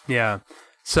week. Yeah.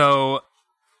 So...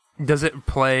 Does it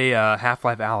play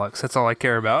Half-Life Alyx? That's all I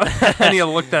care about. I need to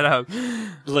look that up.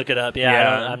 Look it up.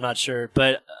 Yeah. I'm not sure.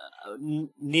 But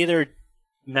neither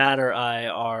Matt or I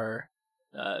are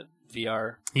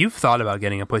VR. You've thought about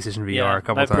getting a PlayStation VR a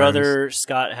couple times. My brother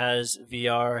Scott has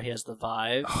VR. He has the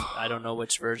Vive. I don't know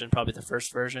which version. Probably the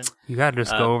first version. You got to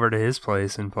just go over to his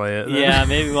place and play it. Yeah,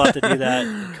 maybe we'll have to do that.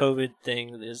 COVID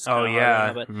thing is hard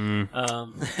now, but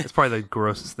it's probably the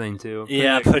grossest thing too.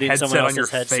 Yeah, putting someone else's on your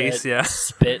headset, face,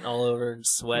 spit all over and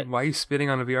sweat. Why are you spitting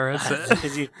on a VR headset?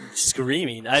 Because you're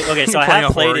screaming. So I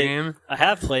have played it. Game? I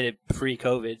have played it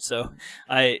pre-COVID, so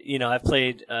I've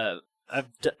played.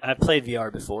 I've played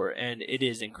VR before, and it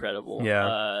is incredible.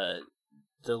 Yeah.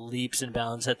 the leaps and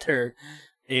bounds that they're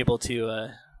able to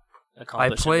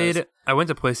accomplish. I went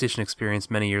to PlayStation Experience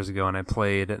many years ago, and I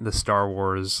played the Star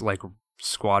Wars like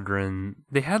Squadron.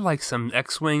 They had like some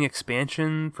X-Wing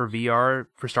expansion for VR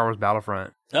for Star Wars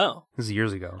Battlefront. Oh, this was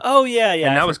years ago. Oh yeah,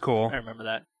 and that was cool. I remember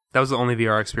that. That was the only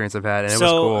VR experience I've had, and it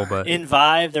was cool. But in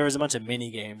Vive, there was a bunch of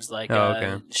mini games like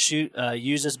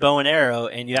use this bow and arrow,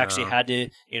 and you actually had to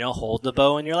hold the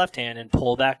bow in your left hand and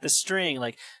pull back the string,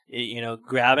 like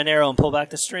grab an arrow and pull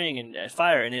back the string and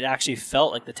fire, and it actually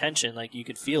felt like the tension, like you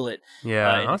could feel it.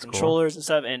 Yeah, in that's the controllers and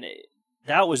stuff, and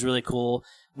that was really cool.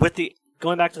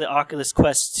 Going back to the Oculus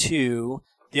Quest 2,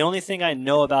 the only thing I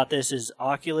know about this is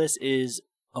Oculus is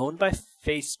owned by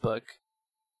Facebook,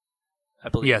 I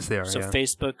believe. Yes, they are. So yeah.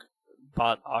 Facebook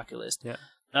bought Oculus,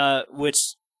 yeah.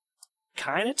 Which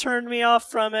kind of turned me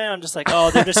off from it. I'm just like,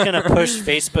 oh, they're just going to push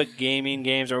Facebook gaming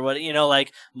games or what,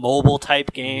 like mobile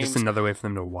type games. Just another way for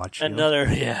them to watch you.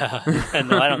 Yeah.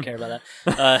 No, I don't care about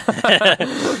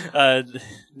that.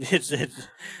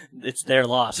 It's their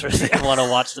loss. They want to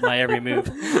watch my every move.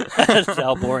 That's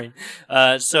how boring.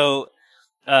 But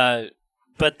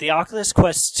the Oculus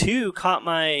Quest 2 caught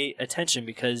my attention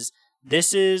because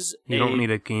this is you don't need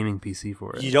a gaming PC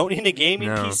for it. You don't need a gaming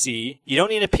PC. You don't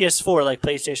need a PS4 like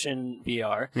PlayStation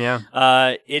VR.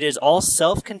 Yeah. It is all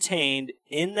self-contained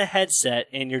in the headset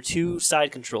and your two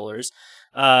side controllers.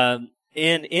 And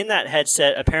in that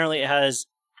headset, apparently it has.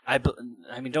 I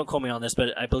mean, don't quote me on this,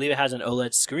 but I believe it has an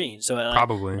OLED screen. So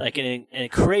probably like in a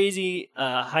crazy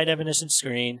high definition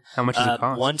screen. How much does it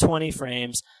cost? 120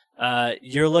 frames.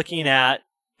 You're looking at,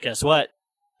 guess what?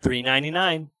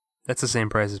 $399. That's the same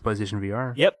price as PlayStation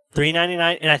VR. Yep,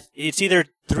 $399, and it's either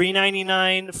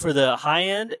 $399 for the high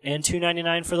end and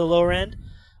 $299 for the lower end.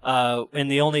 And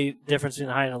the only difference between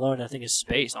the high and the low end, I think, is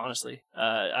space. Honestly,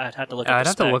 I'd have to look. I'd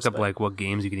have to look up like what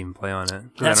games you could even play on it.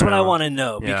 That's what I want to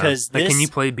know because can you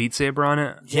play Beat Saber on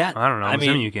it? Yeah, I don't know. I'm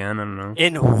assuming you can. I don't know.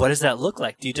 And what does that look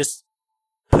like? Do you just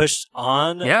push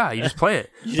on? Yeah, you just play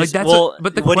it.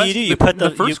 But what do you do? You put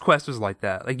the first Quest was like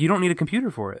that. Like you don't need a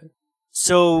computer for it.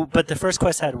 So, but the first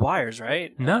Quest had wires,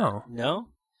 right? No. No?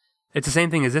 It's the same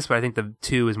thing as this, but I think the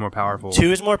 2 is more powerful.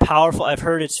 2 is more powerful. I've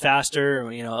heard it's faster,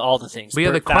 all the things. But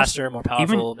yeah, the faster, Quest, more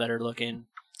powerful, better looking,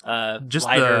 just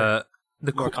lighter,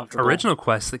 the more comfortable. Original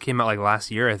Quest that came out like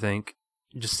last year, I think,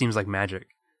 just seems like magic.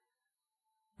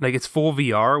 Like it's full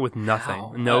VR with nothing.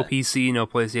 Wow. No PC, no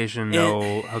PlayStation,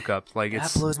 no hookups. Like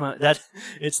that blows my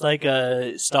it's like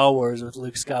Star Wars with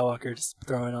Luke Skywalker just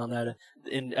throwing on that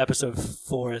in episode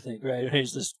 4, I think, right?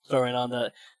 He's just throwing on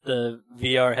the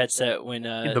VR headset when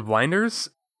the blinders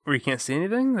where you can't see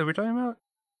anything that we're talking about?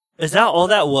 Is that all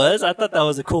that was? I thought that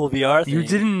was a cool VR thing. You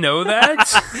didn't know that?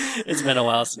 It's been a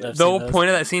while since I've seen those. The whole point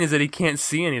of that scene is that he can't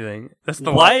see anything. That's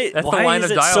the why line of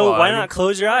dialogue. So why not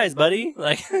close your eyes, buddy?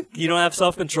 Like you don't have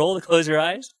self-control to close your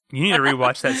eyes? You need to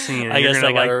rewatch that scene. And you're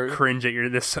gonna cringe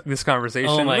at this conversation.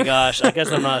 Oh my gosh! I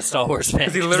guess I'm not a Star Wars fan.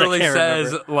 Because he literally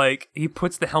says he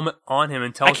puts the helmet on him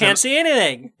and tells him I can't see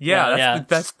anything. Yeah,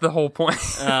 that's the whole point.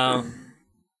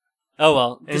 Oh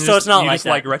well, so it's not you like just that.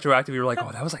 Like retroactively, you're like,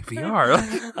 oh, that was like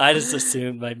VR. I just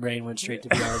assumed my brain went straight to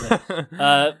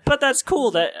VR, but that's cool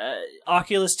that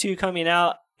Oculus 2 coming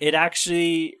out. It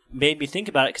actually made me think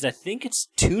about it because I think it's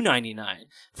 $299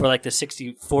 for like the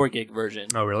 64 gig version.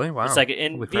 Oh really? Wow. It's like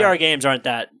VR games aren't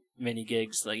that many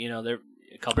gigs. Like they're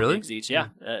a couple gigs each. Yeah,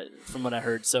 from what I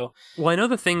heard. So well, I know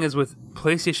the thing is with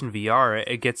PlayStation VR,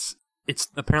 it's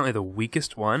apparently the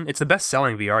weakest one. It's the best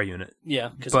selling VR unit. Yeah,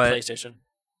 because of PlayStation.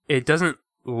 It doesn't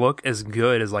look as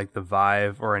good as like the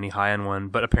Vive or any high-end one,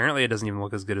 but apparently it doesn't even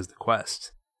look as good as the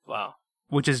Quest. Wow.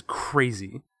 Which is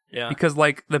crazy. Yeah. Because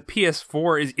like the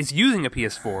PS4 is using a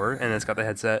PS4 and it's got the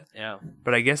headset. Yeah.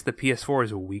 But I guess the PS4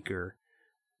 is weaker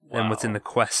than what's in the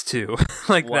Quest 2.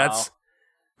 Like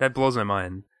that blows my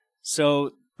mind.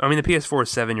 So I mean, the PS4 is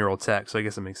 7-year-old tech, so I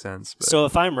guess it makes sense. But. So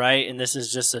if I'm right, and this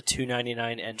is just a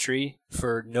 $299 entry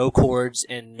for no cords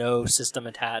and no system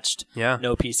attached,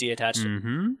 no PC attached,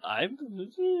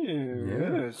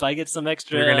 if I get some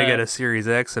extra... You're going to get a Series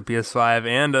X, a PS5,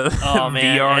 and a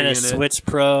VR and unit. A Switch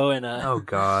Pro, and a... Oh,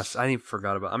 gosh. I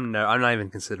forgot about... I'm not even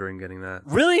considering getting that.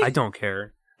 Really? I don't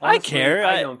care. Honestly,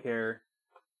 I don't care.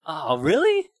 Oh,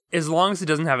 really? As long as it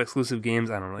doesn't have exclusive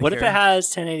games, I don't really care. What if it has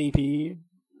 1080p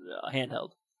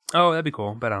handheld? Oh, that'd be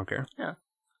cool, but I don't care. Yeah.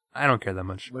 I don't care that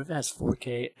much. What if it has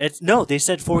 4K? No, they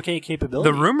said 4K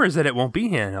capability. The rumor is that it won't be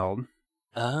handheld.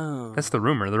 Oh. That's the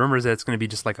rumor. The rumor is that it's going to be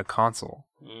just like a console.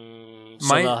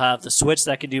 So they'll have the Switch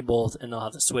that can do both, and they'll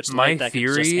have the Switch Lite that can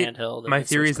just handheld. My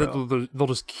theory is that they'll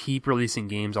just keep releasing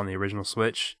games on the original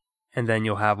Switch, and then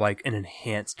you'll have like an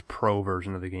enhanced Pro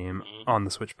version of the game on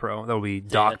the Switch Pro. That'll be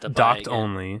docked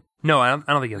only. No, I don't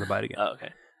think you have to buy it again. Oh, okay.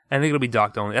 I think it'll be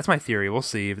docked only. That's my theory. We'll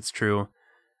see if it's true.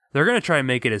 They're going to try and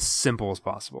make it as simple as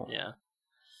possible. Yeah.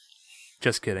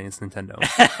 Just kidding. It's Nintendo.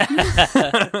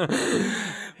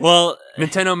 Well,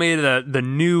 Nintendo made the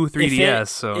new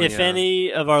 3DS. If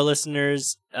any of our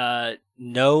listeners know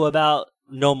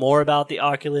more about the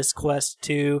Oculus Quest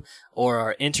 2 or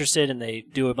are interested and they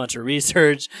do a bunch of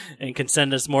research and can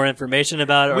send us more information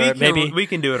about it, we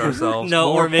can do it ourselves.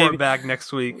 We'll report back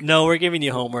next week. No, we're giving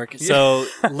you homework. So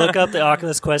look up the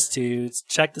Oculus Quest 2,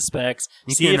 check the specs,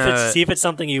 see if it's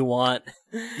something you want.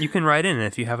 You can write in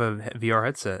if you have a VR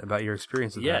headset about your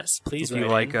experience with that. Yes, please. If you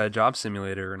like a Job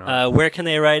Simulator or not. Where can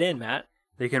they write in, Matt?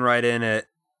 They can write in at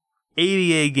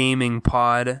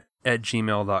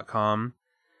adagamingpod@gmail.com.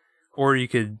 Or you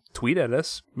could tweet at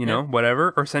us,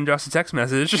 whatever, or send us a text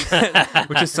message,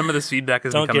 which is some of this feedback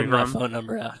has been coming from. Don't give my phone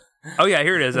number out. Oh, yeah,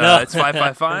 here it is. It's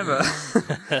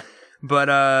 555.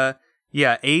 But,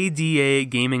 ADA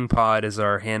Gaming Pod is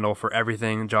our handle for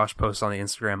everything. Josh posts on the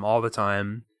Instagram all the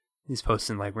time. He's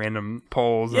posting, like, random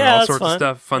polls and all sorts of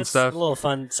stuff, fun stuff. A little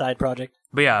fun side project.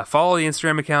 But, yeah, follow the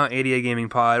Instagram account, ADA Gaming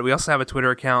Pod. We also have a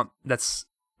Twitter account that's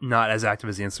not as active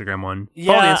as the Instagram one.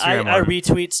 Yeah, I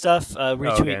retweet stuff,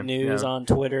 news on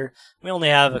Twitter. We only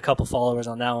have a couple followers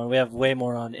on that one. We have way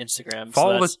more on Instagram.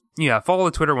 Follow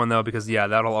the Twitter one though, because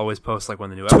that'll always post like when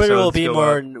the new episodes Twitter will be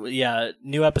more up.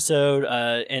 New episode,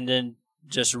 and then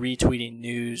just retweeting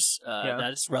news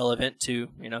that's relevant to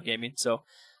gaming. So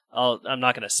I'm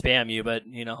not going to spam you, but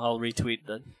I'll retweet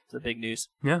the big news.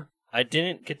 Yeah, I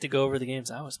didn't get to go over the games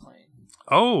I was playing.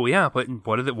 Oh, yeah, but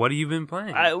what have you been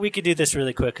playing? We could do this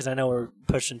really quick because I know we're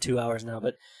pushing 2 hours now,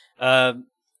 but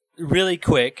really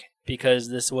quick because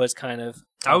this was kind of...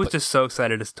 I was just so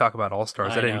excited to talk about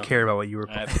All-Stars. I didn't care about what you were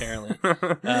playing. Apparently.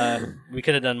 We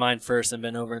could have done mine first and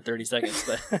been over in 30 seconds.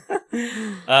 But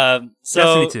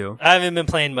Destiny 2. I haven't been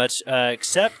playing much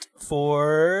except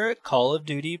for Call of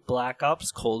Duty Black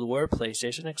Ops Cold War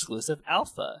PlayStation exclusive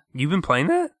alpha. You've been playing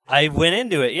that? I went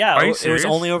into it, yeah. Are you serious? It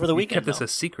was only over the weekend. You kept this a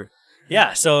secret.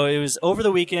 Yeah, so it was over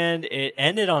the weekend. It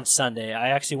ended on Sunday. I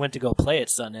actually went to go play it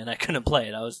Sunday, and I couldn't play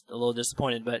it. I was a little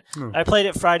disappointed, but I played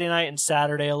it Friday night and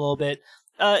Saturday a little bit.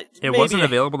 It wasn't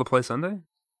available to play Sunday?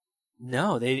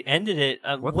 No, they ended it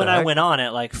when I went on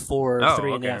at like 4 or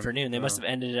 3 in the afternoon. They must have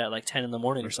ended it at like 10 in the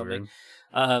morning or something.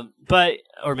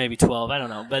 Or maybe 12, I don't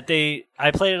know. But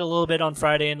I played it a little bit on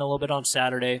Friday and a little bit on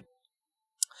Saturday.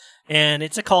 And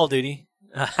it's a Call of Duty.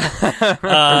 But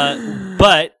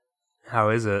how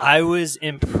is it? I was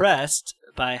impressed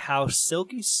by how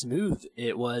silky smooth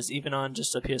it was, even on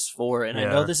just a PS4. And I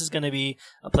know this is going to be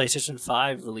a PlayStation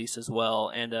 5 release as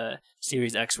well, and a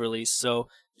Series X release. So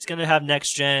it's going to have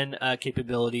next-gen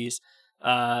capabilities.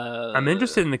 I'm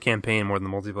interested in the campaign more than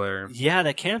the multiplayer. Yeah,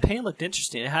 the campaign looked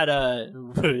interesting. It had had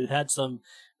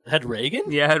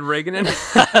Reagan? Yeah, it had Reagan in it.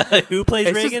 Who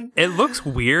plays Reagan? It looks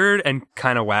weird and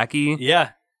kind of wacky.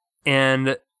 Yeah.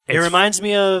 And it reminds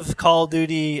me of Call of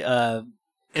Duty,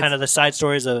 kind of the side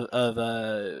stories of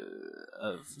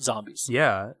zombies.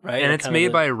 Yeah, right. And it's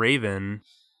made by Raven,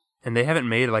 and they haven't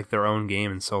made like their own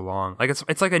game in so long. Like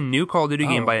it's like a new Call of Duty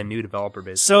game by a new developer,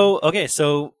 basically.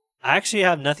 So I actually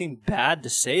have nothing bad to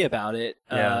say about it.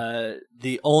 Yeah.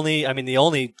 The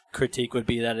only critique would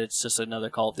be that it's just another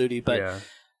Call of Duty, but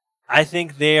I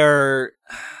think they're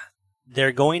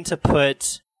going to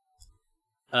put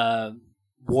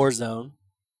Warzone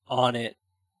on it.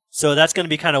 So that's going to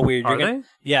be kind of weird. Are they?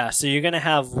 Yeah, so you're going to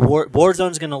have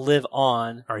Warzone's going to live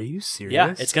on. Are you serious?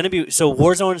 Yeah, it's going to be... So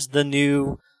Warzone's the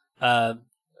new Battle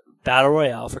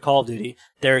Royale for Call of Duty.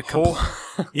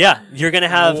 Yeah, you're going to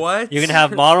have... What? You're going to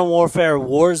have Modern Warfare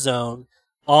Warzone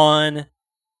on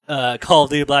Call of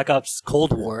Duty Black Ops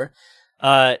Cold War.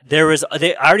 I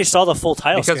already saw the full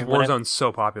title screen. Because Warzone's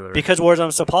so popular. Because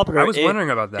Warzone's so popular. I was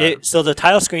wondering about that. So the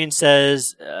title screen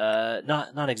says,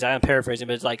 not exactly, I'm paraphrasing,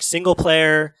 but it's like single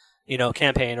player,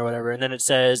 campaign or whatever, and then it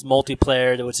says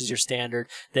multiplayer, which is your standard.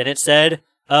 Then it said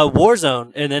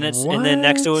Warzone, and then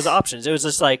next to it was options. It was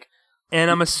just like.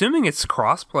 And I'm assuming it's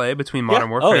crossplay between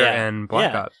Modern Warfare and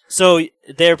Black Ops. So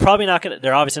they're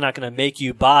obviously not gonna make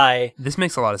you buy. This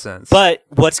makes a lot of sense. But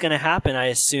what's gonna happen, I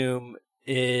assume,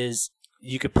 is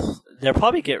they'll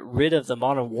probably get rid of the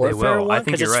Modern Warfare one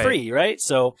because it's free, right?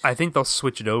 So I think they'll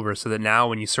switch it over so that now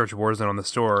when you search Warzone on the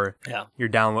store, you're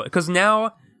download. Because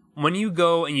now when you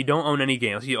go and you don't own any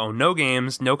games, you own no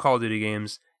games, no Call of Duty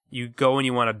games. You go and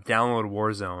you want to download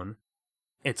Warzone,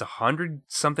 It's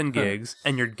 100-something gigs,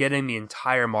 and you're getting the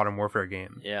entire Modern Warfare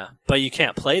game. Yeah, but you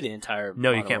can't play the entire.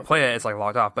 No, you can't play it. It's like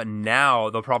locked off. But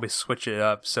now they'll probably switch it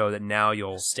up so that now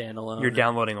you're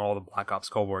downloading all the Black Ops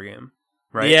Cold War game,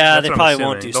 right? Yeah, they probably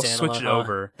won't do standalone. They'll switch it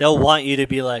over. They'll want you to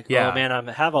be like, oh man,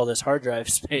 I have all this hard drive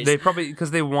space. They probably because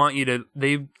they want you to.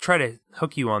 They try to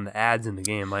hook you on the ads in the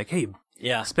game, like, hey.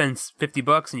 Yeah. Spend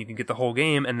 $50 and you can get the whole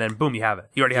game, and then boom, you have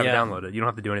it. You already have it downloaded. You don't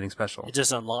have to do anything special. It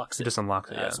just unlocks it. It just unlocks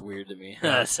it. That's weird to me.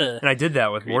 Yeah. And I did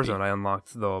that with creepy. Warzone. I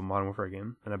unlocked the Modern Warfare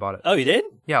game, and I bought it. Oh, you did?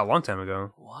 Yeah, a long time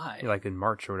ago. Why? Like in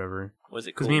March or whatever. Was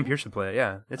it cool? Because me and Pierce would play it.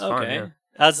 Yeah, it's fun. Yeah.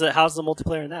 How's the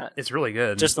multiplayer in that? It's really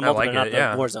good. Just the multiplayer, not the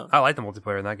Warzone. I like the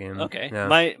multiplayer in that game. Okay. Yeah.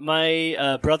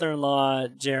 My brother-in-law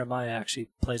Jeremiah actually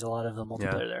plays a lot of the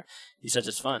multiplayer there. He says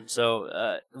it's fun.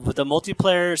 So with the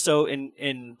multiplayer, so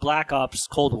in Black Ops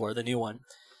Cold War, the new one,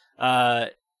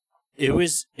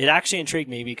 it actually intrigued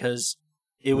me because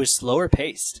it was slower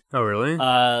paced. Oh, really?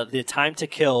 The time to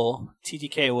kill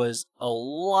TTK was a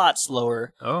lot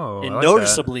slower. Oh, and I like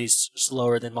noticeably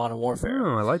slower than Modern Warfare.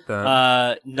 Oh, I like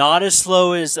that. Not as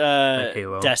slow as like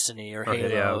Halo. Destiny or Halo,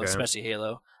 yeah, okay. especially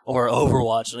Halo. Or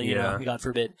Overwatch, you know, God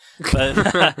forbid.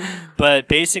 But but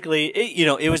basically,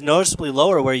 it was noticeably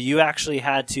lower where you actually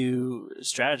had to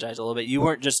strategize a little bit. You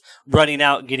weren't just running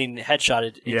out and getting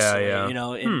headshotted instantly, you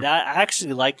know. And that I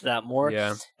actually liked that more.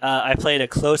 Yeah. I played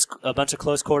a bunch of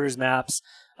close quarters maps.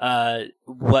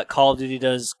 What Call of Duty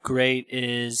does great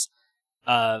is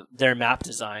their map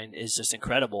design is just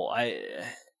incredible.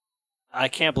 I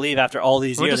can't believe after all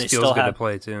these years they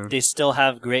still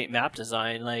have great map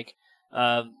design. Like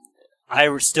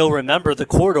I still remember the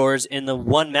corridors in the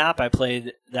one map I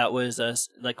played that was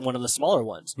like one of the smaller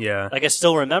ones. Yeah. Like I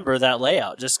still remember that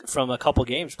layout just from a couple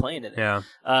games playing in it.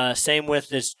 Yeah. Same with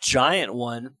this giant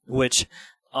one, which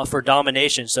for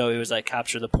domination, so it was like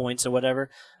capture the points or whatever.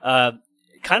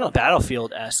 Kind of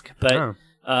Battlefield-esque, but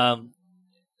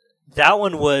that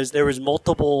one there was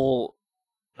multiple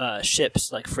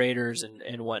ships like freighters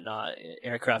and whatnot,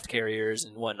 aircraft carriers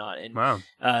and whatnot, and wow.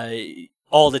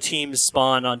 All the teams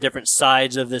spawn on different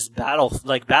sides of this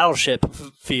battleship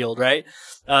field, right?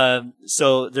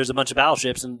 So there's a bunch of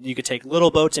battleships, and you could take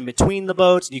little boats in between the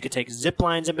boats. You could take zip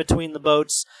lines in between the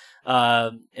boats,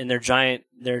 and they're giant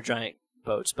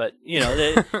boats. But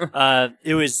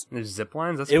it was there's zip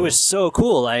lines. That's it cool. was so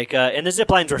cool. Like, and the zip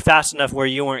lines were fast enough where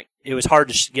you weren't. It was hard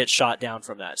to get shot down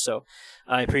from that. So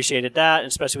I appreciated that,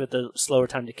 especially with the slower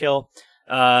time to kill.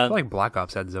 I feel like Black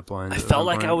Ops had zip lines. I felt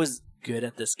like I was good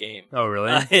at this game. Oh,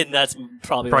 really? And that's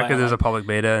probably why. Because there's a public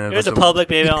beta. And there's a public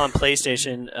beta on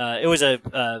PlayStation. It was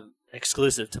a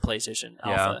exclusive to PlayStation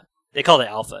Alpha. Yeah. They called it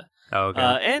Alpha. Oh,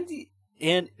 okay.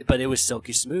 But it was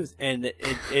silky smooth, and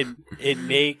it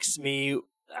makes me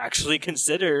actually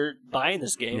consider buying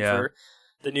this game for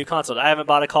the new console. I haven't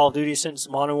bought a Call of Duty since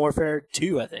Modern Warfare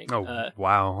 2, I think. Oh,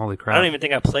 wow. Holy crap. I don't even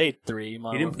think I played 3.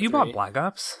 You bought Black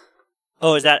Ops?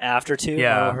 Oh, is that after 2?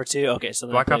 Yeah. Modern Warfare 2? Okay, so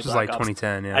then Black Ops was like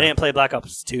 2010, yeah. I didn't play Black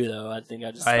Ops 2, though. I think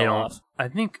I just fell off. I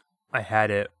think I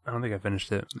had it. I don't think I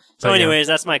finished it. So anyways,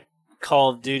 that's my Call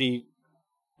of Duty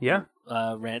rant.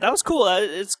 That was cool.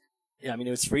 It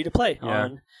was free to play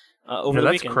on over the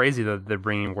weekend. That's crazy that they're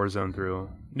bringing Warzone through.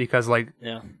 Because,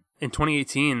 in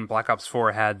 2018, Black Ops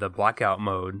 4 had the Blackout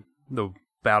mode, the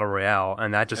Battle Royale,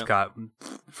 and that just got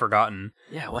forgotten.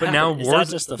 Yeah, what happened? Is that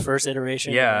just the first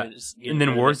iteration? Yeah, and then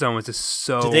Warzone was just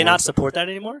so... Did they not support that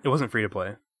anymore? It wasn't free to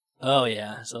play. Oh,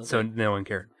 yeah. So no one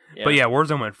cared. Yeah. But yeah,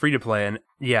 Warzone went free to play, and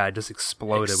it just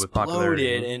exploded with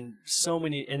popularity. And so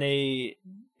many... And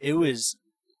it was...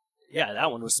 Yeah, that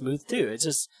one was smooth, too. It's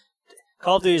just...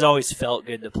 Call of Duty's always felt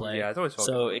good to play. Yeah, it's always felt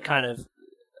good. So it kind of...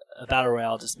 A Battle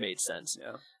Royale just made sense.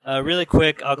 Yeah. Really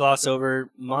quick, I'll gloss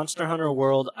over Monster Hunter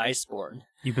World Iceborne.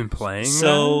 You've been playing?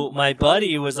 So my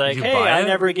buddy was like, "Hey, I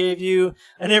never gave you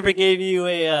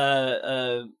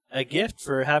a gift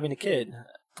for having a kid."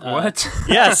 What?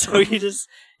 Yeah. So he's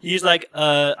like,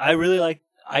 "I really like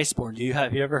Iceborne.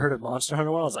 Have you ever heard of Monster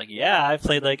Hunter World?" I was like, "Yeah, I've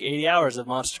played like 80 hours of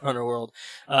Monster Hunter World."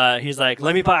 He's like,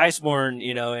 "Let me buy Iceborne,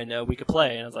 and we could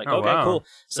play." And I was like, "Okay, wow. Cool."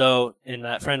 So, and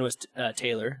that friend was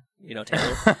Taylor.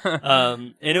 Taylor.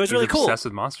 And it was really cool. Obsessed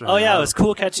with Monster Hunter. Oh yeah, it was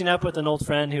cool catching up with an old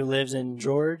friend who lives in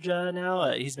Georgia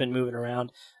now. He's been moving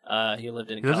around. He lived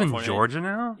in California. He lives in Georgia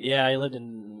now? Yeah, he lived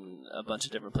in a bunch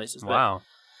of different places. Wow.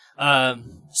 But,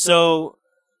 so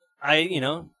I,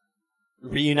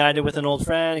 reunited with an old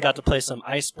friend, got to play some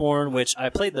Iceborne, which I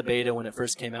played the beta when it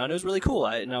first came out. It was really cool.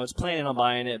 I was planning on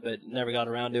buying it, but never got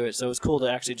around to it. So it was cool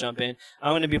to actually jump in.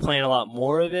 I'm going to be playing a lot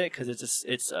more of it because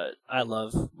I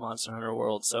love Monster Hunter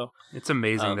World. So it's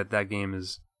amazing that game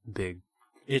is big.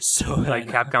 It's so like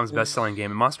Capcom's best-selling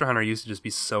game. And Monster Hunter used to just be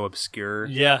so obscure,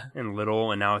 and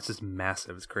little, and now it's just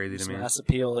massive. It's crazy to me. Mass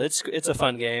appeal. It's a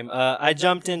fun game. I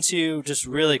jumped into just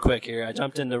really quick here. I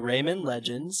jumped into Rayman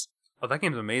Legends. Oh, that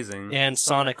game's amazing. And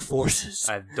Sonic Forces.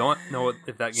 I don't know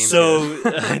if that game's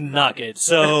good. Not good.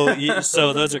 So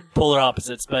those are polar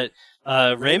opposites. But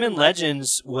Rayman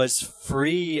Legends was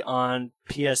free on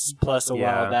PS Plus a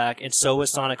while back, and so was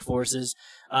Sonic Forces.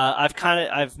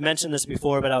 I've mentioned this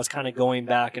before, but I was kind of going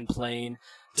back and playing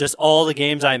just all the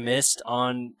games I missed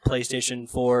on PlayStation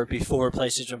 4 before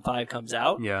PlayStation 5 comes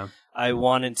out. Yeah. I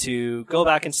wanted to go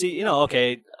back and see,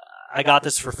 okay, I got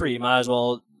this for free. Might as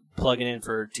well plug it in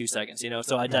for 2 seconds,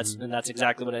 So that's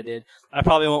exactly what I did. I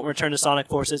probably won't return to Sonic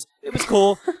Forces. It was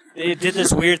cool. It did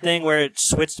this weird thing where it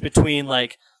switched between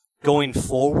like going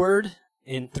forward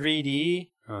in 3D,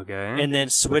 and then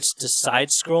switched to side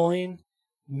scrolling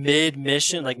mid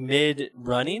mission, like mid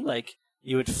running, like.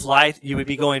 You would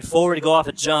be going forward to go off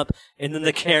a jump, and then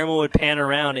the camera would pan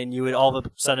around, and you would all of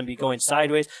a sudden be going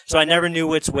sideways. So I never knew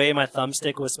which way my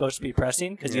thumbstick was supposed to be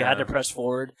pressing, because you had to press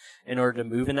forward in order to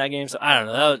move in that game. So I don't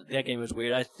know, that game was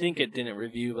weird. I think it didn't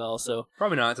review well, so...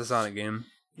 Probably not, it's a Sonic game.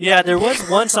 Yeah, there was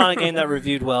one Sonic game that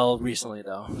reviewed well recently,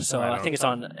 though. So I think it's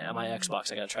on my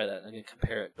Xbox. I gotta try that. I can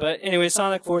compare it. But anyway,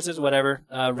 Sonic Forces, whatever.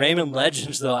 Rayman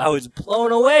Legends, though, I was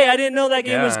blown away. I didn't know that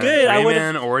game was good.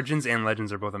 Rayman Origins and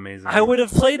Legends are both amazing. I would have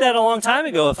played that a long time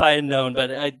ago if I had known, but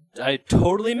I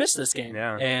totally missed this game.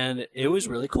 Yeah. And it was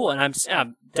really cool. And I'm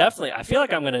definitely, I feel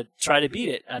like I'm gonna try to beat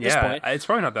it at this point. It's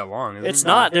probably not that long. It's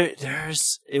not.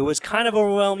 It was kind of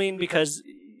overwhelming because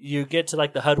you get to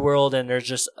like the HUD world and there's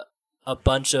just a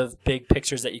bunch of big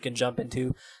pictures that you can jump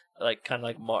into, like kind of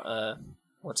like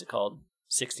what's it called?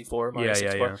 64, Mario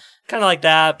 64. Yeah. Kind of like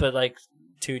that, but like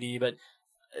 2D. But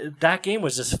that game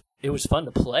was it was fun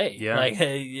to play. Yeah. Like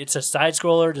it's a side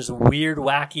scroller, just weird,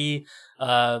 wacky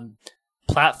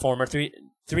platformer,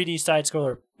 3D side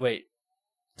scroller. Wait,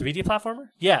 3D platformer?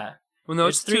 Yeah. Well, no,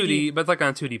 it's 2D, but it's like on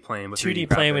a 2D plane with 3D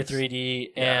plane with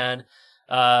 3D, and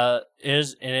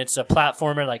it's a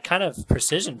platformer, like kind of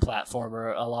precision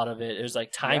platformer. A lot of it. It was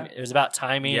like time. Yeah. It was about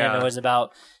timing, and it was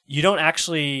about you don't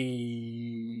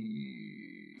actually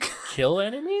kill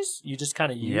enemies. You just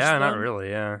kind of use them. Not really.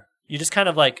 Yeah. You just kind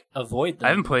of like avoid them. I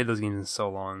haven't played those games in so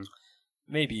long.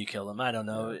 Maybe you kill them. I don't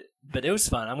know. But it was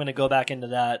fun. I'm going to go back into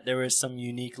that. There was some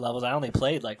unique levels. I only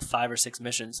played like 5 or 6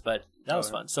 missions, but that was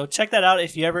fun. So check that out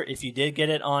if you did get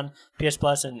it on PS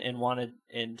Plus and wanted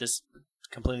and just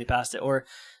completely passed it, or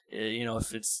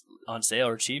if it's on sale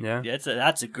or cheap.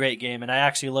 That's a great game. And I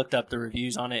actually looked up the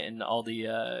reviews on it and all the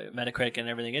Metacritic and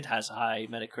everything. It has a high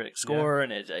Metacritic score,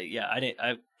 and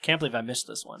I can't believe I missed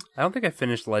this one. I don't think I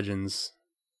finished Legends.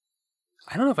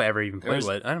 I don't know if I ever even played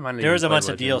Legends. There was a bunch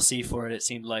of DLC for it. It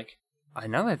seemed like.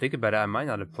 Now that I think about it, I might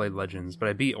not have played Legends, but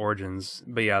I beat Origins.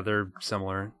 But yeah, they're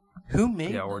similar. Who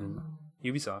made? Yeah,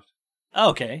 Ubisoft. Oh,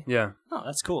 okay. Yeah. Oh,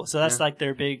 that's cool. So that's like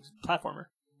their big platformer.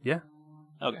 Yeah.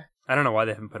 Okay. I don't know why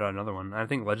they haven't put out another one. I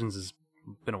think Legends has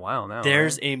been a while now.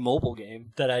 There's a mobile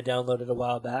game that I downloaded a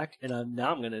while back, and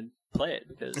now I'm going to play it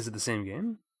because. Is it the same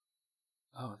game?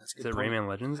 Oh, that's a good. Is it point. Rayman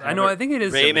Legends? I think it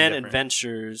is. Rayman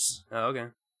Adventures. Oh, okay.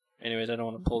 Anyways, I don't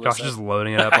want to pull this up. Josh is just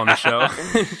loading it up on the show. I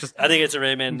think it's a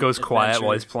Rayman. Goes quiet Adventure.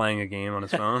 while he's playing a game on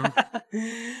his phone.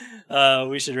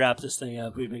 We should wrap this thing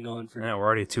up. We've been going for... Yeah, we're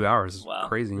already at 2 hours. Wow.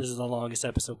 Crazy. This is the longest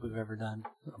episode we've ever done.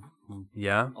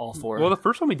 Yeah. All 4. Well, the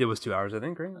first one we did was 2 hours, I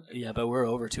think, right? Yeah, but we're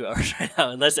over 2 hours right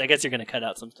now. Unless, I guess you're going to cut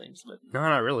out some things. But... No,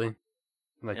 not really.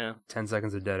 10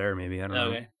 seconds of dead air, maybe. I don't know.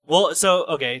 Okay. Well,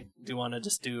 do you want to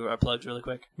just do our plugs really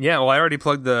quick? Yeah, well, I already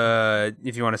plugged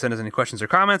if you want to send us any questions or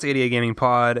comments,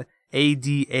 ADAgamingPod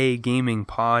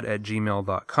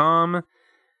 @gmail.com.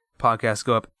 Podcasts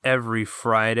go up every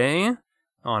Friday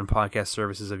on podcast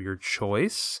services of your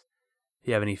choice. If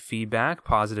you have any feedback,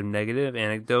 positive, negative,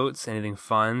 anecdotes, anything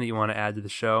fun that you want to add to the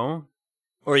show.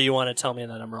 Or you want to tell me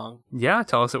that I'm wrong. Yeah,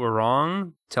 tell us that we're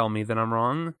wrong. Tell me that I'm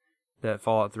wrong. That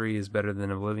Fallout 3 is better than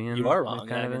Oblivion. You are wrong.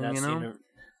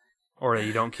 Or that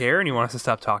you don't care and you want us to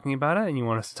stop talking about it and you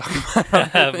want us to talk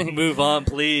about it. Move on,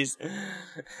 please.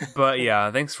 But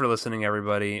yeah, thanks for listening,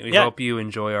 everybody. We hope you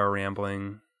enjoy our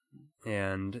rambling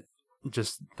and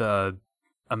just the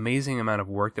amazing amount of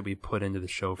work that we put into the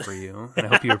show for you. And I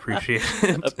hope you appreciate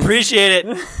it. Appreciate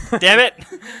it. Damn it.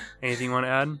 Anything you want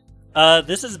to add?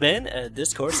 This has been a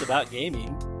discourse about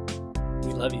gaming.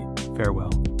 We love you.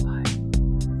 Farewell.